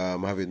you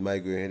having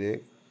migraine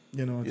headache,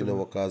 you know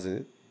what causing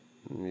it.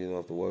 You don't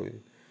have to worry.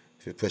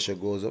 If your pressure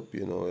goes up,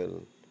 you're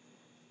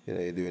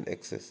doing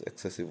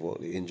excessive work.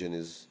 The engine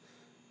is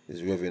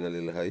revving a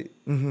little high,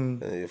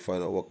 and you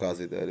find out what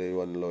causes it. Either you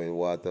run low in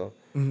water,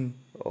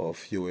 or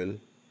fuel,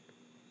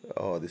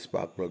 or the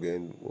spark plug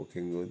ain't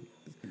working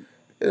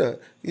good.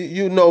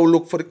 You now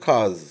look for the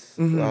cause.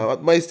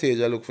 At my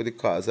stage, I look for the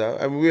cause.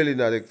 I'm really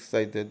not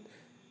excited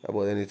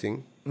about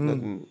anything.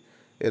 Nothing.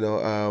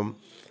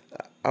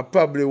 I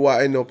probably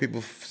why I know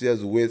people see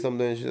as weird.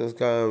 Sometimes she just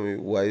call me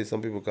why.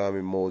 Some people call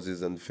me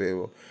Moses and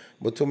Pharaoh.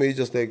 But to me, it's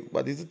just like,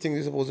 but these are things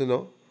you're supposed to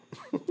know.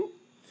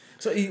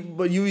 So,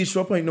 but you reach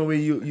a point now where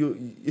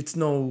you it's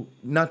now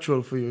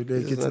natural for you.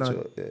 Like it's natural.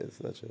 Not. Yeah,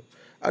 it's natural.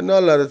 I know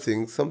a lot of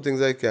things. Some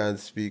things I can't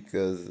speak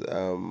because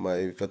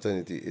my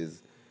fraternity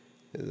is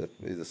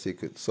a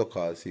secret,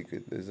 so-called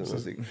secret. It's not a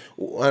secret.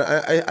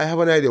 I have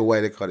an idea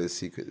why they call it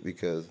secret,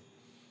 because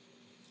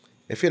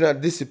if you're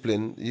not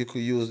disciplined, you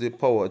could use the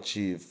power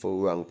achieved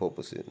for wrong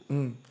purposes.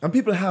 And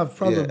people have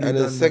probably and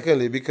then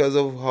secondly, because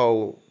of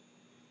how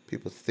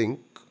people think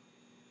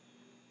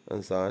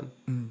and so on,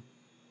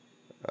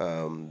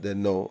 they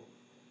know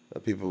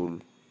that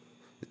the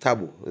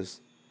taboo is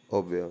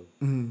obvious.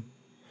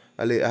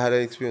 I had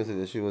an experience with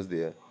her. She was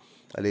there.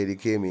 A lady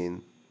came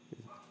in,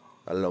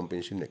 a lump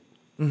in her neck.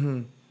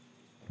 An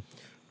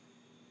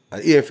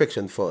ear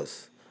infection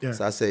first. Yeah.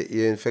 So I say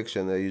ear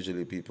infection are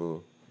usually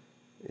people,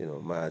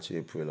 March,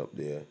 April up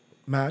there.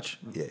 March?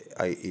 Yeah,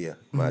 ear.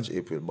 March,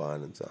 April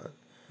born and so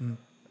on.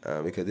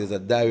 Because there's a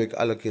direct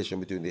allocation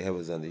between the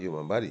heavens and the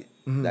human body.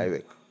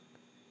 Direct.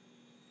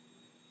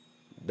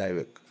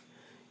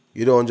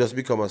 You don't just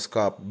become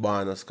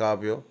born a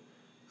Scorpio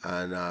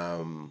and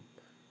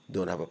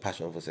don't have a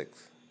passion for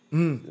sex.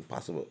 It's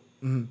impossible.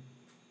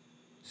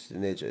 It's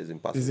in nature, it's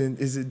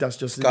impossible. Is it that's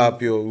just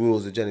Scorpio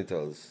rules the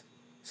genitals.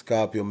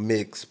 Scorpio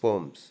makes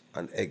sperms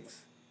and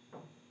eggs.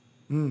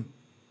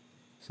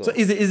 So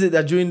is it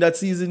that during that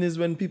season is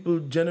when people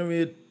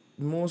generate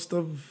most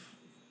of?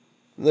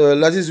 No,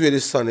 that is where the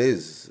sun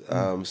is.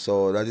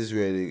 So that is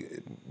where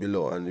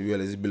below, and you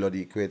realize it's below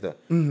the equator,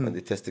 and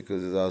the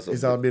testicles is also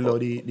Is all below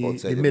the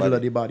middle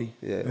of the body.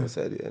 Yeah,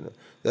 outside the end.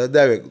 The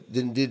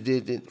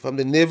direct from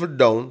the navel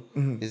down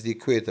is the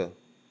equator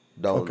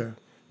down, Okay.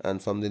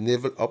 and from the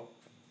navel up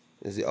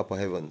is the upper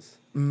heavens.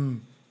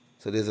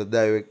 So there's a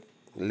direct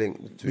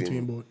link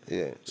between both.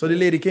 Yeah. So the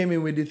lady came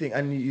in with the thing,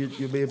 and you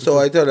be able So to.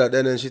 I tell her,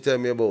 then she tell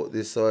me about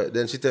this. So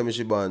then she tell me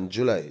she born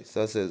July.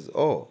 So I says,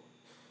 oh,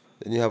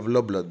 then you have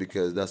low blood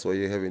because that's why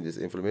you're having this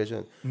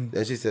inflammation.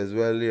 Then she says,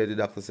 well, yeah, the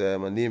doctor said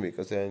I'm anemic.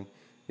 I said,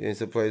 you ain't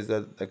surprised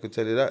that I could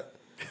tell you that.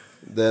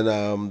 Then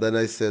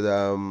I said,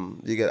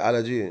 you get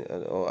allergy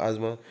or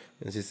asthma?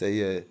 And she said,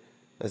 yeah.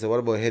 I said, what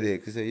about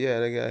headache? She said, yeah,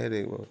 I get a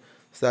headache. Bro.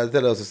 Started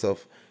telling us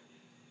stuff.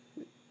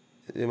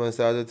 The man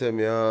started to tell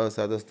me,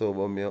 started to talk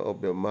about me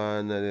up your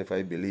man, and if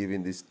I believe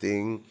in this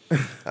thing,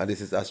 and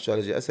this is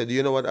astrology. I said, do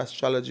you know what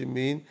astrology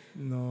means?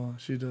 No,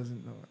 she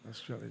doesn't know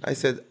astrology. I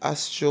said,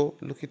 astro,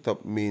 look it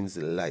up, means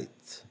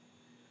light.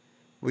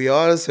 We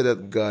all say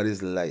that God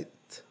is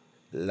light,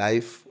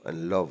 life,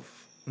 and love.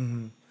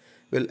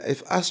 Well,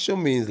 if astro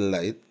means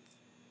light,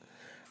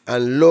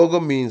 and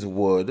logo means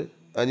word,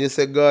 and you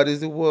say God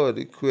is the word,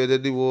 He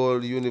created the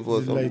world, the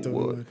universe, The light and the of the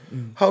word. word.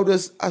 How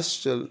does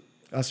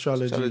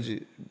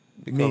Astrology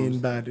mean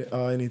bad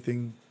or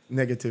anything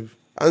negative?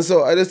 And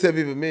so I just tell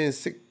people, me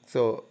sick,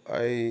 so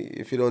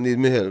if you don't need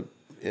me help,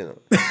 you know,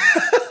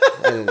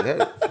 I need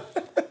help.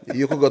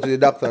 You could go to the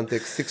doctor and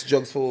take 6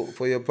 drugs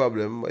for your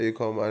problem, or you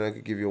come and I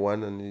could give you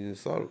 1 and you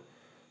solve.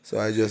 So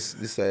I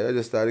just decided, I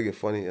just started to get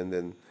funny, and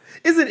then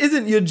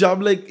Isn't your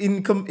job like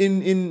in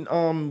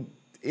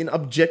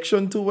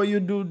objection to what you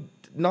do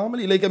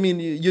normally? Like, I mean,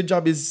 your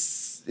job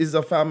is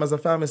a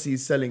pharmacy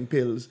selling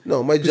pills.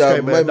 no, my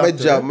job,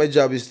 my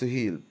job is to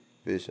heal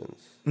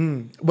patients.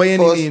 By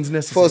any means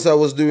necessary. First, I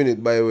was doing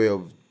it by way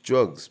of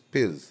drugs,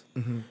 pills.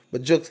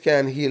 But drugs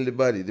can't heal the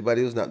body. The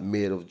body was not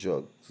made of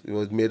drugs. It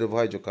was made of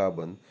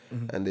hydrocarbon,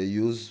 and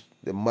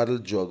they model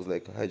drugs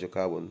like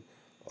hydrocarbon,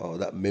 or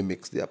that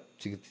mimics the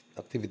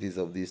activities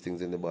of these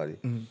things in the body,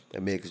 and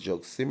makes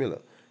drugs similar.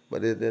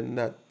 But they're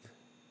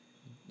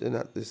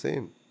not the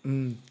same.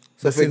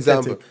 So for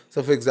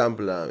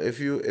example, if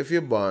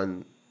you're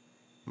born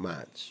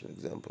March, for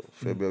example,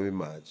 February,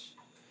 March,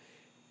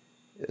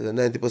 there's a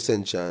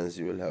 90% chance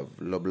you will have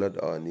low blood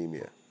or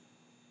anemia.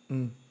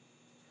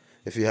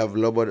 If you have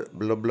low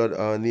blood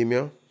or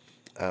anemia,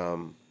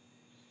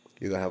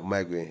 you're going to have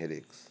migraine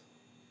headaches.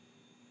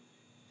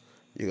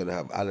 You're going to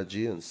have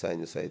allergy and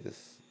sinusitis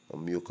or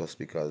mucus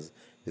because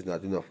there's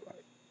not enough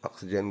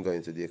oxygen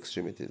going to the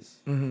extremities.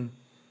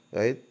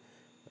 Right?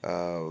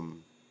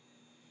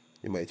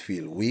 You might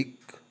feel weak.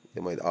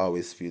 You might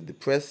always feel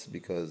depressed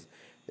because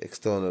the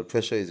external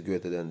pressure is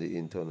greater than the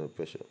internal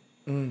pressure.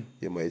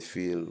 You might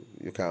feel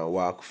you can't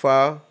walk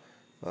far,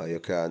 or you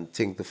can't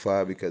think too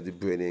far because the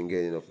brain ain't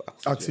getting enough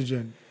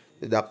oxygen.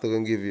 The doctor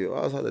can give you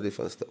all sorts of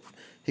different stuff.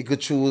 He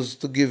could choose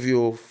to give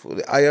you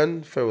the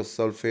iron ferrous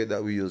sulfate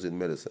that we use in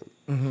medicine,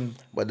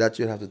 but that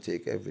you have to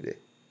take every day.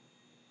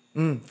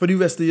 For the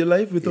rest of your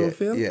life without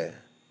fail? Yeah.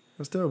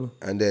 That's terrible.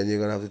 And then you're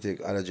going to have to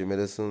take allergy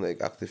medicine like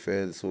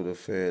Actifed,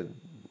 Sudafed,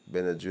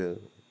 Benadryl.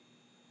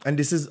 And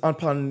this is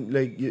upon,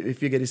 like,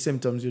 if you get the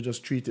symptoms, you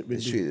just treat it with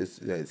It's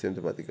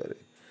symptomatically.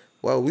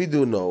 Well, we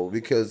do know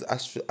because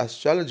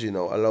astrology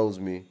now allows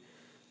me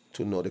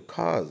to know the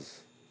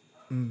cause.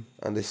 And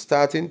the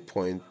starting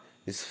point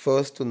is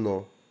first to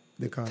know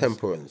the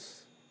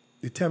temperance.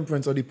 The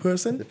temperance of the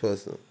person? The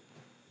person.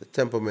 The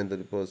temperament of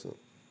the person.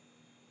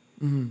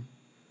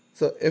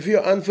 So if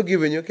you're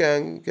unforgiving, you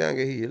can't get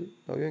healed.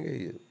 How can you get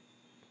healed?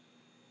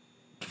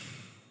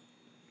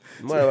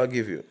 What do I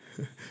give you?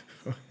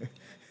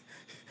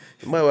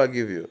 What do I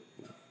give you?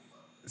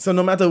 So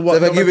no matter what...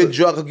 So if I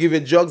give you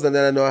drugs, and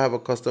then I know I have a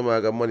customer, I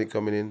got money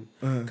coming in.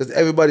 Because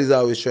everybody's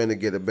always trying to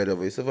get a better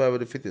way. Survival of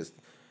the fittest.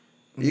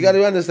 You got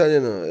to understand, you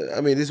know,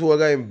 I mean, this world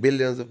got in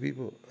billions of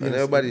people. And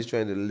everybody's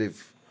trying to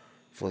live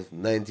for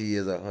 90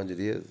 years or 100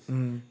 years.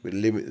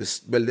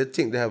 Well, they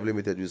think they have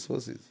limited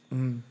resources.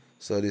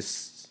 So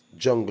this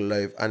jungle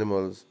life,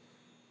 animals...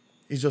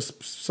 It's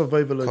just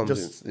survival or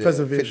just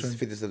preservation.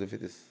 Fittest of the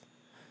fittest.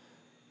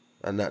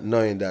 And not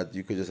knowing that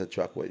you could just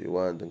attract what you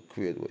want and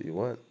create what you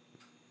want.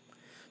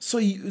 So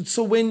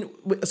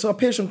a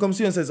patient comes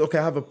to you and says, okay,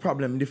 I have a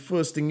problem. The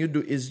first thing you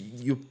do is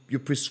you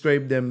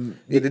prescribe them.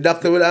 Yeah, the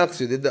doctor will ask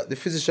you, the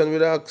physician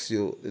will ask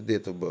you the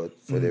date of birth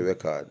for the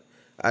record.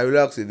 I will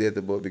ask you the date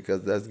of birth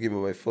because that's giving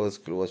me my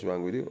first clue what's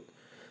wrong with you.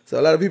 So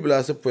a lot of people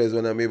are surprised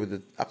when I'm able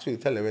to actually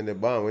tell them when they're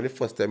born. When they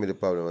first tell me the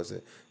problem, I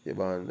say, you're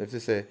born. If they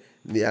say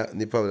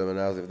the problem, and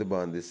I ask if they're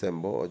born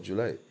December or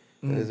July.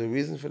 And there's a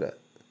reason for that.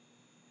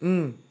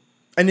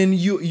 And then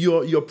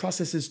your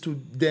process is to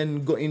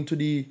then go into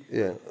the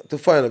to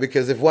find out,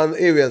 because if one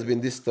area has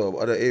been disturbed,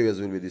 other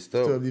areas will be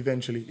disturbed.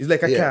 eventually. It's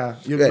like a car.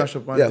 You Right. mash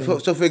up one thing.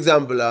 So for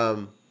example,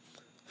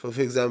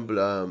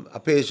 a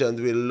patient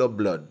with low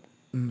blood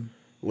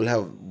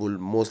will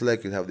most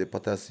likely have the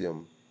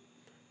potassium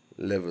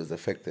levels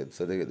affected.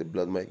 So the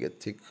blood might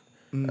get thick,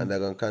 and they're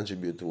going to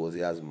contribute towards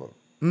the asthma.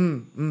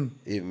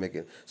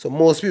 So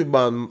most people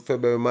born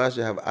February, March,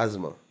 they have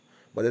asthma,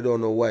 but they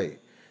don't know why.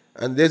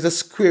 And there's a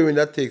squaring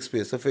that takes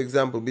place. So for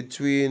example,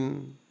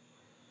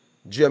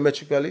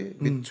 geometrically,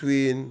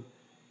 between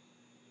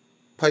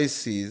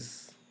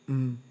Pisces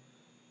and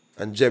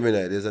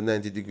Gemini, there's a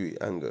 90-degree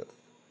angle.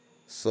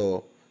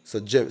 So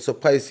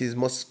Pisces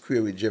must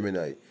square with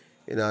Gemini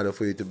in order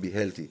for you to be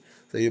healthy.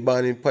 So you're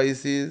born in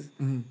Pisces,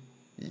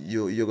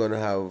 you're going to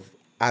have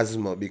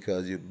asthma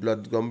because your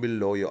blood going to be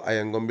low, your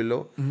iron going to be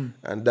low,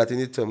 and that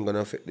in turn going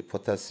to affect the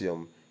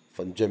potassium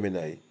from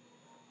Gemini,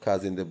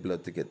 causing the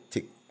blood to get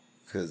thick,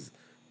 because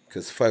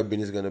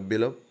fibrin is going to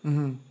build up,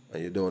 and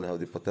you don't have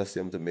the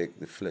potassium to make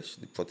the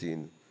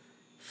protein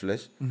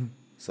flesh.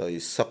 So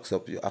it sucks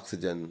up your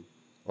oxygen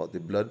out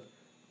the blood,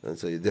 and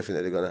so you're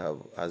definitely going to have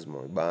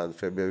asthma. Born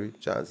February,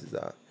 chances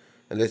are,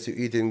 unless you're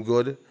eating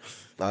good,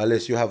 or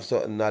unless you have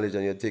certain knowledge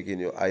and you're taking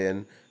your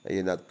iron and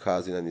you're not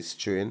causing any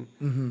strain,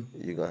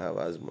 you're going to have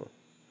asthma.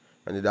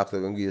 And the doctor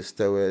going to give you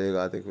steroid, you're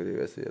going to take for the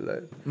rest of your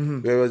life.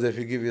 Whereas if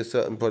you give you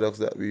certain products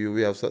that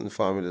we have certain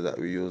formulas that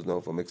we use now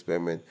from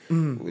experiment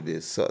with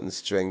a certain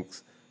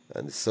strength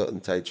and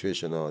certain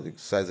titration or the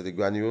size of the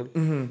granule.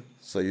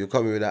 So you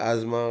come in with an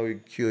asthma, we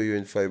cure you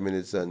in 5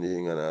 minutes and you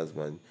ain't got an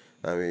asthma.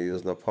 And we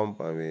use no pump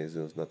and we use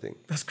nothing.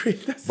 That's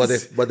great.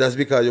 But that's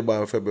because you're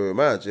born February,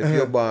 March. If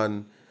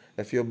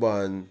you're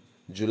born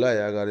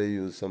July, I gotta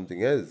use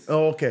something else.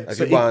 Oh, okay.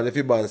 If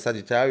you're born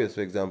Sagittarius,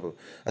 for example,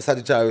 a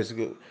Sagittarius,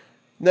 9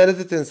 out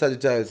of 10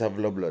 Sagittarius have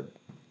low blood,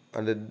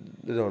 and they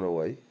don't know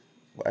why.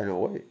 But I know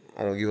why.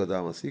 I don't give out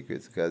all my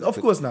secrets because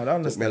of course not. I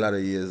understand. Took me a lot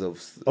of years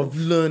of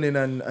learning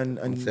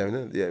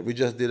and yeah. We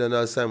just did an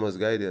Alzheimer's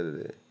guy the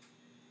other day.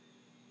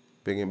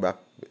 Bringing back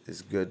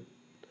is good.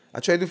 I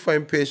try to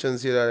find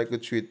patients here that I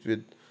could treat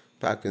with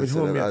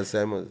Parkinson and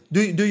Alzheimer's.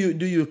 Do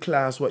you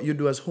class what you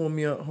do as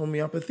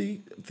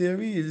homeopathy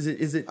theory?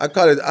 Is it? I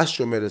call it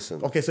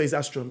astromedicine. Okay, so it's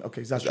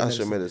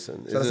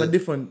astromedicine. So that's a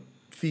different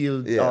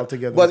field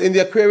altogether. But in the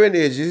Aquarian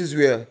age, this is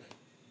where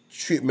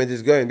treatment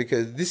is going,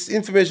 because this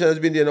information has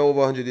been there now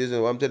over 100 years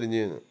now. I'm telling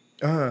you,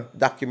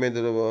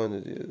 documented over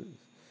 100 years.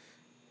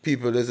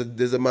 People,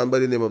 there's a man by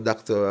the name of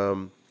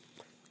Dr.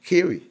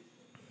 Carey.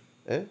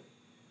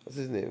 What's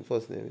his name?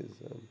 First name is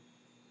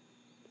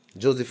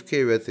Joseph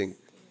Carey, I think.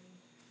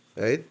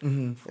 Right?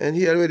 And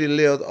he already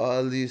laid out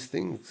all these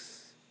things.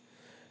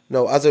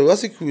 Now, as a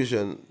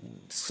Rosicrucian,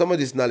 some of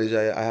this knowledge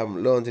I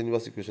haven't learned in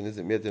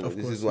Rosicrucianism yet.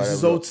 This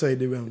is outside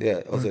the realm.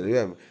 Yeah, outside the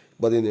realm.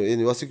 But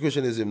in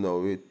Rosicrucianism now,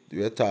 we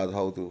are taught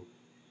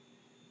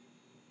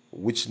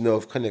which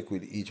nerve connect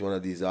with each one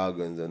of these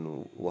organs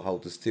and how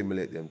to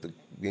stimulate them to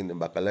bring them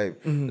back alive.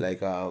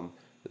 Like when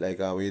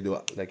you do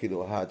a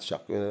heart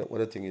shock, what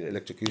the thing is,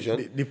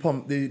 electrocution. The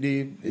pump,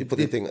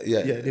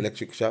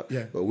 electric shock.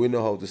 Yeah. But we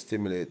know how to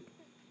stimulate.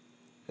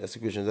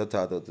 Rosicrucians are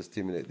taught how to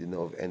stimulate the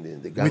nerve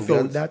ending, the ganglions.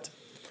 Without that?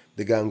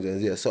 The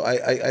ganglions, yeah. So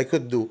I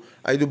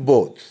do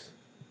both,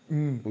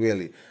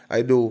 really.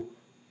 I do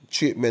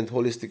treatment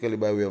holistically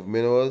by way of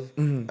minerals,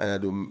 and I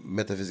do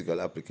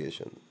metaphysical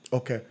application.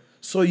 Okay.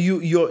 So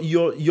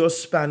your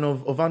span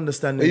of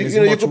understanding is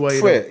you much could wider.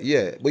 Pray,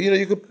 yeah. But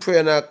you could pray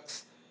and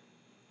ask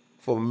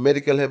for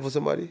medical help for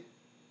somebody.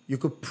 You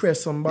could pray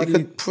somebody. You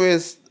could pray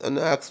and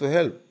ask for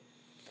help.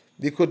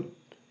 You could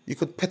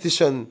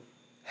petition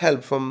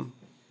help from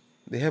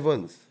the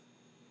heavens.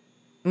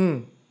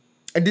 And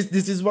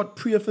this is what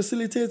prayer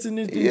facilitates in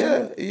it?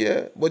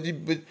 Yeah. But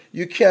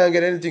you can't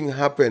get anything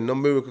happen. No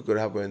miracle could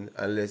happen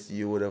unless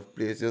you would have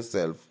placed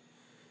yourself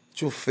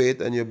through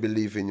faith and your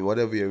belief in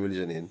whatever your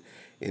religion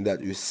in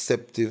that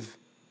receptive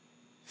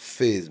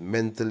phase,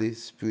 mentally,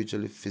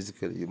 spiritually,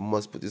 physically. You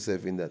must put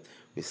yourself in that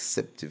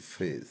receptive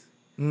phase.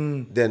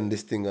 Then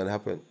this thing gonna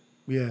happen.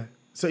 Yeah.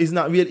 So it's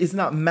not real. It's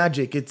not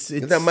magic. It's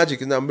not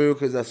magic. It's not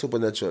miracle. It's not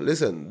supernatural.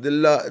 Listen,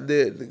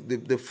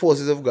 the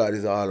forces of God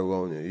is all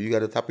around you. You got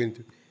to tap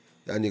into,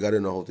 and you got to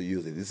know how to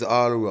use it. It's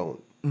all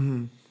around.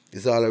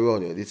 It's all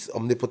around you. It's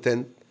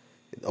omnipotent,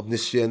 it's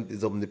omniscient,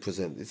 it's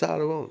omnipresent. It's all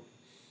around.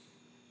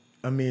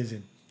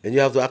 Amazing. And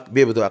you have to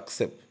be able to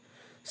accept.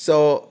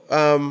 So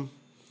I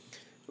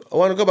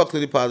want to go back to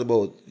the part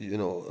about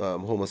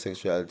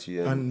homosexuality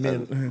and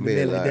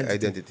male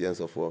identity and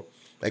so forth.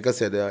 Like I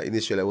said,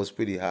 initially it was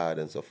pretty hard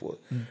and so forth.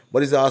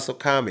 But it's also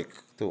karmic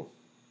too.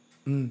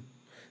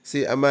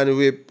 See, a man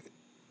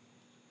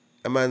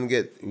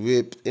get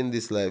raped in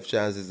this life,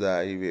 chances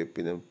are he raped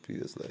in a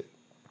previous life.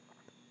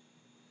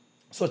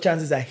 So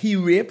chances are he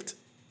raped?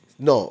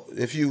 No,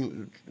 if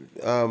you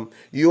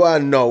are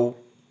now,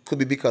 could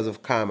be because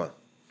of karma.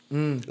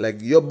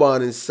 Like you're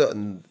born in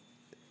certain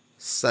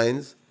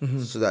signs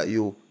so that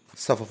you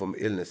suffer from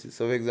illnesses.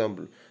 So for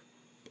example,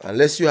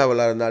 unless you have a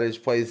lot of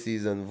knowledge,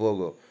 Pisces and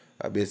Virgo,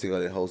 are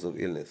basically a house of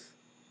illness.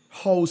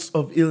 House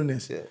of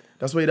illness. Yeah.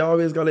 That's why they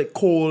always got like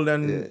cold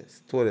and. Yeah,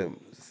 it's totem.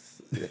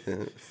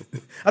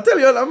 I tell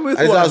you, I'm with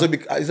And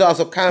one. it's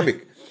also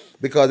karmic,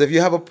 because if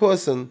you have a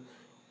person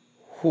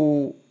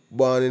who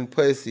born in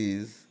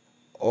Pisces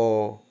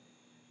or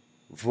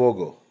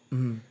Virgo,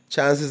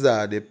 chances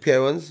are the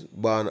parents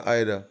born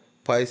either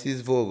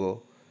Pisces,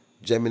 Virgo,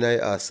 Gemini,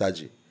 or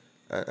Saggy,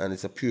 and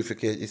it's a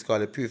purification. It's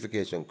called a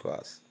purification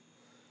cross.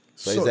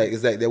 So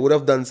it's like they would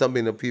have done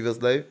something in a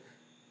previous life,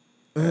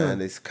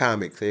 and it's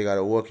karmic. So you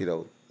gotta work it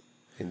out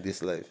in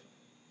this life.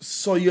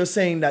 So you're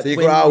saying that So you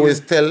can always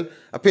tell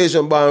a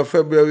patient born in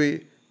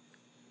February,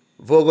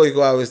 Virgo, you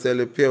can always tell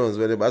the parents.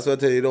 That's why I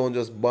tell you, you don't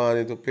just born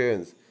into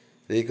parents.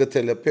 So you could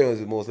tell the parents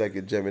is most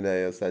likely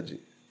Gemini or Saggy.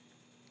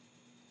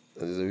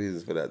 There's a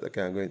reason for that. I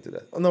can't go into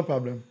that. No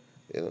problem.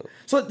 You know.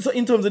 So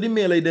in terms of the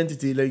male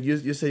identity, like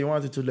you say you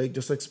wanted to like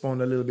just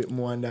expound a little bit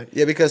more on that.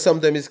 Yeah, because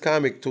sometimes it's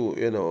karmic too,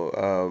 you know.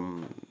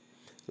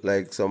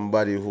 Like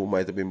somebody who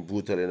might have been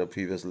brutal in a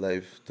previous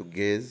life to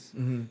gaze,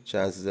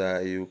 chances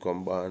are you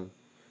come born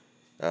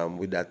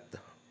with that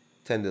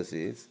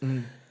tendencies.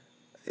 You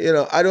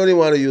know, I don't even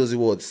want to use the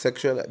word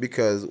sexual,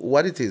 because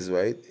what it is,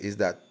 right, is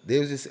that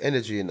there's this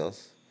energy in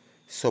us,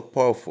 so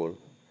powerful,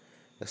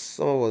 that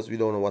some of us, we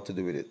don't know what to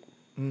do with it.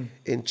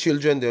 In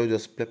children, they'll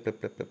just play,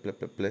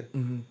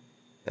 and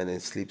then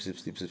sleep.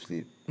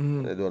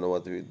 And they don't know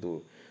what to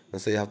do.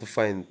 And so you have to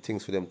find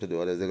things for them to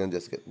do, otherwise they're going to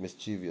just get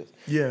mischievous.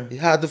 Yeah.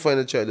 It's hard to find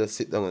a child that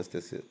sit down and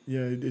stay still.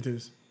 Yeah, it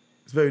is.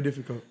 It's very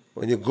difficult.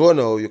 When you go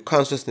now, your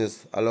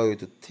consciousness allow you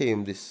to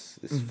tame this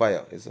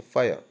fire. It's a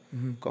fire.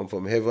 Come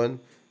from heaven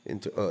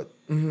into earth.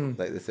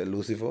 Like they say,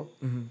 Lucifer,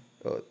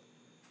 earth.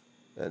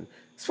 And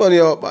it's funny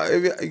how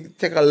it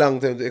take a long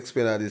time to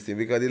explain all this thing,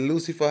 because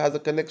Lucifer has a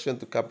connection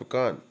to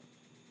Capricorn.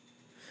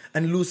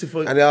 And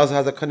Lucifer... And it also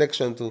has a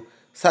connection to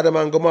Sodom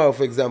and Gomorrah,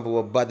 for example,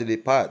 were bodily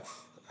parts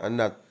and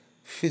not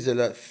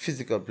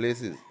physical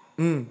places.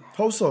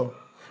 How so?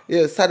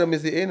 Yeah, Sodom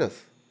is the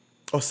anus.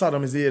 Oh,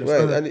 Sodom is the anus.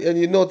 Right, and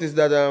you notice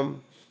that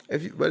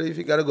if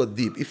you gotta go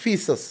deep,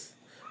 Ephesus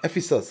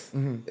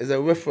is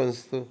a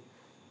reference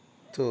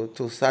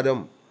to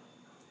Sodom.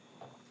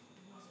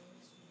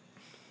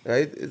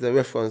 Right? It's a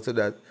reference to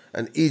that.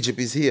 And Egypt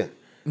is here.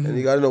 And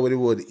you gotta know where the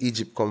word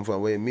Egypt come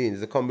from, what it means.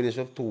 It's a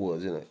combination of two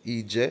words, you know,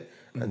 Egypt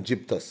and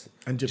Gyptus.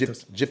 And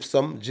Gyptus.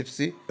 Gypsum,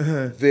 gypsy,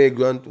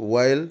 vagrant,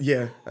 wild.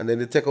 Yeah. And then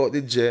you take out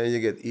the J and you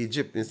get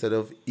Egypt instead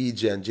of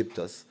EJ and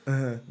Gyptus.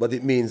 But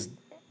it means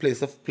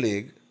place of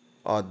plague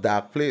or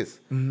dark place.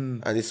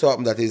 And it's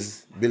something that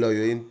is below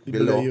you.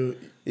 Below you.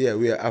 Yeah,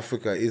 where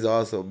Africa is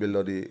also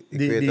below the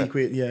equator. The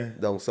equator, yeah.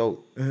 Down south.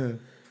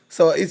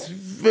 So it's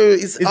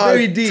all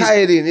very deep.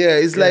 tied in. Yeah,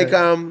 it's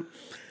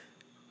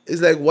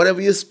like whatever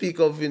you speak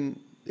of in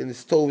the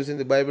stories in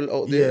the Bible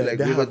out there, like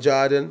River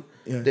Jordan,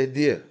 they're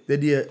there. They're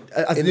there.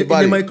 In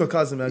the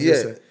microcosm, as you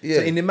said. Yeah.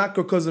 So in the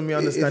macrocosm, you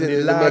understand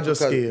the larger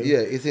scale. Yeah,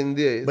 it's in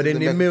there. But in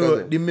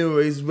the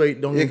mirror is right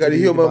down into the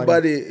human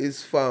body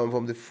is formed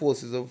from the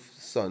forces of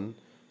sun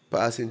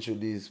passing through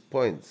these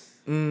points.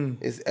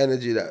 It's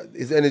energy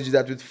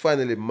that will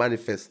finally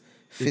manifest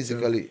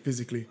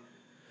physically.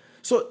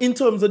 So in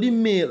terms of the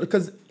male,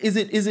 because is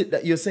it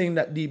that you're saying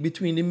that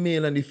between the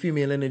male and the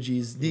female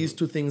energies, these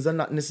two things are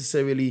not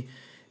necessarily,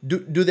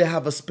 do they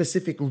have a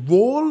specific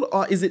role,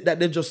 or is it that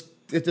they just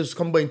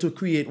combine to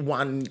create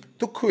one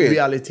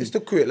reality? It's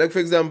to create. Like for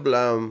example,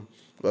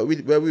 where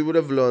we would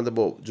have learned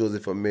about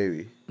Joseph and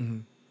Mary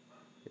in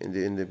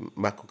the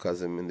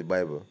macrocosm in the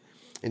Bible.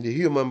 In the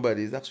human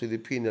body, it's actually the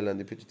pineal and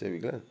the pituitary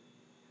gland.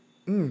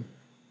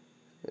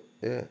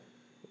 Yeah.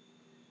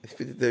 The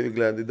pituitary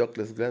gland, the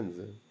ductless glands,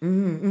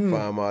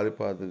 form all the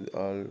part of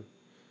all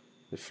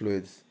the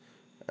fluids,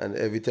 and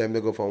every time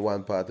they go from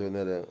one part to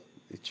another,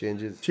 it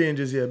changes.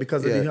 Yeah,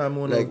 because of the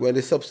hormonal. Like when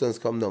the substance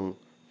come down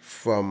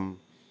from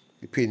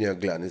the pineal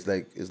gland, it's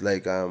like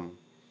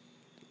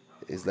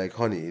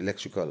honey,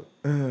 electrical,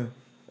 and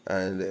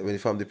when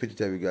it from the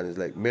pituitary gland, it's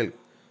like milk.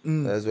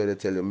 That's why they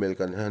tell you milk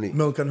and honey.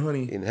 Milk and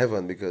honey in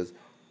heaven, because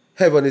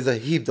heaven is a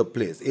heaped up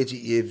place.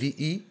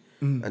 HEAVE.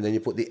 And then you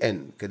put the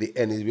N, because the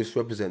N which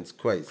represents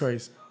Christ.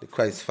 The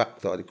Christ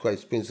factor, the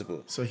Christ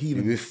principle. So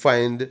you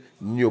refined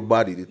new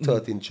body, the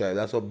 13th child.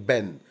 That's what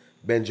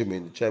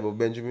Benjamin, the tribe of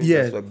Benjamin.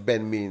 Yeah. That's what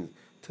Ben means,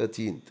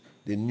 13th.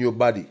 The new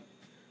body.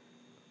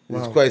 Wow.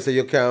 It's Christ said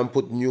you can't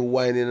put new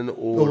wine in an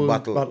old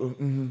bottle.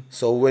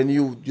 So when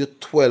your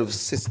 12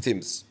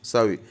 systems,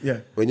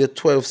 when your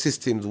 12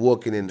 systems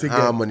working in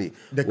harmony,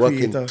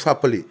 working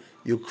properly,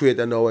 you create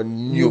a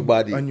new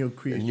body, a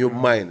new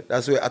mind.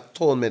 That's what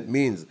atonement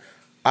means.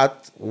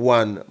 At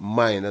one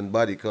mind and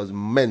body, because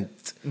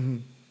ment,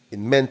 in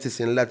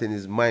mentis in Latin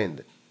is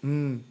mind.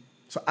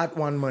 So at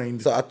one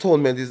mind. So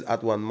atonement is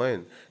at one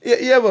mind.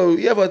 You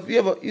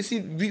ever, you see,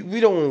 we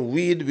don't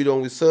read, we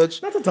don't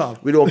research. Not at all.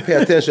 We don't pay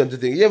attention to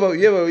things. You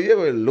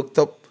ever looked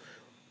up,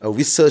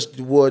 researched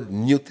the word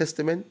New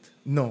Testament?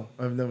 No,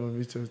 I've never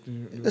researched.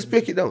 Let's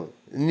break it down.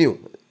 New.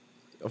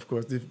 Of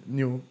course, the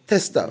new.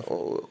 Testa.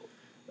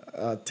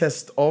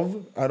 Test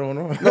of? I don't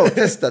know. No,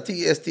 testa.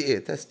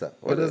 Testa. Testa.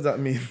 What does that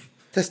mean?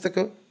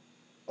 Testicle.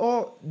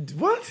 Oh,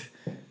 what?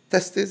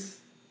 Testes.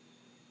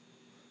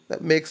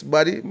 That makes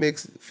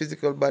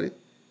physical body.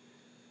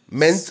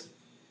 Ment.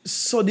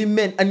 So the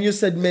ment, and you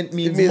said ment It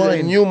means means a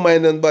mind. new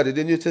mind and body.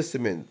 The New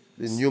Testament.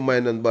 The new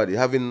mind and body.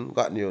 Having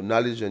gotten your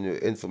knowledge and your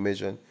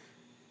information.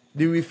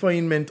 The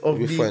refinement of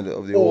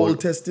the Old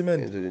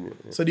Testament. Into the new,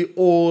 yeah. So the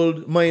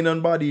old mind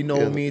and body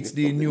now meets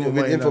the new with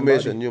mind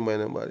information, and body. new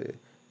mind and body.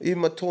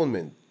 Even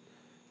atonement.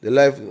 The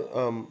life,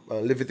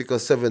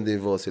 Leviticus 17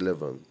 verse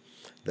 11.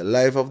 The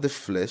life of the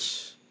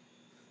flesh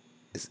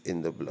is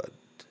in the blood.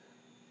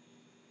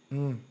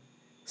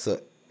 So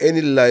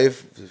any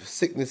life,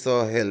 sickness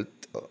or health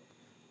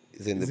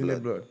is in the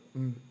blood.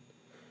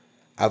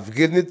 I've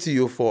given it to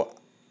you for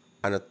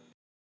an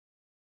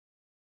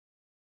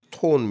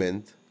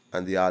atonement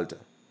and the altar.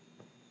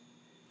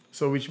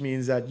 So which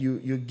means that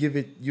you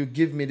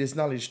give me this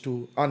knowledge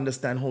to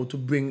understand how to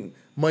bring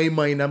my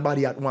mind and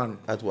body at one.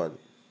 At one.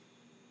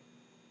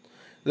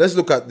 Let's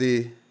look at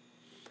there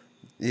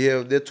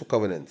are two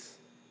covenants.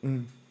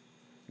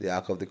 The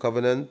Ark of the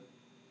Covenant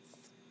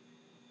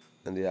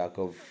and the Ark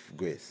of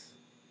Grace.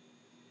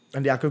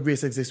 And the Ark of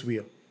Grace exists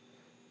where?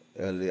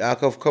 The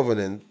Ark of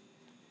Covenant,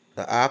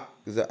 the Ark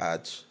is the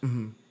arch,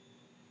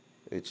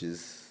 which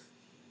is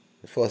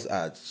the first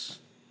arch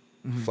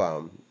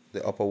from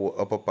the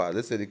upper part,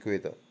 let's say the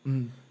equator,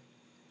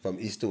 from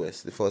east to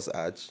west, the first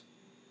arch,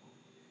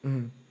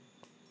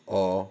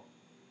 or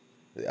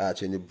the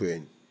arch in the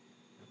brain,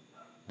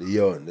 the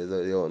urn, there's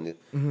a urn,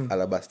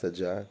 alabaster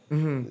jar,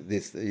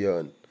 this, the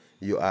urn,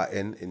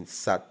 U-R-N in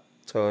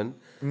Saturn.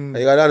 And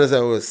you gotta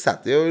understand what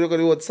sat. You look at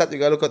the word sat, you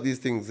gotta look at these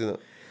things, you know.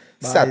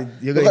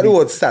 Sat. Look at the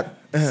word sat.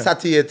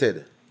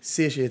 Satiated.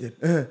 Satiated.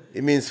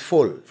 It means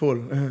full.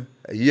 Full.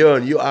 A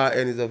urn,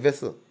 U-R-N, is a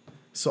vessel.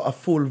 So a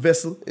full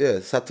vessel.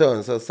 Yeah,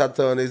 Saturn. So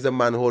Saturn is the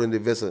man holding the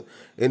vessel.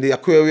 In the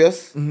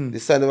Aquarius, the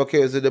sign of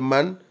Aquarius is the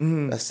man.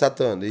 That's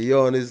Saturn. The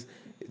urn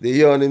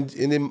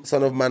in the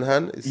Son of Man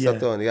hand is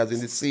Saturn. He has in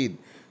the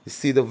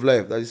seed of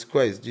life. That is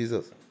Christ,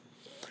 Jesus.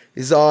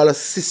 It's all a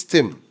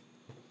system.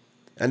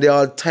 And they're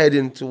all tied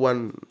into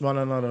one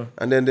another.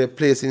 And then they're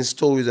placed in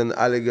stories and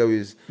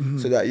allegories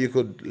so that you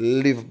could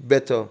live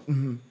better.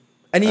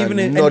 And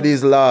even know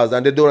these laws,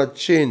 and they don't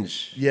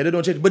change. Yeah, they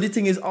don't change. But the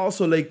thing is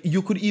also, like,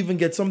 you could even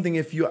get something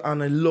if you're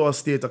on a lower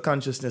state of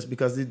consciousness,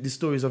 because the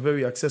stories are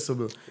very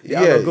accessible. You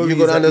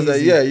could understand.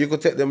 Easy. Yeah, you could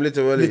take them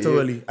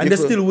literally. And they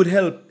still would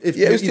help.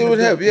 You still would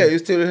help. Yeah, you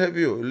still would help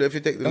you if you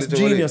take them That's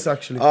literally. Genius,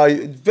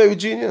 actually. Very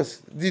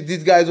genius.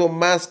 These guys were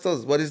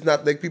masters, but it's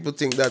not like people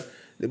think that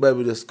the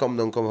Bible just come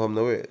from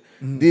nowhere.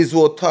 These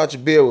were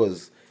torch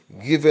bearers,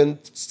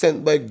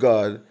 sent by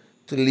God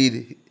to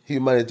lead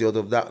humanity out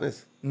of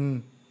darkness.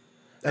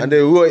 And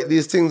they wrote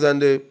these things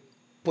and they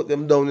put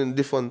them down in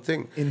different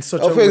things.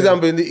 For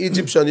example, in the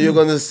Egyptian, you're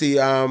going to see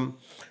a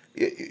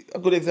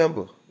good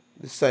example,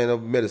 the sign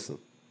of medicine.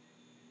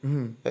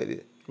 Right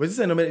there. What's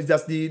the sign of medicine?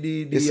 That's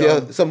you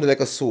see something like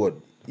a sword.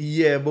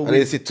 Yeah, but and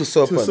you see two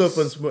serpents.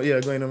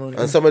 Going on.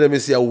 And some of them you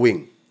see a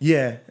wing.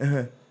 Yeah.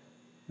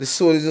 The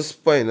sword is a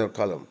spinal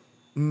column.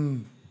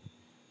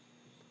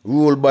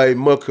 Ruled by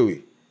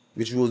Mercury,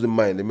 which rules the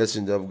mind, the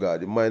messenger of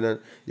God. The mind and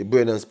your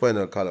brain and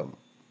spinal column.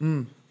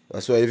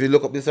 That's why if you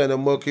look up the sign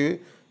of Mercury,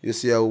 you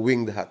see a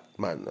winged hat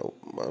man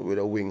with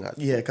a winged hat.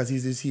 Yeah, because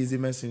he's the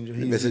messenger.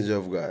 The messenger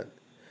of God.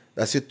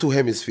 That's your two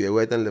hemispheres,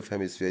 right and left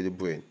hemisphere, the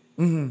brain.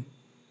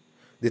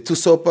 The two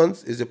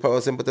serpents is the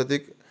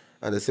parasympathetic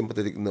and the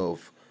sympathetic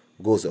nerve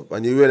goes up.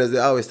 And you realize they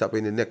always stop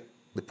in the neck,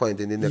 the point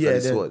in the neck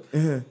of the sword.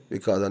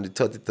 Because on the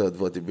 33rd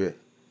vertebrae.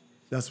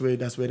 That's where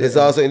there's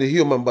also in the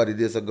human body,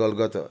 there's a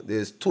Golgotha.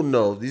 There's two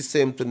nerves, these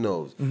same two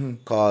nerves,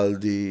 called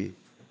the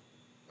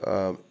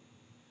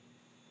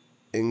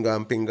Inga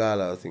and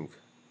Pingala, I think.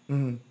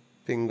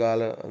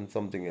 Pingala and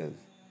something else.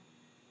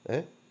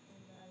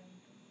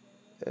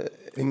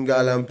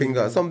 Ingala and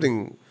Pingala,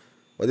 something.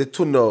 But the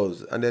two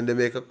nerves, and then they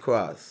make a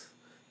cross.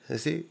 You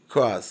see?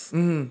 Cross.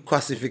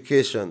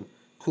 Crucifixion.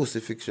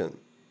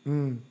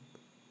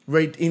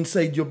 Right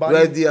inside your body?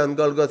 Right there on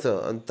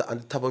Golgotha, on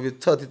the top of your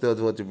 33rd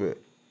vertebrae.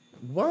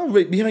 Wow,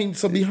 right behind.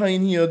 So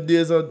behind here,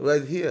 there's a...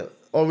 Right here.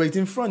 Or right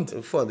in front?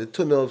 In front, the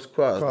two nerves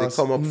cross. They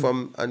come up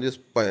from on your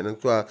spine and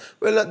cross.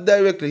 Well, not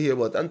directly here,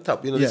 but on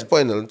top. The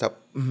spinal on top.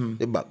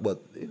 The back,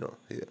 but,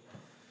 here.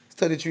 It's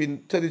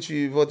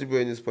 33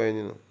 vertebrae in your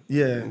spine,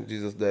 Yeah. And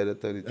Jesus died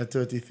at 33. At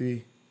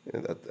 33.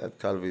 At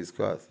Calvary's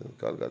cross,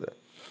 Golgotha.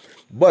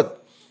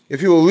 But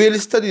if you were really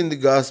studying the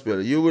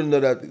gospel, you will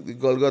know that the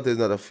Golgotha is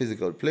not a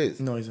physical place.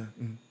 No, it's not.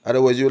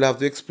 Otherwise, you will have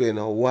to explain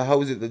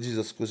how is it that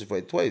Jesus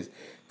crucified twice.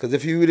 Because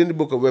if you read in the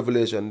book of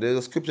Revelation, there's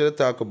a scripture that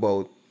talk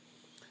about,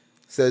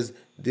 says,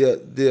 they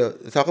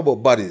talk about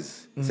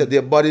bodies. It said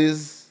their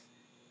bodies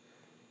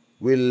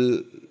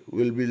will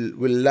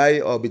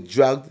lie or be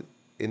dragged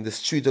in the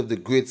street of the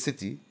great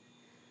city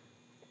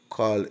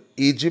called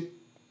Egypt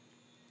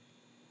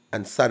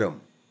and Sodom.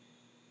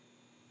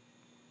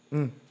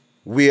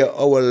 Where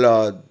our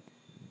Lord,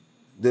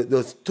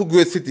 those two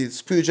great cities,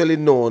 spiritually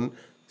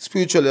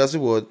as the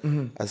word,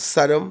 as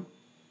Sodom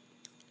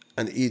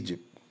and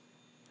Egypt,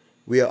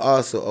 where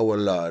also our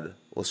Lord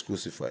was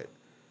crucified.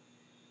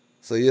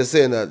 So you're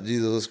saying that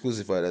Jesus was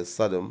crucified at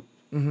Sodom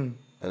and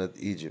at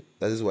Egypt.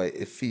 That is why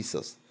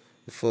Ephesus,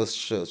 the first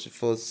church, the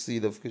first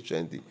seed of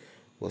Christianity,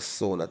 was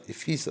sown at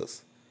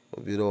Ephesus.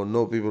 But people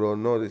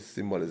don't know this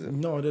symbolism.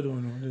 No, they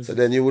don't know. So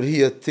then you would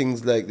hear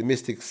things like the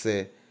mystics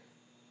say,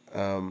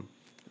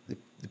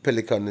 the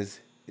pelican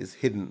is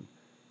hidden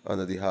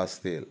under the horse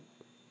tail.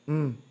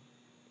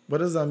 What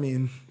does that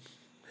mean?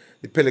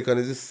 The pelican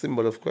is a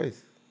symbol of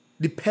Christ.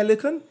 The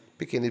pelican?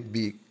 Picking its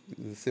beak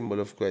is a symbol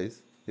of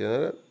Christ. You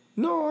know that?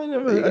 No, I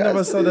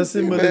never saw that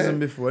symbolism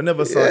before. I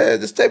never saw it. Yeah,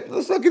 just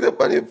look it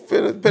up on your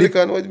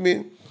pelican. What do you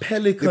mean?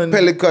 Pelican. The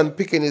pelican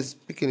picking his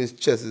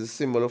chest is a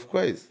symbol of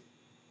Christ.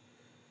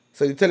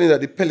 So you're telling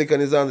that the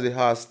pelican is under the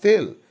horse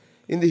tail.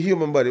 In the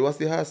human body, what's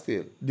the horse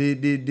tail?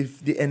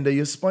 The end of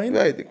your spine?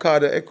 Right, the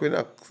cardia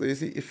equinox. So you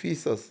see,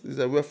 Ephesus is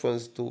a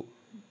reference to.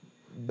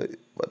 But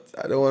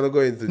I don't want to go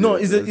into. No,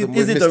 this.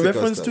 is it a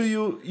reference to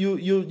your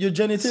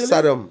genitalia?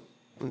 Sodom,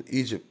 in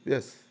Egypt,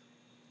 yes.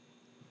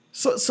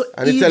 So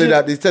and they tell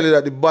you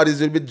that the bodies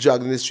will be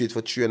dragged in the street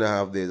for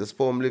 3.5 days. The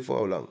sperm live for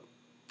how long?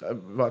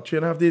 About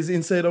 3.5 days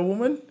inside a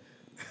woman?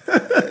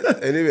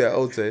 Anyway,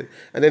 outside.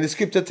 And then the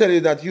scripture tell you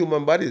that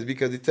human bodies,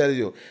 because it tells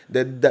you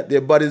that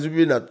their bodies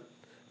will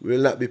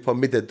not be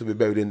permitted to be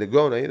buried in the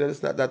ground. And you know,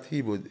 it's not that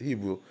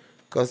Hebrew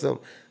custom.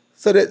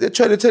 So they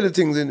try to tell you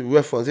things in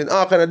reference in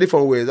all kind of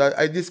different ways.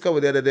 I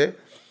discovered the other day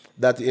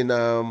that in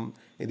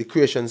the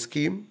creation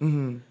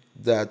scheme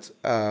that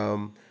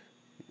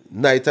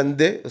night and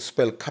day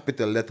spell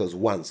capital letters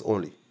once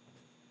only.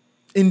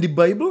 In the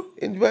Bible?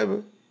 In the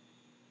Bible.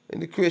 In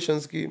the creation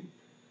scheme.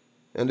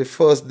 And the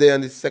first day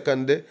and the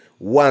second day,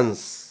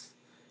 once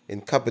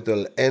in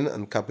capital N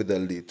and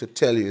capital D, to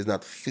tell you it's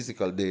not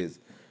physical days,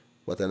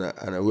 but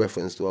a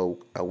reference to our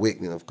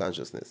awakening of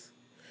consciousness.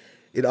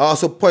 It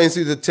also points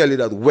you to tell you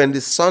that when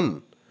the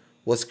sun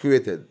was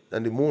created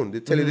and the moon, they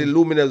tell you the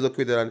luminaries were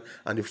created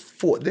on the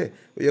fourth day.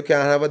 But you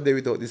can't have a day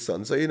without the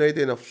sun. So you know it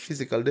ain't a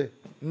physical day.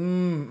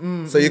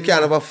 So you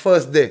can't have a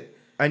first day.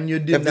 And you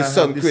did if the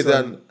sun created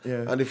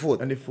on the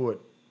fourth. On the fourth.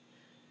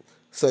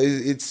 So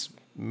it's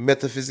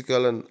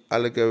metaphysical and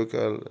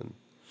allegorical.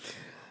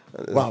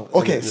 Wow.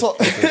 Okay. So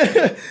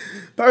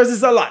Paris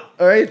is a lot.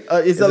 All right.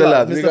 It's a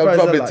lot. We can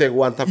probably take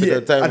one topic at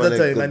a time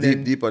and go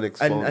deep and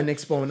expound. And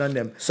expound on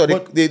them. So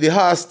the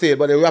horse tail,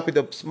 but they wrap it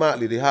up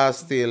smartly. The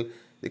horse tail,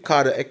 the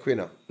cardia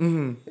equina,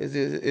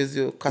 is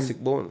your classic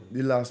bone.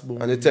 The last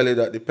bone. And they tell you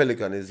that the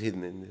pelican is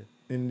hidden in there.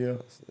 In there.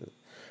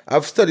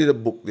 I've studied a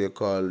book they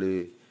call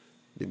the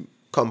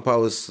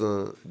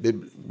comparison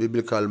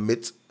biblical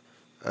myth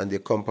and the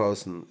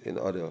comparison in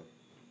other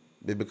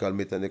biblical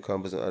myth and the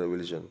comparison in other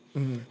religion.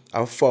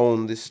 I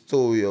found the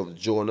story of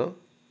Jonah.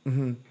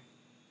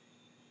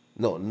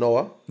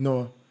 Noah.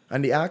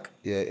 And the ark?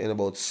 Yeah, in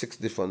about 6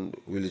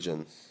 different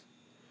religions.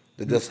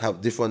 They just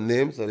have different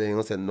names, so they ain't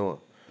gonna say Noah.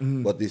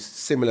 But the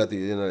similarity,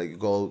 you know, like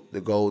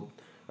the goat,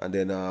 and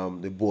then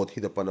the boat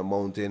hit up on a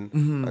mountain,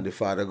 and the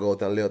father go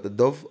out and lay out the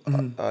dove.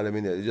 All I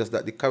mean, it's just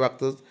that the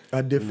characters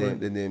are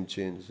different. The name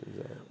changed.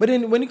 But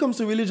then when it comes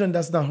to religion,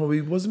 that's not how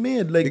it was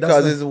made. Like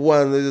because it's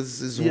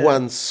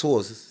one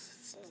source.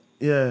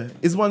 Yeah,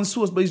 it's one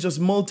source, but it's just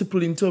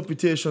multiple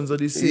interpretations of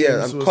the same.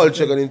 Yeah, and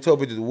culture can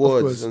interpret the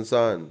words and so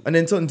on. And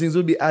then certain things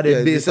will be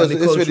added based on the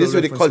culture. This is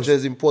where the culture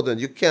is important.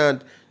 You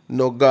can't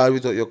know God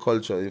without your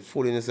culture. You're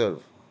fooling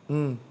yourself.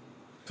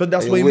 So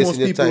that's why most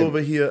people over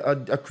here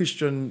are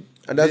Christian.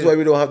 And that's why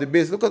we don't have the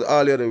base. Look at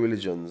all the other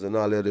religions and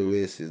all the other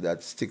races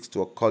that sticks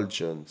to a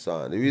culture and so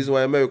on. The reason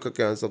why America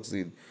can't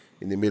succeed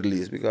in the Middle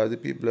East because the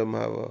people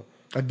have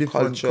a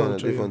different culture and a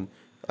different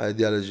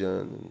ideology.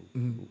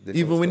 And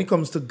even when it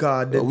comes to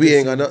God. We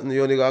ain't got nothing.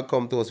 You only got to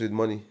come to us with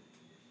money.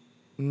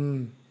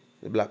 The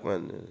black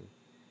man.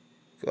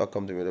 He'll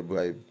come to me with a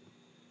bribe.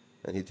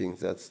 And he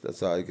thinks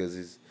that's all because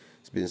he's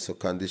been so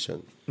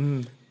conditioned.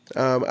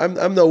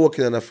 I'm not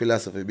working on a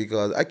philosophy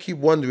because I keep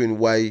wondering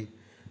why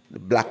the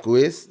black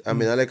race, I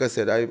mean, like I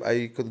said,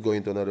 I could go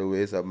into another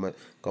race, I might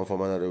come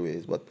from another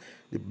race, but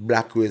the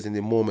black race in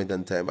the moment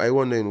and time, I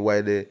wondering why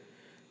I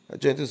trying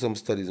to do some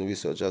studies and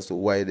research as to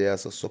why they are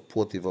so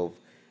supportive of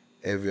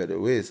every other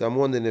race. I'm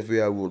wondering if we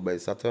are ruled by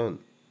Saturn.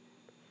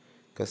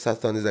 Because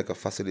Saturn is like a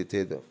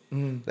facilitator.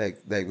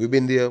 Like we've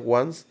been there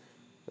once,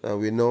 and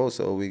we know,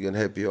 so we can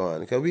help you on.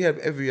 Because we have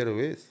every other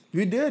race.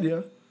 We did,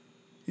 yeah.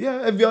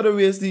 Yeah, every other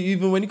race,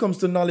 even when it comes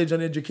to knowledge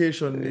and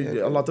education,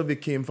 a lot of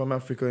it came from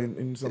Africa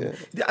in some.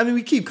 Yeah. I mean,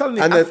 we keep calling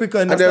it Africa,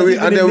 and then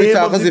we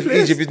talk as if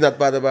Egypt is not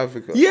part of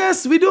Africa.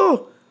 Yes, we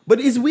do, but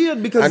it's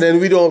weird because. And then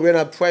we're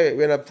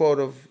not proud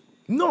of.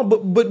 No,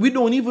 but we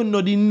don't even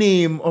know the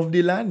name of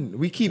the land.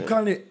 We keep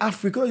calling it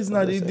Africa. It's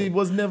not. It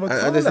was never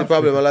called. And that's the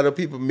problem. A lot of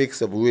people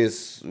mix up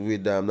race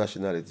with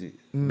nationality.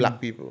 Black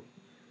people.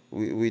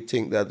 We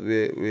think that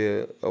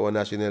our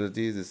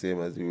nationality is the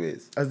same as the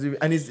race.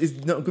 And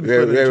it's not good.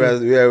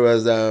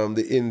 Whereas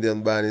the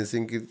Indian born in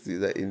Sinkit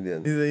is an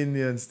Indian. He's an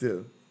Indian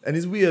still. And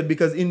it's weird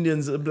because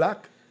Indians are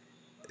black.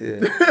 Yeah.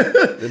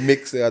 The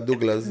mix,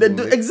 Douglas.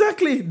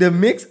 Exactly. The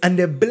mix and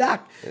they're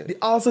black. Yeah. The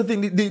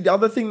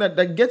other thing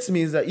that gets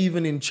me is that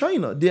even in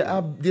China,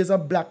 there's a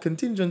black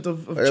contingent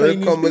of Chinese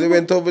people. When they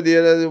went over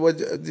there,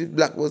 the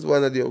black was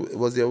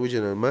the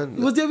original man.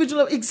 It was the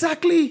original,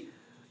 exactly.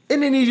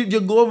 And then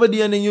you go over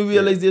there and then you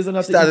realize there's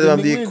another. Started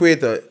on the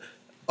equator.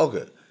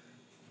 Okay.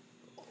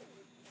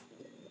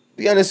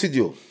 Be honest with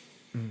you.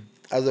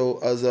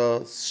 As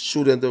a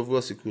student of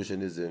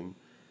Rosicrucianism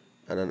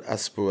and an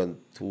aspirant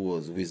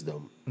towards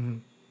wisdom,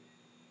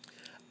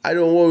 I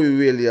don't worry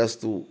really as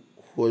to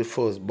who the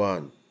first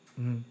born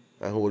and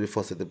who the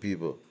first of the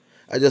people.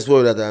 I just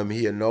worry that I'm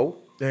here now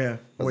as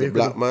a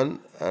black man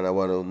and I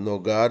want to know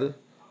God,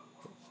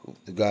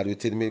 the God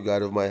within me,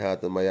 God of my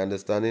heart and my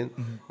understanding,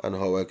 and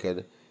how I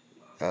can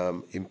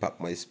impact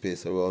my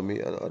space around me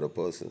and other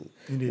persons.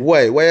 Indeed.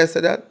 Why I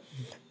say that?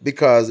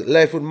 Because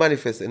life would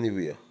manifest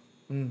anywhere.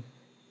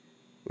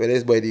 Whether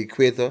it's by the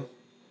equator,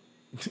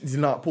 the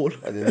North Pole,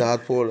 and the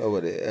North Pole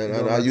over there.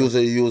 And I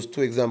usually use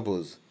two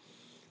examples.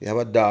 You have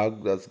a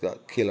dog that's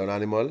got killed an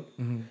animal,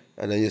 and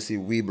then you see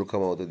weevil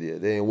come out of there.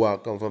 They ain't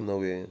walk come from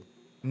nowhere.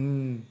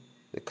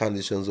 The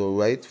conditions are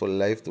right for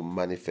life to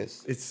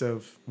manifest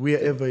itself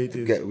wherever it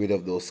is. Get rid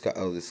of the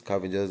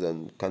scavengers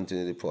and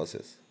continue the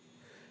process.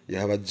 You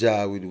have a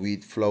jar with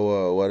wheat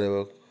flour or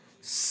whatever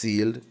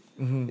sealed.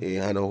 You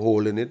had a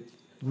hole in it.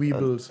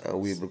 Weevils and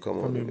weevil come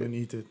out of it. And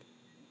eat it.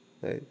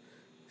 Right?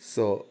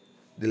 So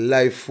the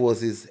life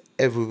force is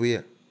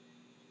everywhere.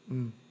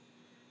 And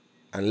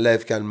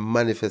life can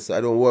manifest.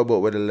 I don't worry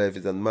about whether life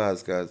is on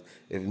Mars, because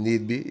if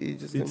need be,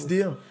 it's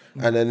there.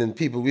 And then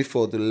people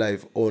refer to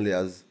life only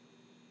as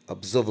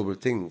observable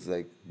things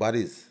like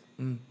bodies.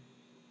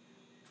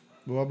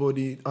 But what about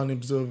the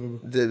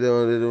unobservable? They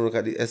don't look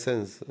at the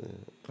essence.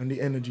 And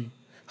the energy.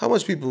 How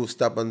much people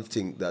stop and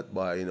think that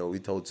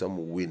without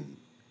some wind?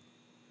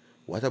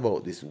 What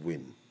about this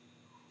wind?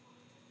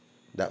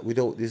 That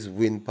without this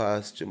wind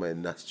pass through my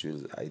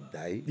nostrils, I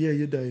die? Yeah,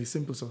 you die.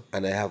 Simple, sir.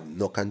 And I have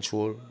no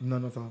control?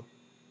 None at all.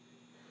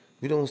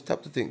 We don't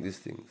stop to think these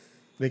things.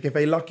 Like if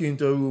I lock you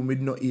into a room with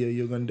no ear,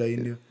 you're going to die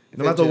in there.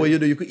 No matter what you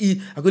do, you could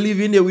eat. I could leave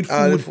you in there with food.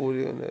 All the food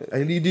you're gonna die.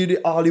 I leave you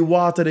all the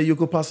water that you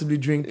could possibly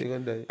drink. You're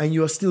going to die. And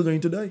you are still going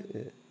to die.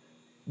 Yeah.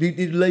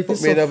 The life Put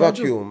is me so in a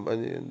fragile. vacuum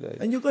and you're going to die.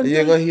 And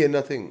you're going to hear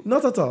nothing.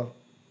 Not at all.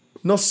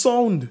 No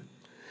sound.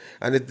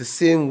 And if the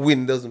same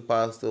wind doesn't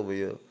pass over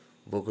your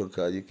vocal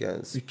cord, you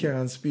can't speak. You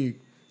can't speak.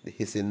 The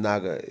hissing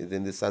naga is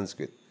in the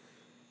Sanskrit.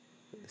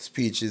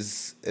 Speech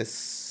is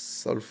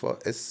sulfur,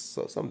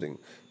 something.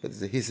 But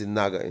it's a hissing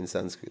naga in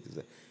Sanskrit. It's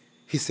a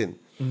hissing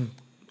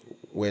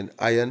when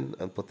iron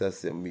and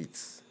potassium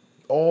meets.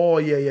 Oh,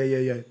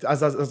 yeah.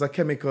 As a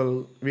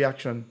chemical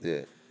reaction.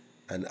 Yeah.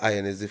 And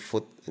iron is the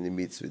foot and it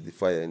meets with the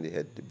fire in the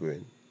head, the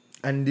brain.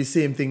 And the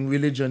same thing,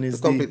 religion is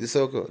to complete the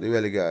circle. The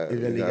really guy.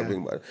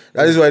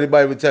 That is why the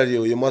Bible tells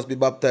you must be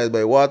baptized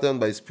by water and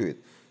by spirit.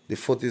 The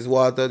foot is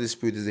water, the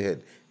spirit is the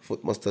head.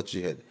 Foot must touch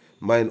the head.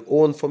 Mine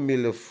own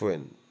familiar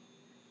friend,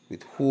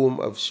 with whom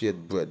I've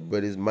shared bread.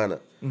 Bread is manna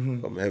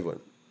from heaven.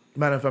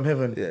 Manna from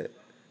heaven. Yeah.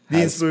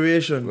 The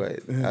inspiration.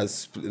 Right. As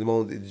split the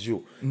mount is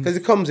dew. Because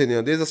it comes in,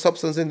 there's a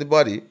substance in the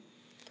body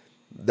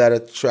that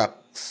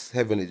attracts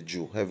heavenly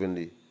dew,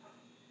 heavenly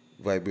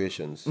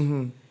vibrations.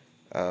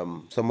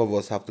 Some of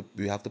us have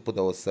to put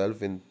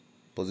ourselves in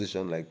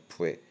position like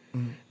pray.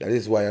 That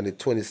is why on the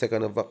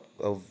 22nd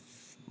of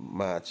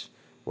March,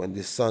 when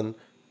the sun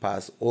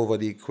passed over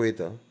the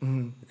equator,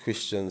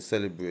 Christians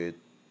celebrate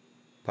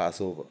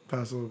Passover.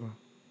 Passover.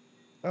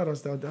 Oh,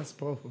 that's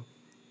powerful.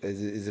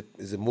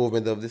 It's a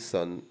movement of the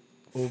sun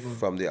over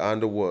from the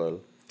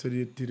underworld to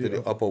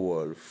the upper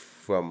world,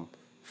 from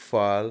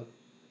fall,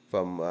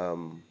 from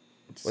what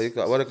do you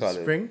call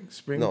it?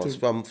 Spring. No,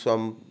 from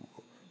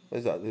what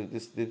is that?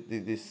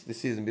 The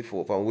season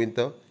before, from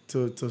winter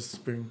to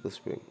spring. To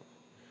spring.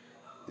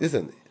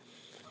 Listen,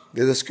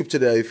 there's a scripture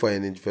that I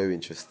find very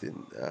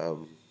interesting.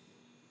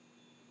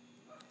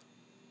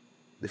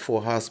 The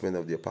 4 horsemen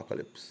of the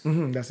apocalypse.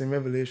 That's in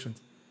Revelation,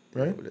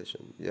 right?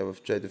 Revelation. You ever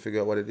tried to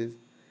figure out what it is?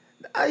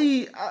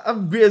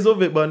 I've grazed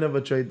over it, but I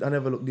never tried. I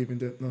never looked deep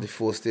into it. No. The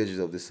 4 stages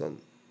of the sun,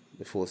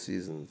 the 4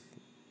 seasons.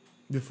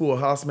 The 4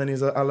 horsemen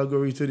is an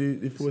allegory to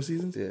the 4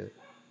 seasons? Yeah.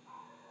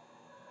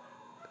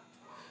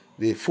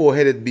 The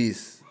 4-headed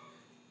beast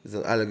is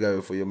an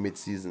allegory for your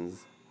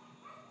mid-seasons.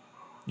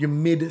 Your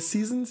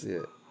mid-seasons? Yeah.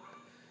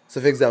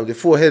 So, for example, the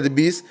 4-headed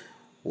beast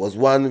was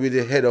one with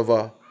the head of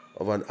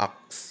an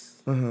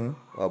ox,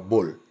 a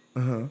bull.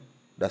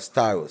 That's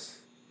Taurus.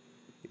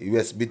 It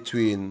rests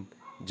between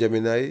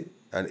Gemini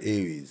and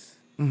Aries.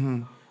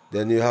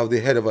 Then you have the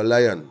head of a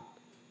lion.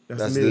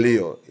 That's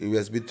Leo. It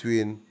rests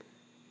between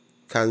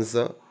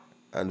Cancer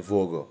and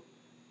Virgo.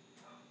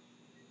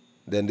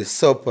 Then the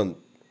serpent,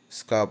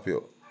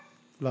 Scorpio.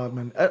 Lord,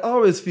 man. I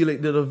always feel like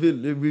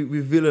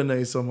we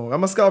villainize somehow.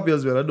 I'm a Scorpio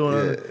as well. I don't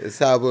know.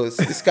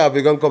 The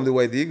Scorpio gonna come the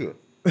white eagle.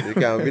 You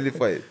can't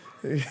vilify it.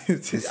 I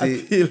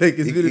feel like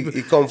it's really...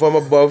 He come from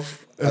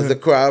above as a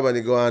crab and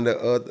he go on the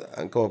earth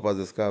and come up as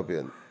a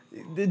scorpion.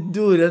 The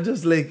dude, I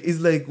just like, it's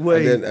like, why?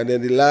 And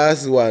then the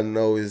last one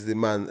now is the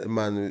man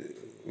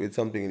with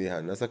something in the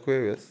hand. That's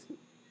Aquarius.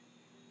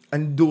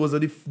 And those are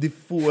the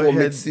four Four heads.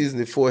 mid-season,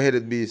 the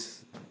four-headed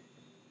beasts.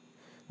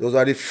 Those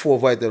are the four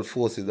vital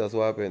forces. That's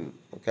what happened.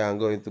 I can't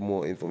go into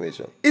more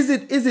information. Is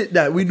it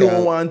that we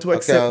don't want to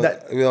accept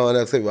that? We don't want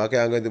to accept it. I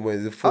can't go into more.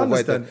 It's the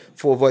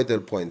four vital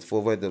points,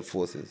 four vital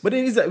forces. But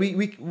then is that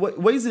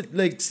why is it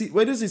like?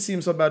 Why does it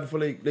seem so bad for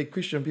like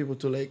Christian people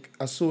to like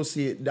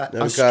associate that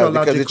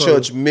astrological? Because the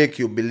church make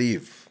you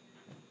believe.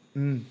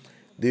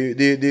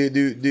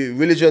 The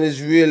religion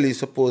is really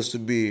supposed to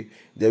be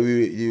the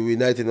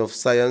uniting of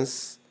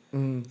science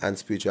and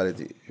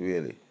spirituality.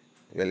 Really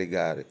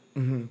got it.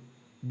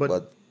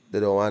 But they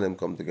don't want them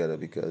come together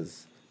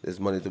because there's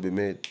money to be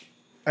made.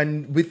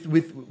 And with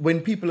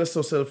when people are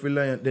so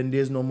self-reliant, then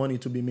there's no money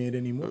to be made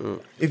anymore.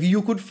 If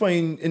you could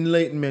find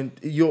enlightenment,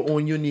 your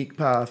own unique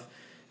path,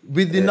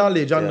 with the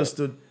knowledge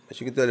understood.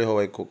 She can tell you how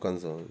I cook and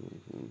so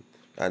on.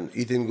 And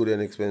eating good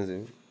and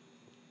expensive.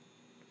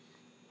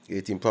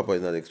 Eating proper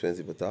is not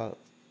expensive at all.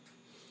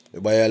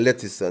 You buy a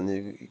lettuce and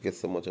you get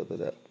so much out of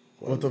that.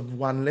 Out of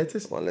one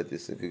lettuce? One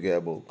lettuce, you could get eat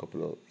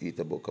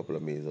about a couple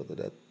of meals out of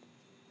that.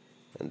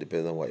 And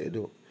depends on what you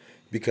do.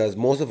 Because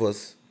most of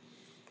us,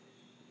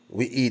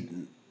 we eat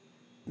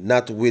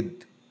not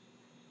with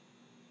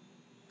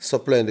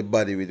supplying the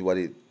body with what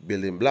it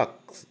building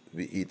blocks.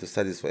 We eat to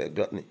satisfy a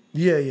gluttony.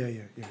 Yeah.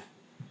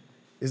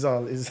 It's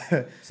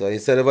So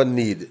instead of a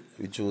need,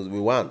 we choose we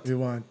want. We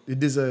want. It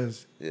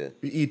desires. Yeah.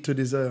 We eat to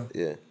desire.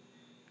 Yeah.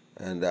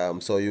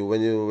 And so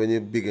when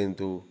you begin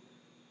to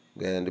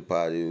get in the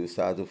party, you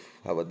start to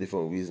have a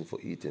different reason for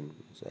eating.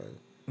 So,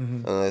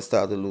 and I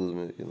start to lose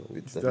me,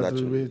 that's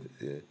naturally.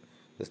 Yeah,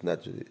 that's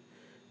naturally.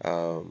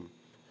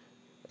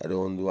 I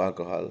don't do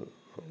alcohol,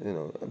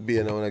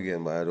 beer now and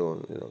again, but I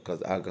don't,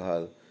 because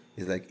alcohol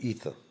is like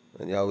ether.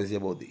 And you always hear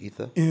about the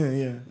ether.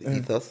 Yeah. The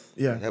ethers.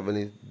 Yeah.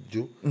 Heavenly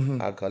Jew.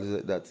 Alcohol is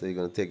like that, so you're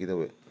going to take it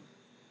away.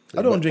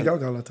 I don't drink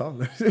alcohol at all.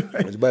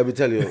 The Bible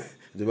tell you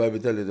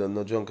that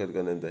no drunkard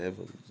can enter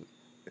heaven.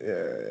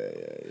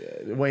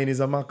 Yeah. The wine is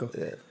a marker.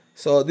 Yeah.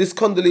 So this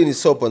Kundalini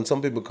serpent,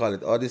 some people call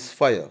it, or this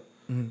fire,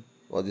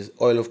 or this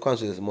oil of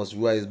consciousness must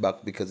rise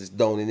back because it's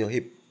down in your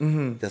hip.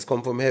 It has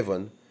come from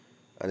heaven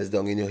and it's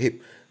down in your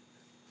hip.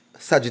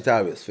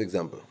 Sagittarius, for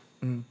example.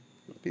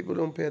 People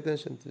don't pay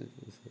attention to it.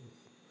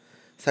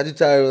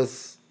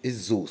 Sagittarius is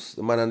Zeus,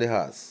 the man on the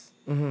horse,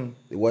 the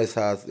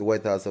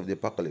white horse of the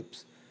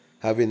apocalypse.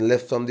 Having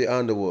left from the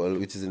underworld,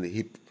 which is in the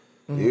hip,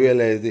 you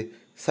realize the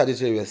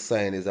Sagittarius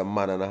sign is a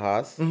man on a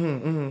horse,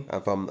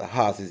 and from the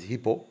horse is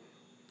hippo.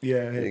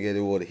 Yeah. You get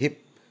the word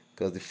hip,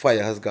 because the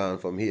fire has gone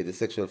from here, the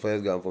sexual fire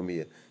has gone from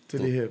here to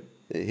the hip.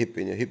 The hip,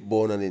 in your hip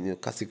bone and in your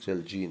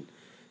casexual gene,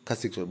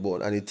 casexual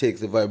bone, and it takes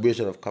the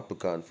vibration of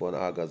Capricorn for an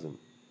orgasm.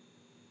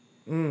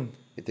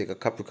 It takes a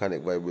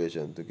Capricornic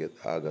vibration to get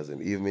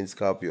orgasm, even in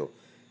Scorpio.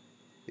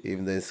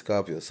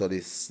 So the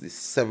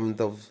 7th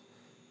of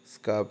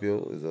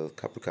Scorpio is a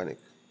Capricornic.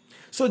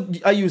 So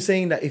are you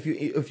saying that if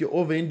you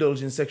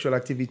overindulge in sexual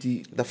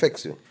activity, it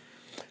affects you?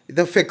 It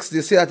affects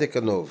the sciatica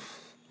nerve.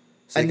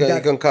 So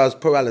it can cause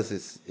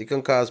paralysis. It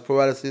can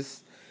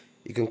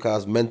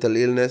cause mental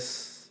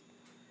illness,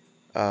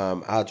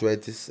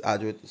 arthritic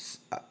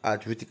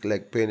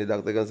leg pain. The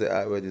doctor can say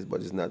arthritis,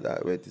 but it's not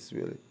arthritis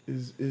really.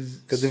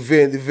 Because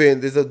the vein,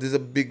 there's a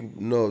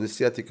big nerve, the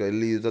sciatica, it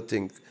leaves, I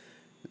think,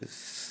 the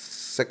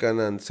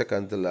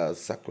second to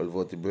last sacral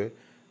vertebrae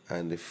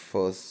and the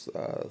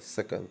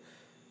second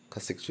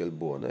casexual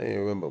bone. I don't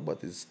remember,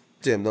 but it's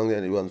same down there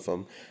and it runs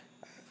from.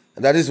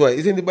 And that is why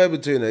it's in the Bible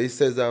too. It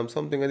says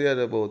something or the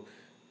other about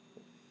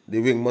the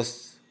ring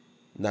must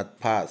not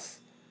pass,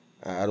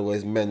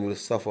 otherwise men will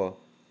suffer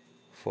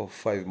for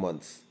 5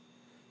 months.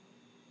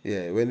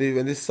 Yeah, when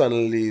the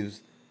sun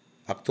leaves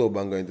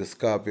October and going to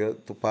Scorpio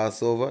to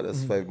pass over,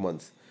 that's 5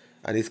 months.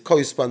 And it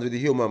corresponds with the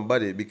human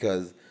body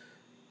because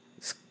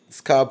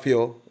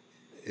Scorpio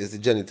is the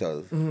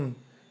genitals.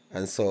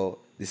 And so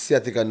the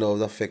sciatica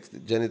nerves affects the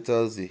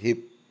genitals, the hip,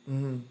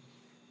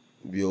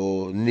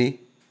 your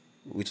knee,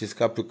 which is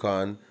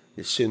Capricorn,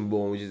 your shin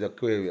bone, which is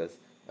Aquarius,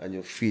 and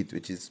your feet,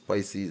 which is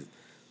Pisces.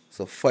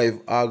 So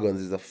 5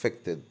 organs is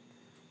affected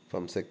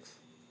from sex.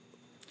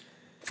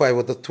 5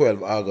 out of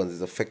 12 organs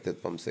is affected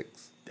from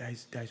sex.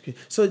 That's great.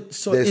 So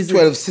there's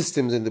 12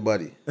 systems in the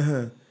body.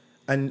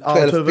 And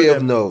all 12 pair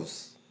of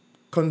nerves.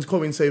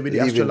 Coincide with the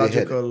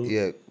astrological.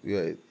 Yeah.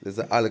 There's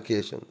the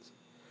allocations.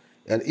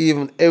 And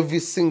even every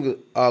single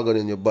organ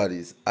in your body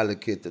is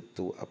allocated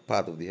to a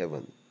part of the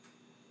heaven.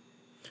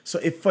 So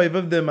if 5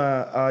 of them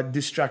are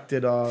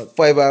distracted or...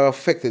 5 are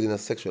affected in a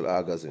sexual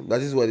orgasm.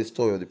 That is why the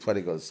story of the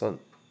prodigal son.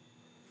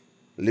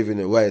 Living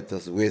a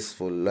riotous,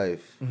 wasteful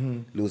life,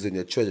 losing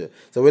your treasure.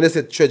 So when they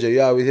say treasure,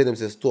 you always hear them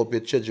say, store up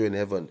your treasure in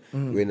heaven,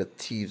 where the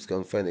thieves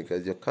can find it,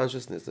 because your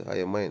consciousness, the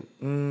higher mind.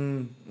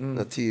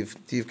 The thief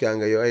can't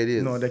get your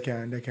ideas. No, they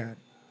can't.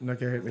 No,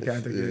 they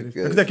can't take your ideas.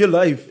 They can take your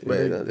life, but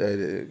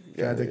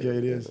can't take your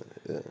ideas.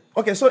 Yeah.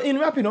 Okay, so in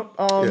wrapping up,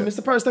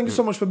 Mr. Paris, thank you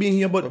so much for being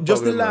here. But No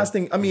just problem, the last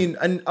thing, I mean,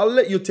 and I'll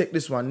let you take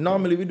this one.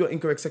 Normally we do an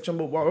incorrect section,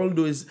 but what I'll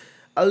do is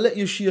I'll let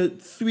you share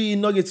 3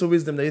 nuggets of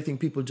wisdom that you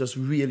think people just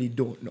really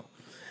don't know.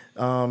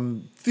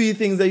 3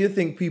 things that you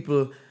think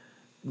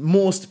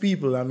most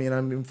people, I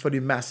mean for the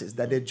masses,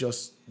 that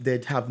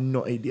they have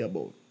no idea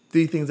about.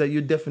 3 things that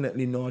you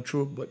definitely know are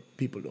true, but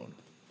people don't know.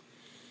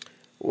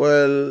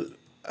 Well,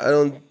 I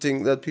don't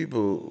think that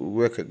people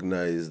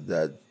recognize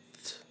that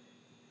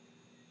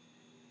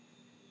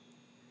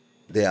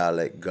they are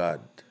like God.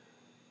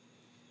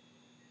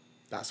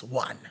 That's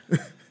one.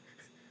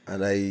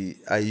 And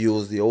I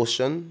use the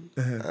ocean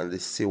and the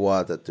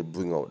seawater to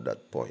bring out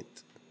that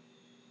point.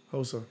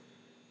 How so?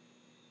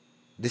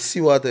 The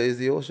seawater is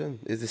the ocean.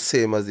 It's the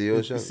same as the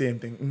ocean. It's the same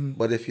thing. Mm-hmm.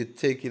 But if you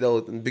take it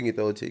out and bring it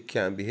out, it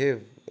can't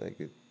behave like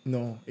it.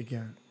 No, it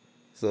can't.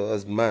 So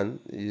as man,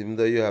 even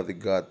though you have the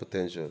God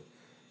potential,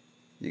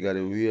 you got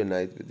to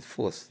reunite with the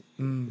force.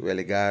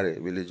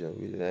 Religare, religion,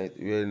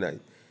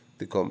 reunite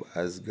to come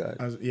as God.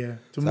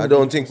 So I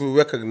don't think we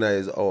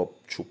recognize our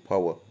true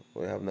power.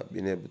 We have not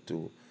been able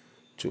to,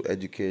 through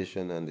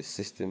education and the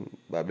system,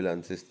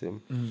 Babylon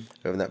system, we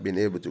have not been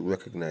able to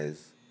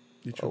recognize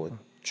our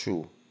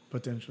true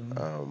potential.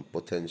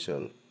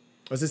 Potential.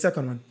 What's the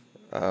second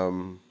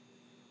one?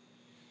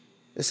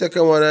 The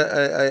second one,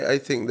 I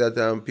think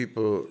that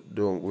people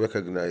don't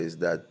recognize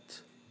that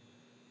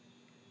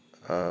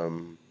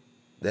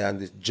they're on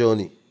this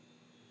journey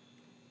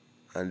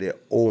and they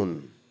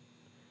own.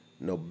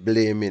 No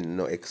blaming,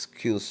 no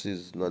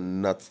excuses, no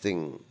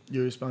nothing.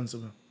 You're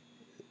responsible.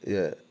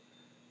 Yeah.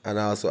 And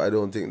also, I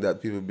don't think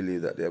that people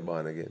believe that they're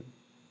born again.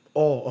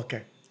 Oh,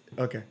 okay.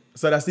 Okay.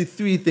 So that's the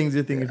 3 things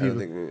you think of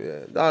people. I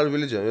don't think all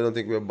religion, we don't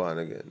think we're born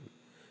again.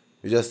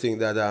 We just think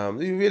that,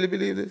 do you really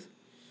believe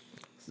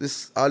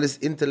this? All this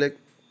intellect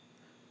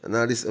and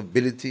all this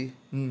ability,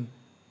 and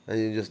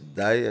you just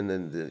die and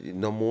then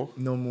no more?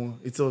 No more.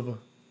 It's over.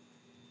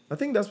 I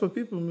think that's what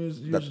people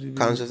usually believe.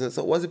 Consciousness.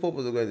 So what's the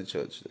purpose of going to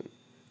church then?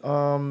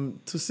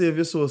 To save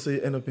your soul so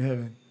you end up in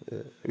heaven. Yeah.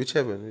 Which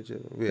heaven?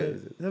 Where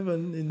is it?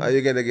 Heaven. How are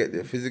you going to get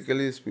there?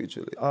 Physically,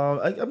 spiritually?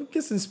 I'm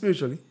guessing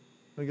spiritually.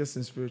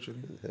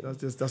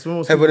 That's what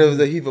most heaven is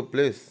a heave of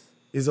place.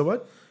 Is a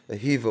what? A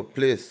heave of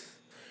place.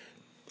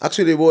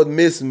 Actually, what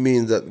Mason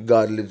means that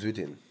God lives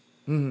within.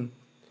 Mm-hmm.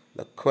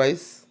 That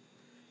Christ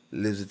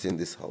lives within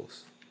this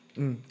house.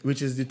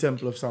 Which is the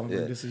temple of Solomon.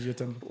 Yeah. This is your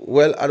temple.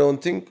 Well, I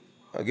don't think,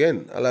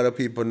 again, a lot of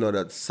people know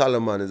that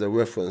Solomon is a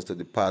reference to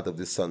the path of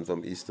the sun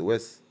from east to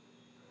west.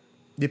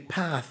 The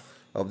path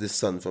of the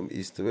sun from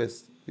east to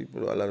west.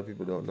 A lot of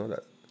people don't know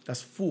that.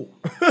 That's 4.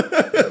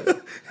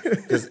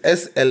 Because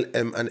S, L,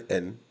 M, and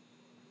N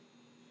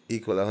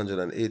equal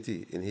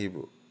 180 in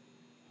Hebrew.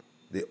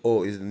 The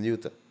O is the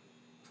neuter.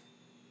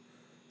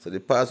 So the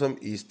path from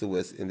east to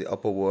west in the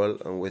upper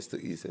world and west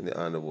to east in the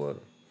underworld.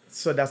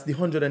 So that's the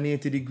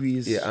 180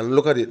 degrees. Yeah, and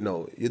look at it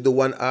now. You do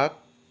one arc,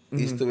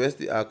 east to west,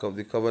 the arc of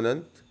the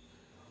covenant,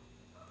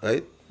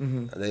 right?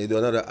 And then you do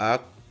another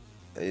arc,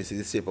 and you see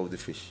the shape of the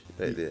fish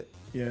right there.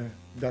 Yeah,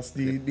 that's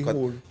the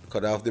whole.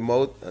 Cut off the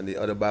mouth, and the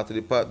other part of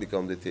the part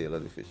becomes the tail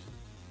of the fish.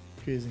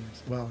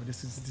 Craziness. Wow,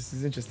 this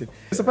is interesting.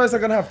 I'm surprised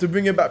I'm gonna have to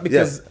bring it back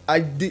because I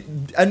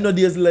know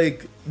there's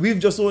we've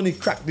just only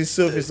cracked the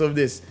surface of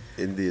this.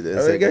 Indeed.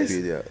 All right, guys.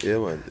 Yeah,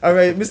 man. All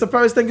right, Mr.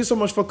 Paris, thank you so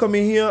much for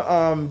coming here.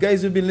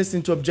 Guys, we've been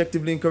listening to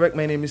Objectively Incorrect.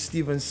 My name is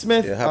Stephen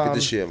Smith. Yeah, happy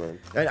to share, man.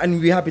 And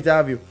we're happy to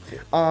have you.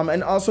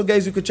 And also,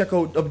 guys, you could check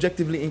out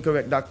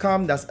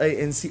objectivelyincorrect.com. That's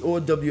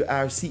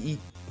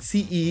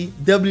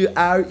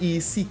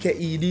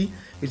INCOWRCEWRECKED,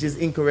 which is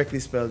incorrectly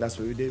spelled. That's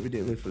what we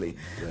did willfully.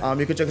 Yeah.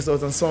 You can check us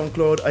out on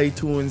SoundCloud,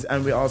 iTunes,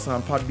 and we're also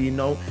on Podbean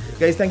now.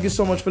 Guys, thank you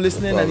so much for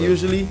listening. And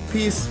usually,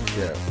 peace,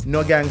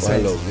 no gang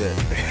signs. Love, yeah.